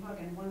fascinating book,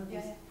 and one of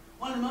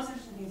the most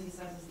interesting things he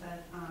says is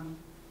that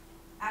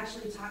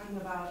actually talking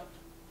about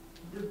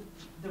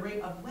the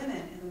rape of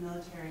women in the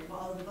military,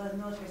 while the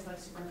military is like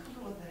super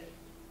uncomfortable with it,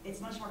 it's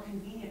much more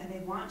convenient, and they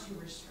want to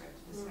restrict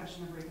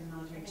discussion of rape in the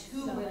military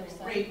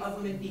to rape of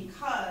women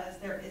because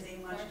there is a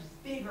much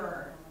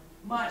bigger,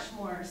 much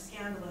more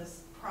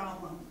scandalous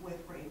problem with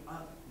rape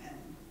of men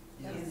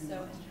in the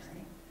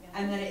military.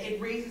 And then it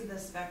raises the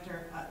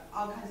specter,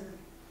 all kinds of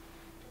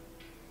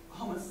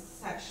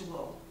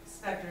homosexual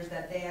specters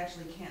that they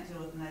actually can't deal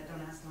with, and that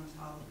Don't Ask, Don't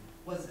Tell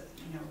was,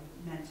 you know,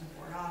 meant to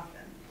ward off.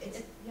 And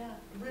it's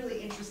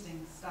really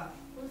interesting stuff.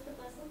 Who's the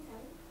person?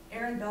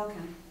 Aaron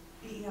Belkin,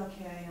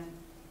 B-E-L-K-I-N.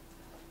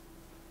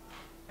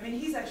 I mean,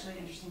 he's actually an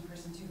interesting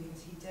person too,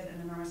 because he did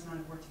an enormous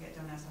amount of work to get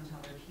Don't Ask, Don't Tell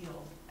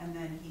repealed, and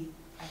then he,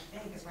 I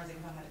think, as far as I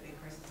can tell, had a big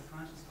crisis of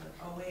conscience, but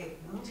oh wait,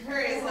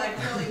 military is like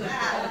really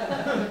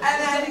bad. And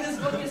then I think this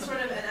book is sort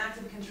of an act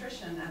of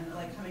contrition and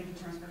like coming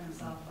to terms for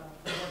himself of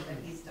the work that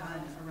he's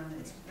done around it.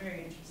 It's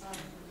very interesting.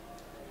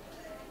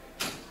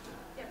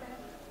 Yeah, go ahead.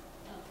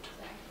 Oh,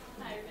 sorry.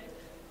 Hi, everybody.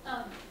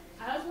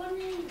 I was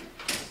wondering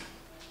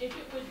if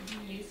it would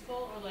be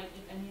useful, or like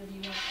if any of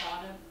you have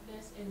thought of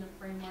this in the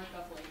framework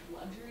of like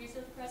luxuries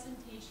of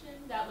presentation,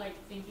 that like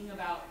thinking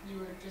about, you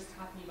were just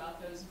talking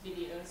about those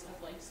videos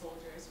of like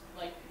soldiers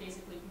like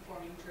basically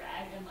performing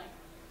drag, and like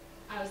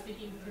I was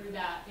thinking through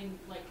that in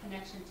like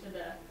connection to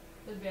the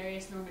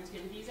various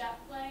normativities at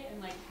play,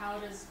 and like how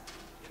does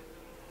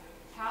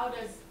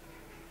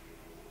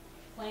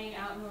playing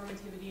out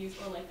normativities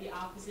or like the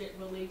opposite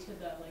relate to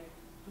the like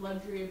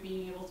luxury of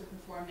being able to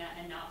perform that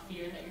and not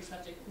fear that your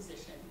subject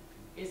position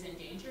is in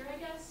danger, I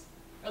guess?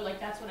 Or like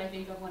that's what I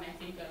think of when I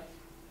think of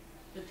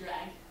the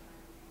drag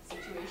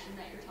situation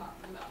that you're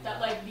talking about. Yeah.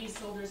 That like these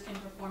soldiers can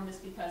perform this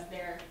because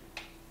their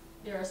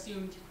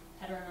assumed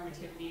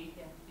heteronormativity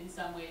in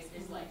some ways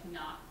is like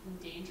not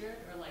endangered,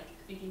 or like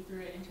thinking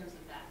through it in terms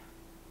of that.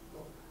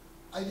 Well,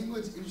 I think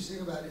what's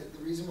interesting about it,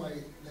 the reason why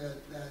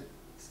that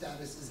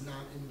status is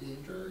not in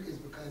danger is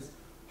because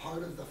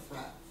part of the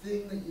frat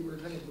thing that you were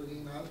kind of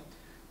bringing up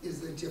is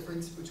the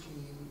difference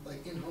between,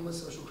 like in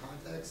homosocial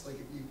contexts, like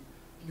if you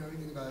know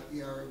anything about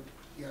the Arab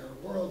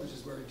world, which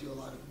is where I do a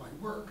lot of my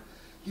work,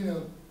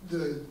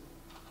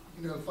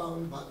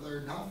 following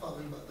Butler, not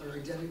following Butler,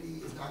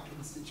 identity is not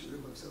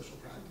constitutive of social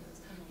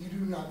practice. You do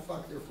not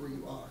fuck, therefore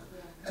you are,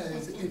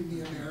 as in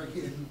the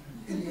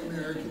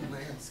American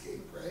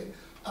landscape, right?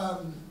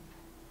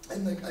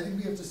 And like I think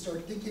we have to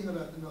start thinking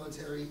about the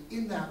military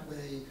in that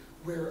way,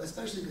 where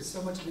especially because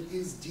so much of it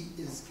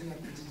is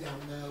connected to down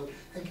low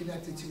and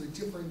connected to a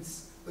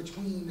difference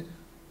between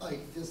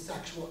like the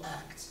sexual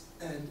act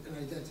and an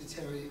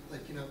identitary,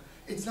 like,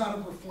 it's not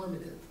a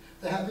performative.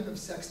 The having of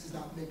sex does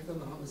not make them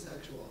a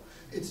homosexual.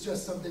 It's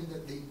just something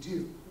that they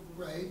do,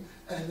 right?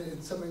 And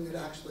it's something that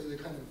actually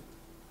kind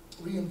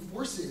of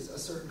reinforces a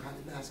certain kind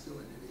of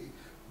masculinity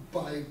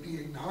by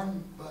being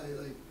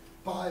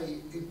by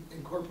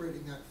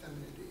incorporating that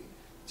femininity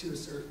to a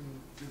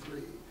certain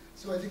degree.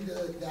 So I think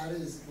that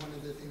is one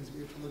of the things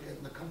we have to look at.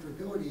 And the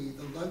comfortability,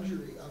 the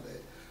luxury of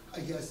it,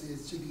 I guess,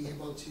 is to be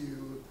able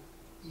to,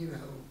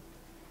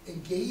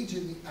 engage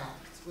in the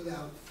act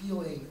without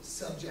feeling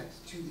subject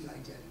to the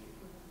identity,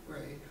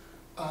 right?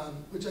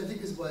 Which I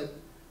think is what,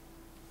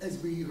 as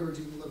we heard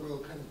in the liberal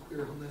kind of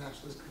queer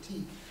homonationalist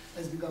critique,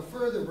 as we go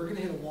further, we're going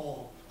to hit a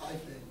wall, I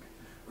think,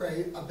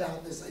 right,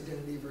 about this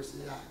identity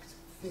versus act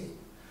thing,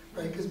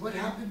 right? Because what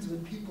happens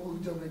when people who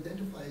don't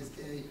identify as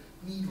gay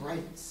need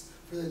rights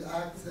for the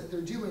acts that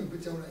they're doing,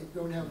 but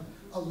don't have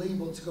a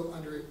label to go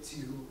under it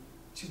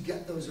to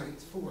get those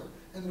rights for?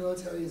 And the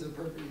military is a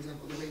perfect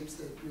example. The rapes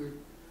that we were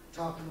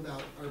talking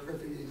about are a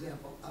perfect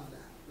example of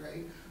that,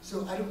 right?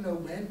 So I don't know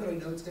when, but I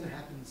know it's going to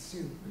happen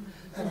soon.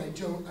 And I'm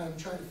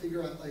trying to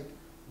figure out like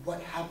what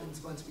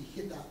happens once we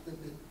hit that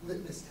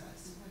litmus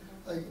test.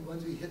 Like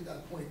once we hit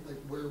that point, like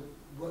what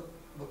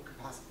could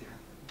possibly happen?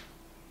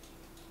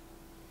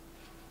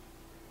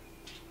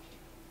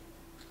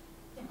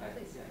 Yeah,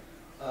 please.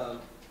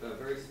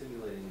 Very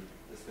stimulating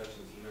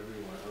discussions from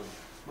everyone.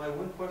 My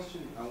one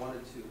question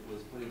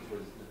was pointing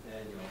towards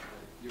Nathanael.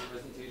 Your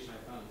presentation I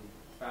found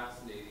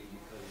fascinating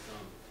because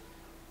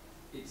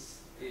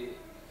it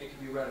can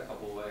be read a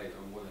couple ways,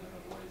 or more than a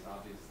couple ways,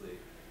 obviously.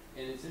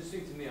 And it's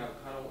interesting to me. I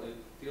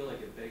feel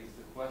like it begs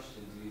the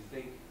question: do you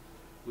think,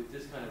 with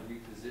this kind of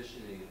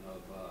repositioning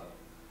of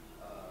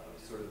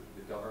sort of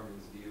the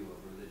government's view of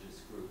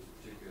religious groups,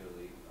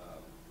 particularly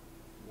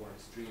more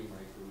extreme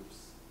right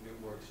groups,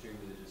 more extreme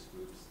religious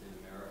groups in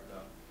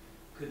America,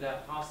 could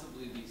that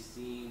possibly be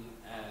seen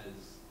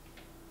as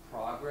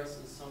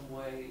progress in some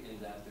way, in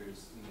that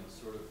there's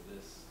sort of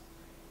this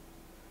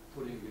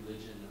putting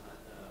religion,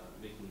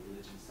 making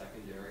religion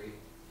secondary?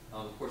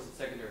 Of course, it's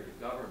secondary to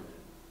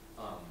government.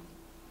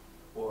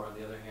 Or on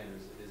the other hand,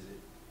 is it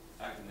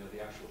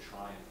the actual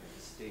triumph of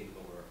the state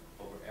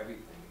over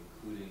everything,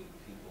 including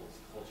people's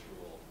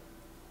cultural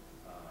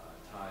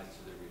ties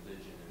to their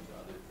religion and to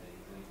other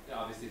things? And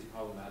obviously, it's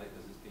problematic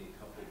because it's being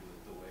coupled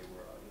with the way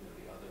we're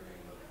the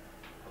othering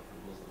of the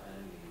Muslim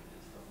enemy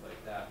and stuff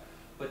like that.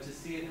 But to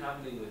see it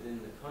happening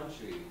within the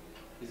country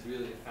is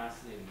really a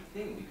fascinating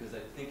thing, because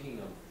I'm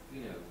thinking of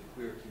the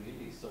queer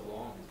community so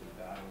long has been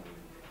battling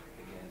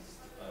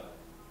against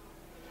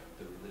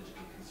the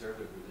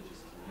conservative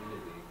religious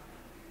community.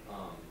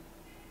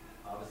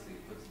 Obviously,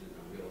 it puts it in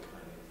a real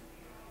kind of,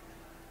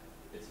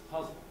 it's a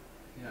puzzle.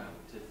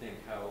 To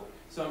think how.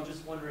 So I'm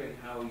just wondering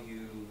how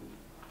you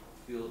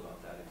feel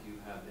about that. If you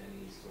have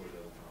any sort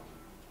of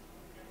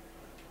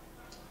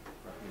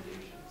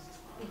recommendations?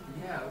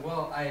 Yeah,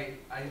 well, I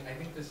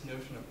think this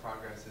notion of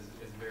progress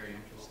is very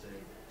interesting.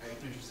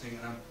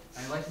 And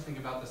I like to think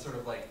about the sort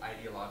of like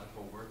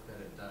ideological work that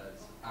it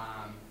does.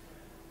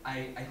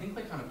 I think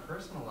like on a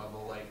personal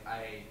level,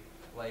 I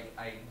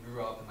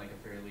grew up in like a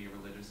fairly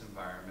religious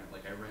environment.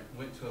 Like I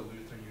went to a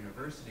Lutheran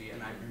university,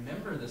 and I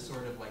remember the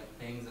sort of like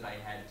things that I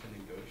had to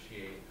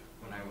negotiate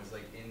when I was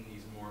like in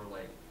these more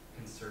like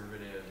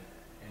conservative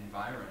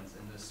environs,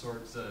 and the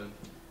sorts of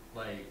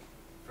like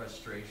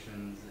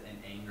frustrations and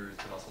angers,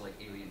 but also like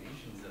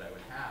alienations that I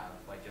would have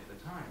like at the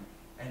time.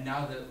 And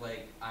now that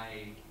like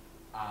I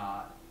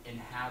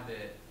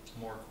inhabit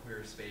more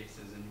queer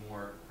spaces and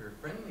more queer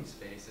friendly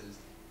spaces,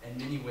 in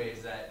many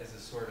ways that is a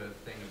sort of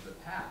thing of the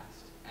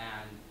past,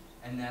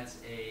 and that's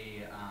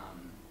a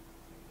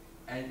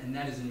and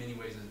that is in many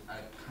ways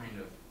a kind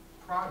of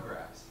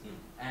progress.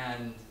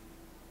 And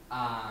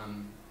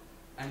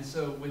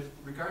so with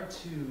regard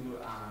to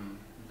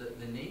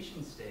the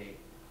nation state,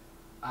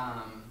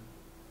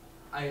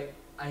 I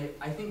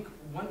think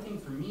one thing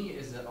for me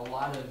is that a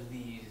lot of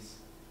these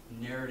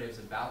narratives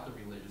about the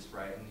religious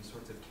right and these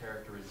sorts of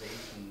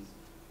characterizations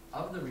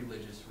of the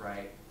religious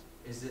right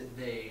is that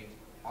they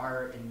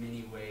are in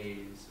many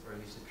ways, or at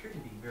least appear to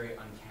be, very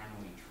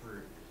uncannily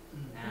true.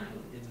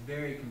 And it's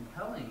very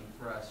compelling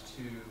for us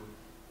to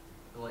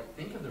like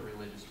think of the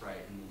religious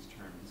right in these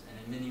terms. And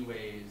in many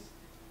ways,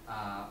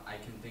 I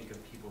can think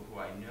of people who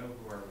I know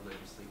who are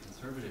religiously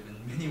conservative. In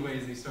many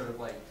ways, they sort of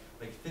like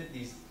fit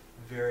these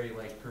very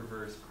like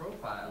perverse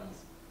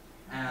profiles.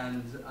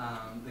 And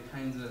the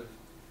kinds of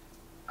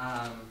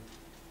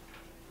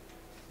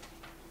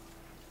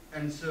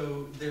and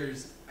so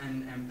there's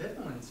an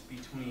ambivalence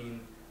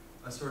between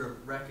a sort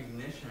of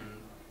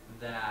recognition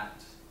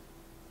that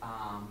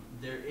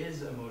there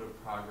is a mode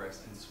of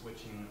progress in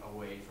switching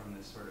away from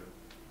this sort of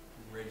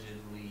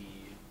rigidly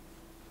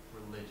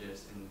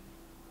religious and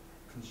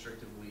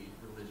constrictively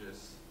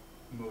religious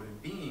mode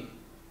of being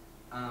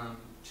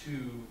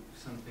to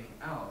something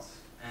else.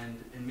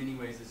 And in many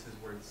ways, this is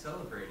worth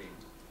celebrating.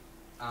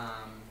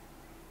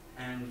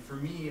 And for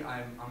me,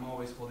 I'm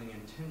always holding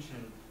in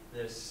tension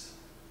this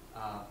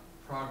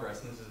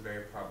progress, and this is a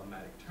very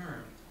problematic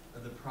term,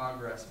 the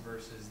progress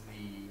versus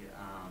the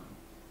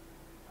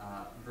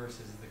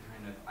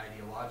kind of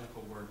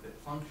ideological work that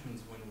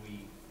functions when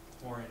we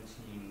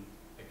quarantine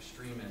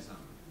extremism.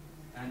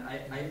 And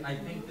I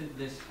think that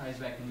this ties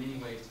back in many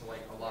ways to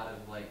like a lot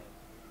of like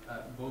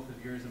both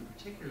of yours, and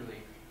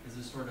particularly is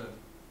a sort of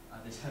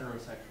this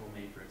heterosexual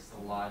matrix,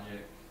 the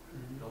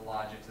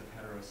logics of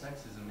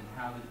heterosexism, and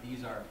how that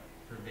these are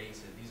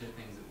pervasive. These are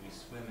things that we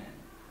swim in.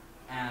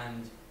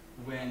 And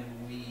when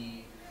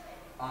we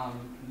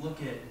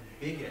look at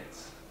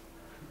bigots,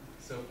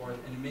 so forth,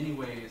 in many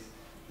ways,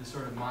 the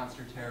sort of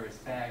monster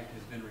terrorist fag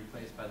has been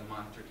replaced by the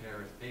monster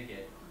terrorist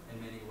bigot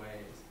in many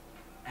ways.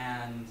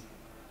 And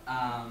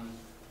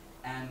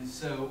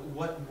so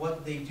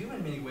what they do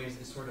in many ways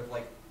is sort of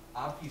like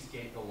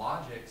obfuscate the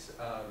logics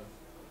of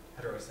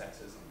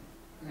heterosexism,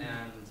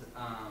 and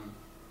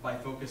by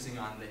focusing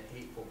on the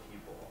hateful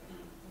people,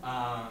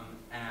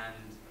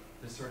 and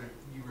the sort of,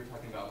 you were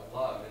talking about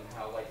love and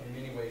how like in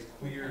many ways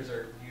queers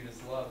are viewed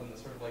as love, and the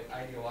sort of like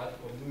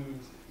ideological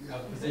moves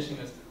of positioning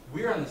us,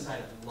 we're on the side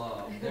of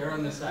love, they're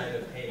on the side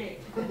of hate.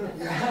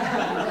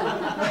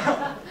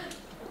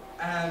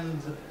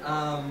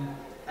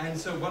 And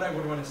so what I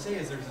would want to say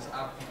is there's this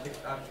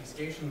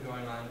obfuscation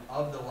going on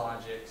of the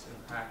logics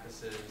and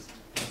practices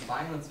and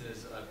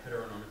violences of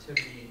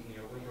heteronormativity,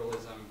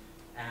 neoliberalism,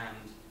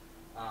 and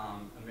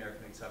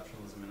American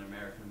exceptionalism and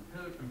American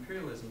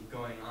imperialism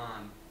going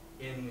on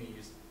in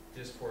these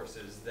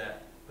discourses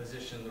that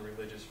position the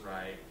religious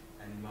right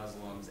and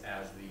Muslims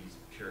as these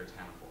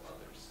puritanical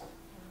others.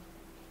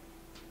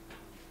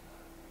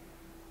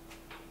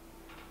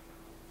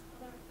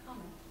 Other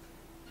comments?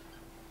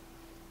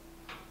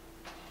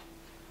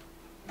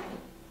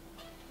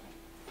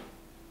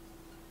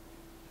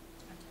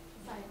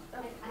 Sorry,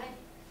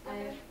 I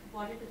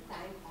wanted to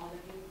thank all of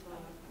you for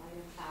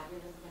your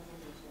fabulous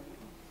presentation.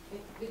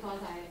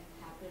 Because I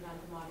have to run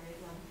the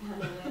moderator on the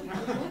panel,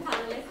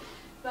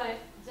 but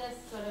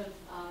just sort of,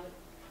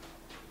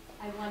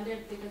 I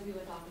wondered, because we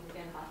were talking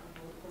again about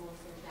the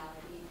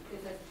homosexuality,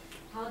 because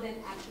how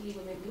then actually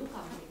women do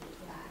come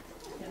into that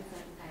in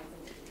certain kinds of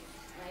ways,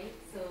 right?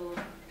 So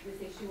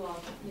this issue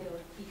of, people,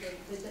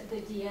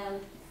 the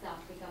DL stuff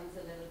becomes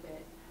a little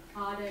bit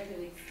harder to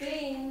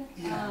explain,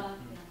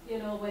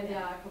 when they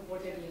are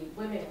purportedly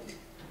women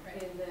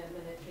in the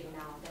military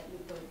now that you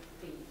could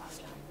be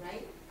undone,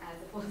 right? As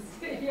opposed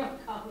to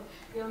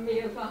your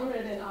male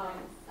comrade in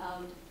arms.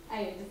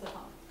 Anyway, just a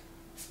thought.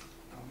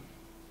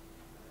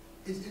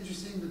 It's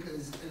interesting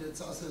because, and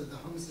it's also the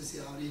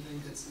homosexuality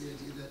thing, that's the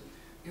idea that,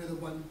 the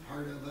one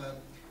part of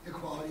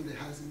equality that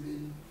hasn't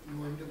been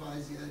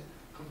normalized yet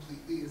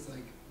completely is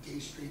like gay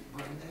straight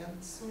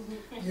romance.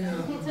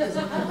 There's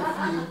only a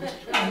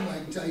few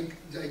like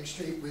dyke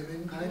straight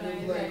women kind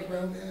of like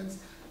romance.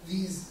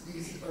 these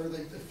are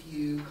like the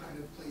few kind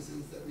of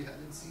places that we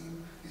haven't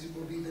seen. These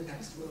will be the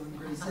next Will and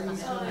Grace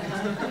cities.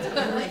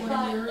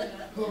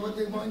 But what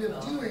they wind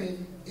up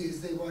doing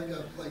is they wind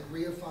up like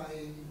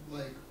reifying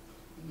like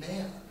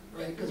man,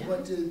 right? Because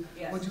what do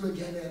a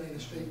gay man and a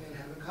straight man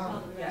have in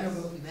common? They're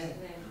both men.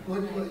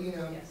 What you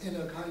know, in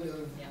a kind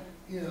of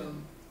you know,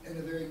 in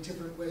a very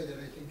different way that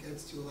I think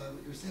gets to a lot of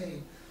what you're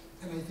saying.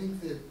 And I think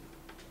that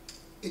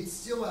it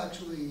still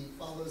actually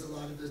follows a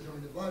lot of those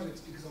normative logics,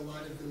 because a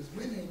lot of those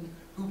women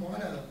who want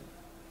to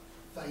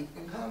fight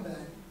in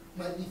combat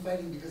might be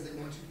fighting because they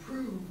want to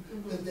prove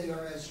that they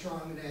are as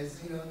strong and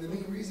as, you know, and the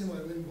main reason why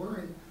women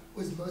weren't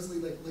was mostly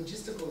like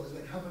logistical, is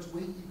like how much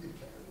weight you could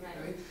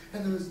carry, right?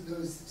 And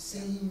those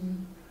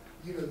same,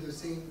 you know, those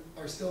same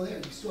are still there.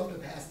 You still have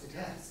to pass the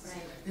tests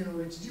in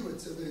order to do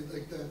it. So the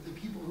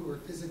people who are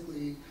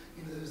physically,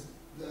 you know, there's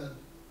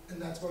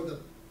and that's where the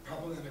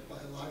problematic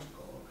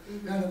biological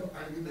kind of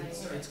argument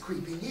starts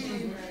creeping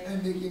in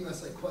and making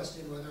us like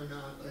question whether or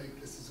not like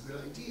this is a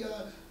good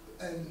idea.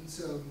 And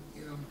so,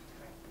 you know,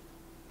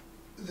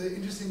 the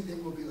interesting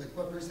thing will be like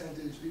what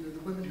percentage, you know,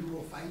 the women who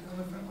will fight on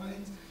the front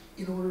lines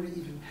in order to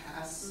even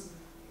pass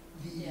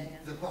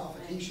the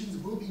qualifications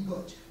will be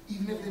butch,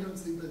 even if they don't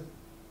sleep with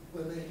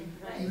women,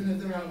 even if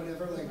they're not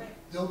whatever, like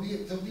they'll be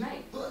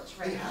butch.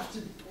 They have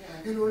to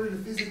in order to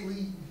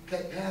physically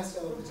get past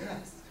all of the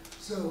tests.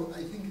 So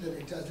I think that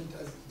it doesn't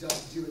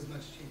do as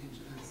much change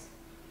as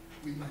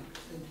we might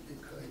think it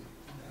could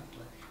in that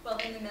way. Well,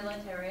 in the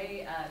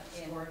military,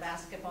 in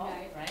basketball,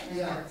 right?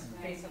 Yeah. Or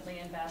recently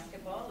in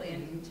basketball,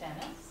 in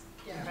tennis,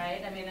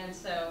 right? I mean, and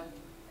so,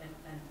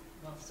 and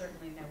well,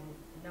 certainly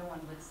no one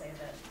would say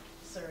that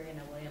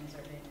Serena Williams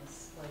or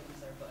Venus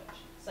Williams are butch.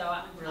 So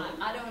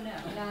I don't know.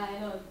 Yeah, I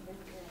know.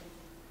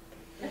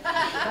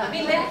 I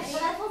mean, well,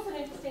 that's also an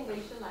interesting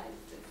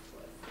racialized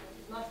discourse.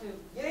 Not to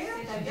say that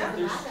it doesn't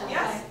matter.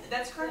 Yes,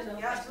 that's correct. You know,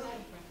 Yeah,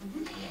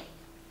 absolutely.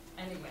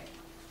 Anyway,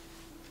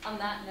 on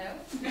that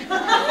note, thank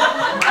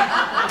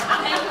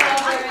you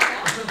all very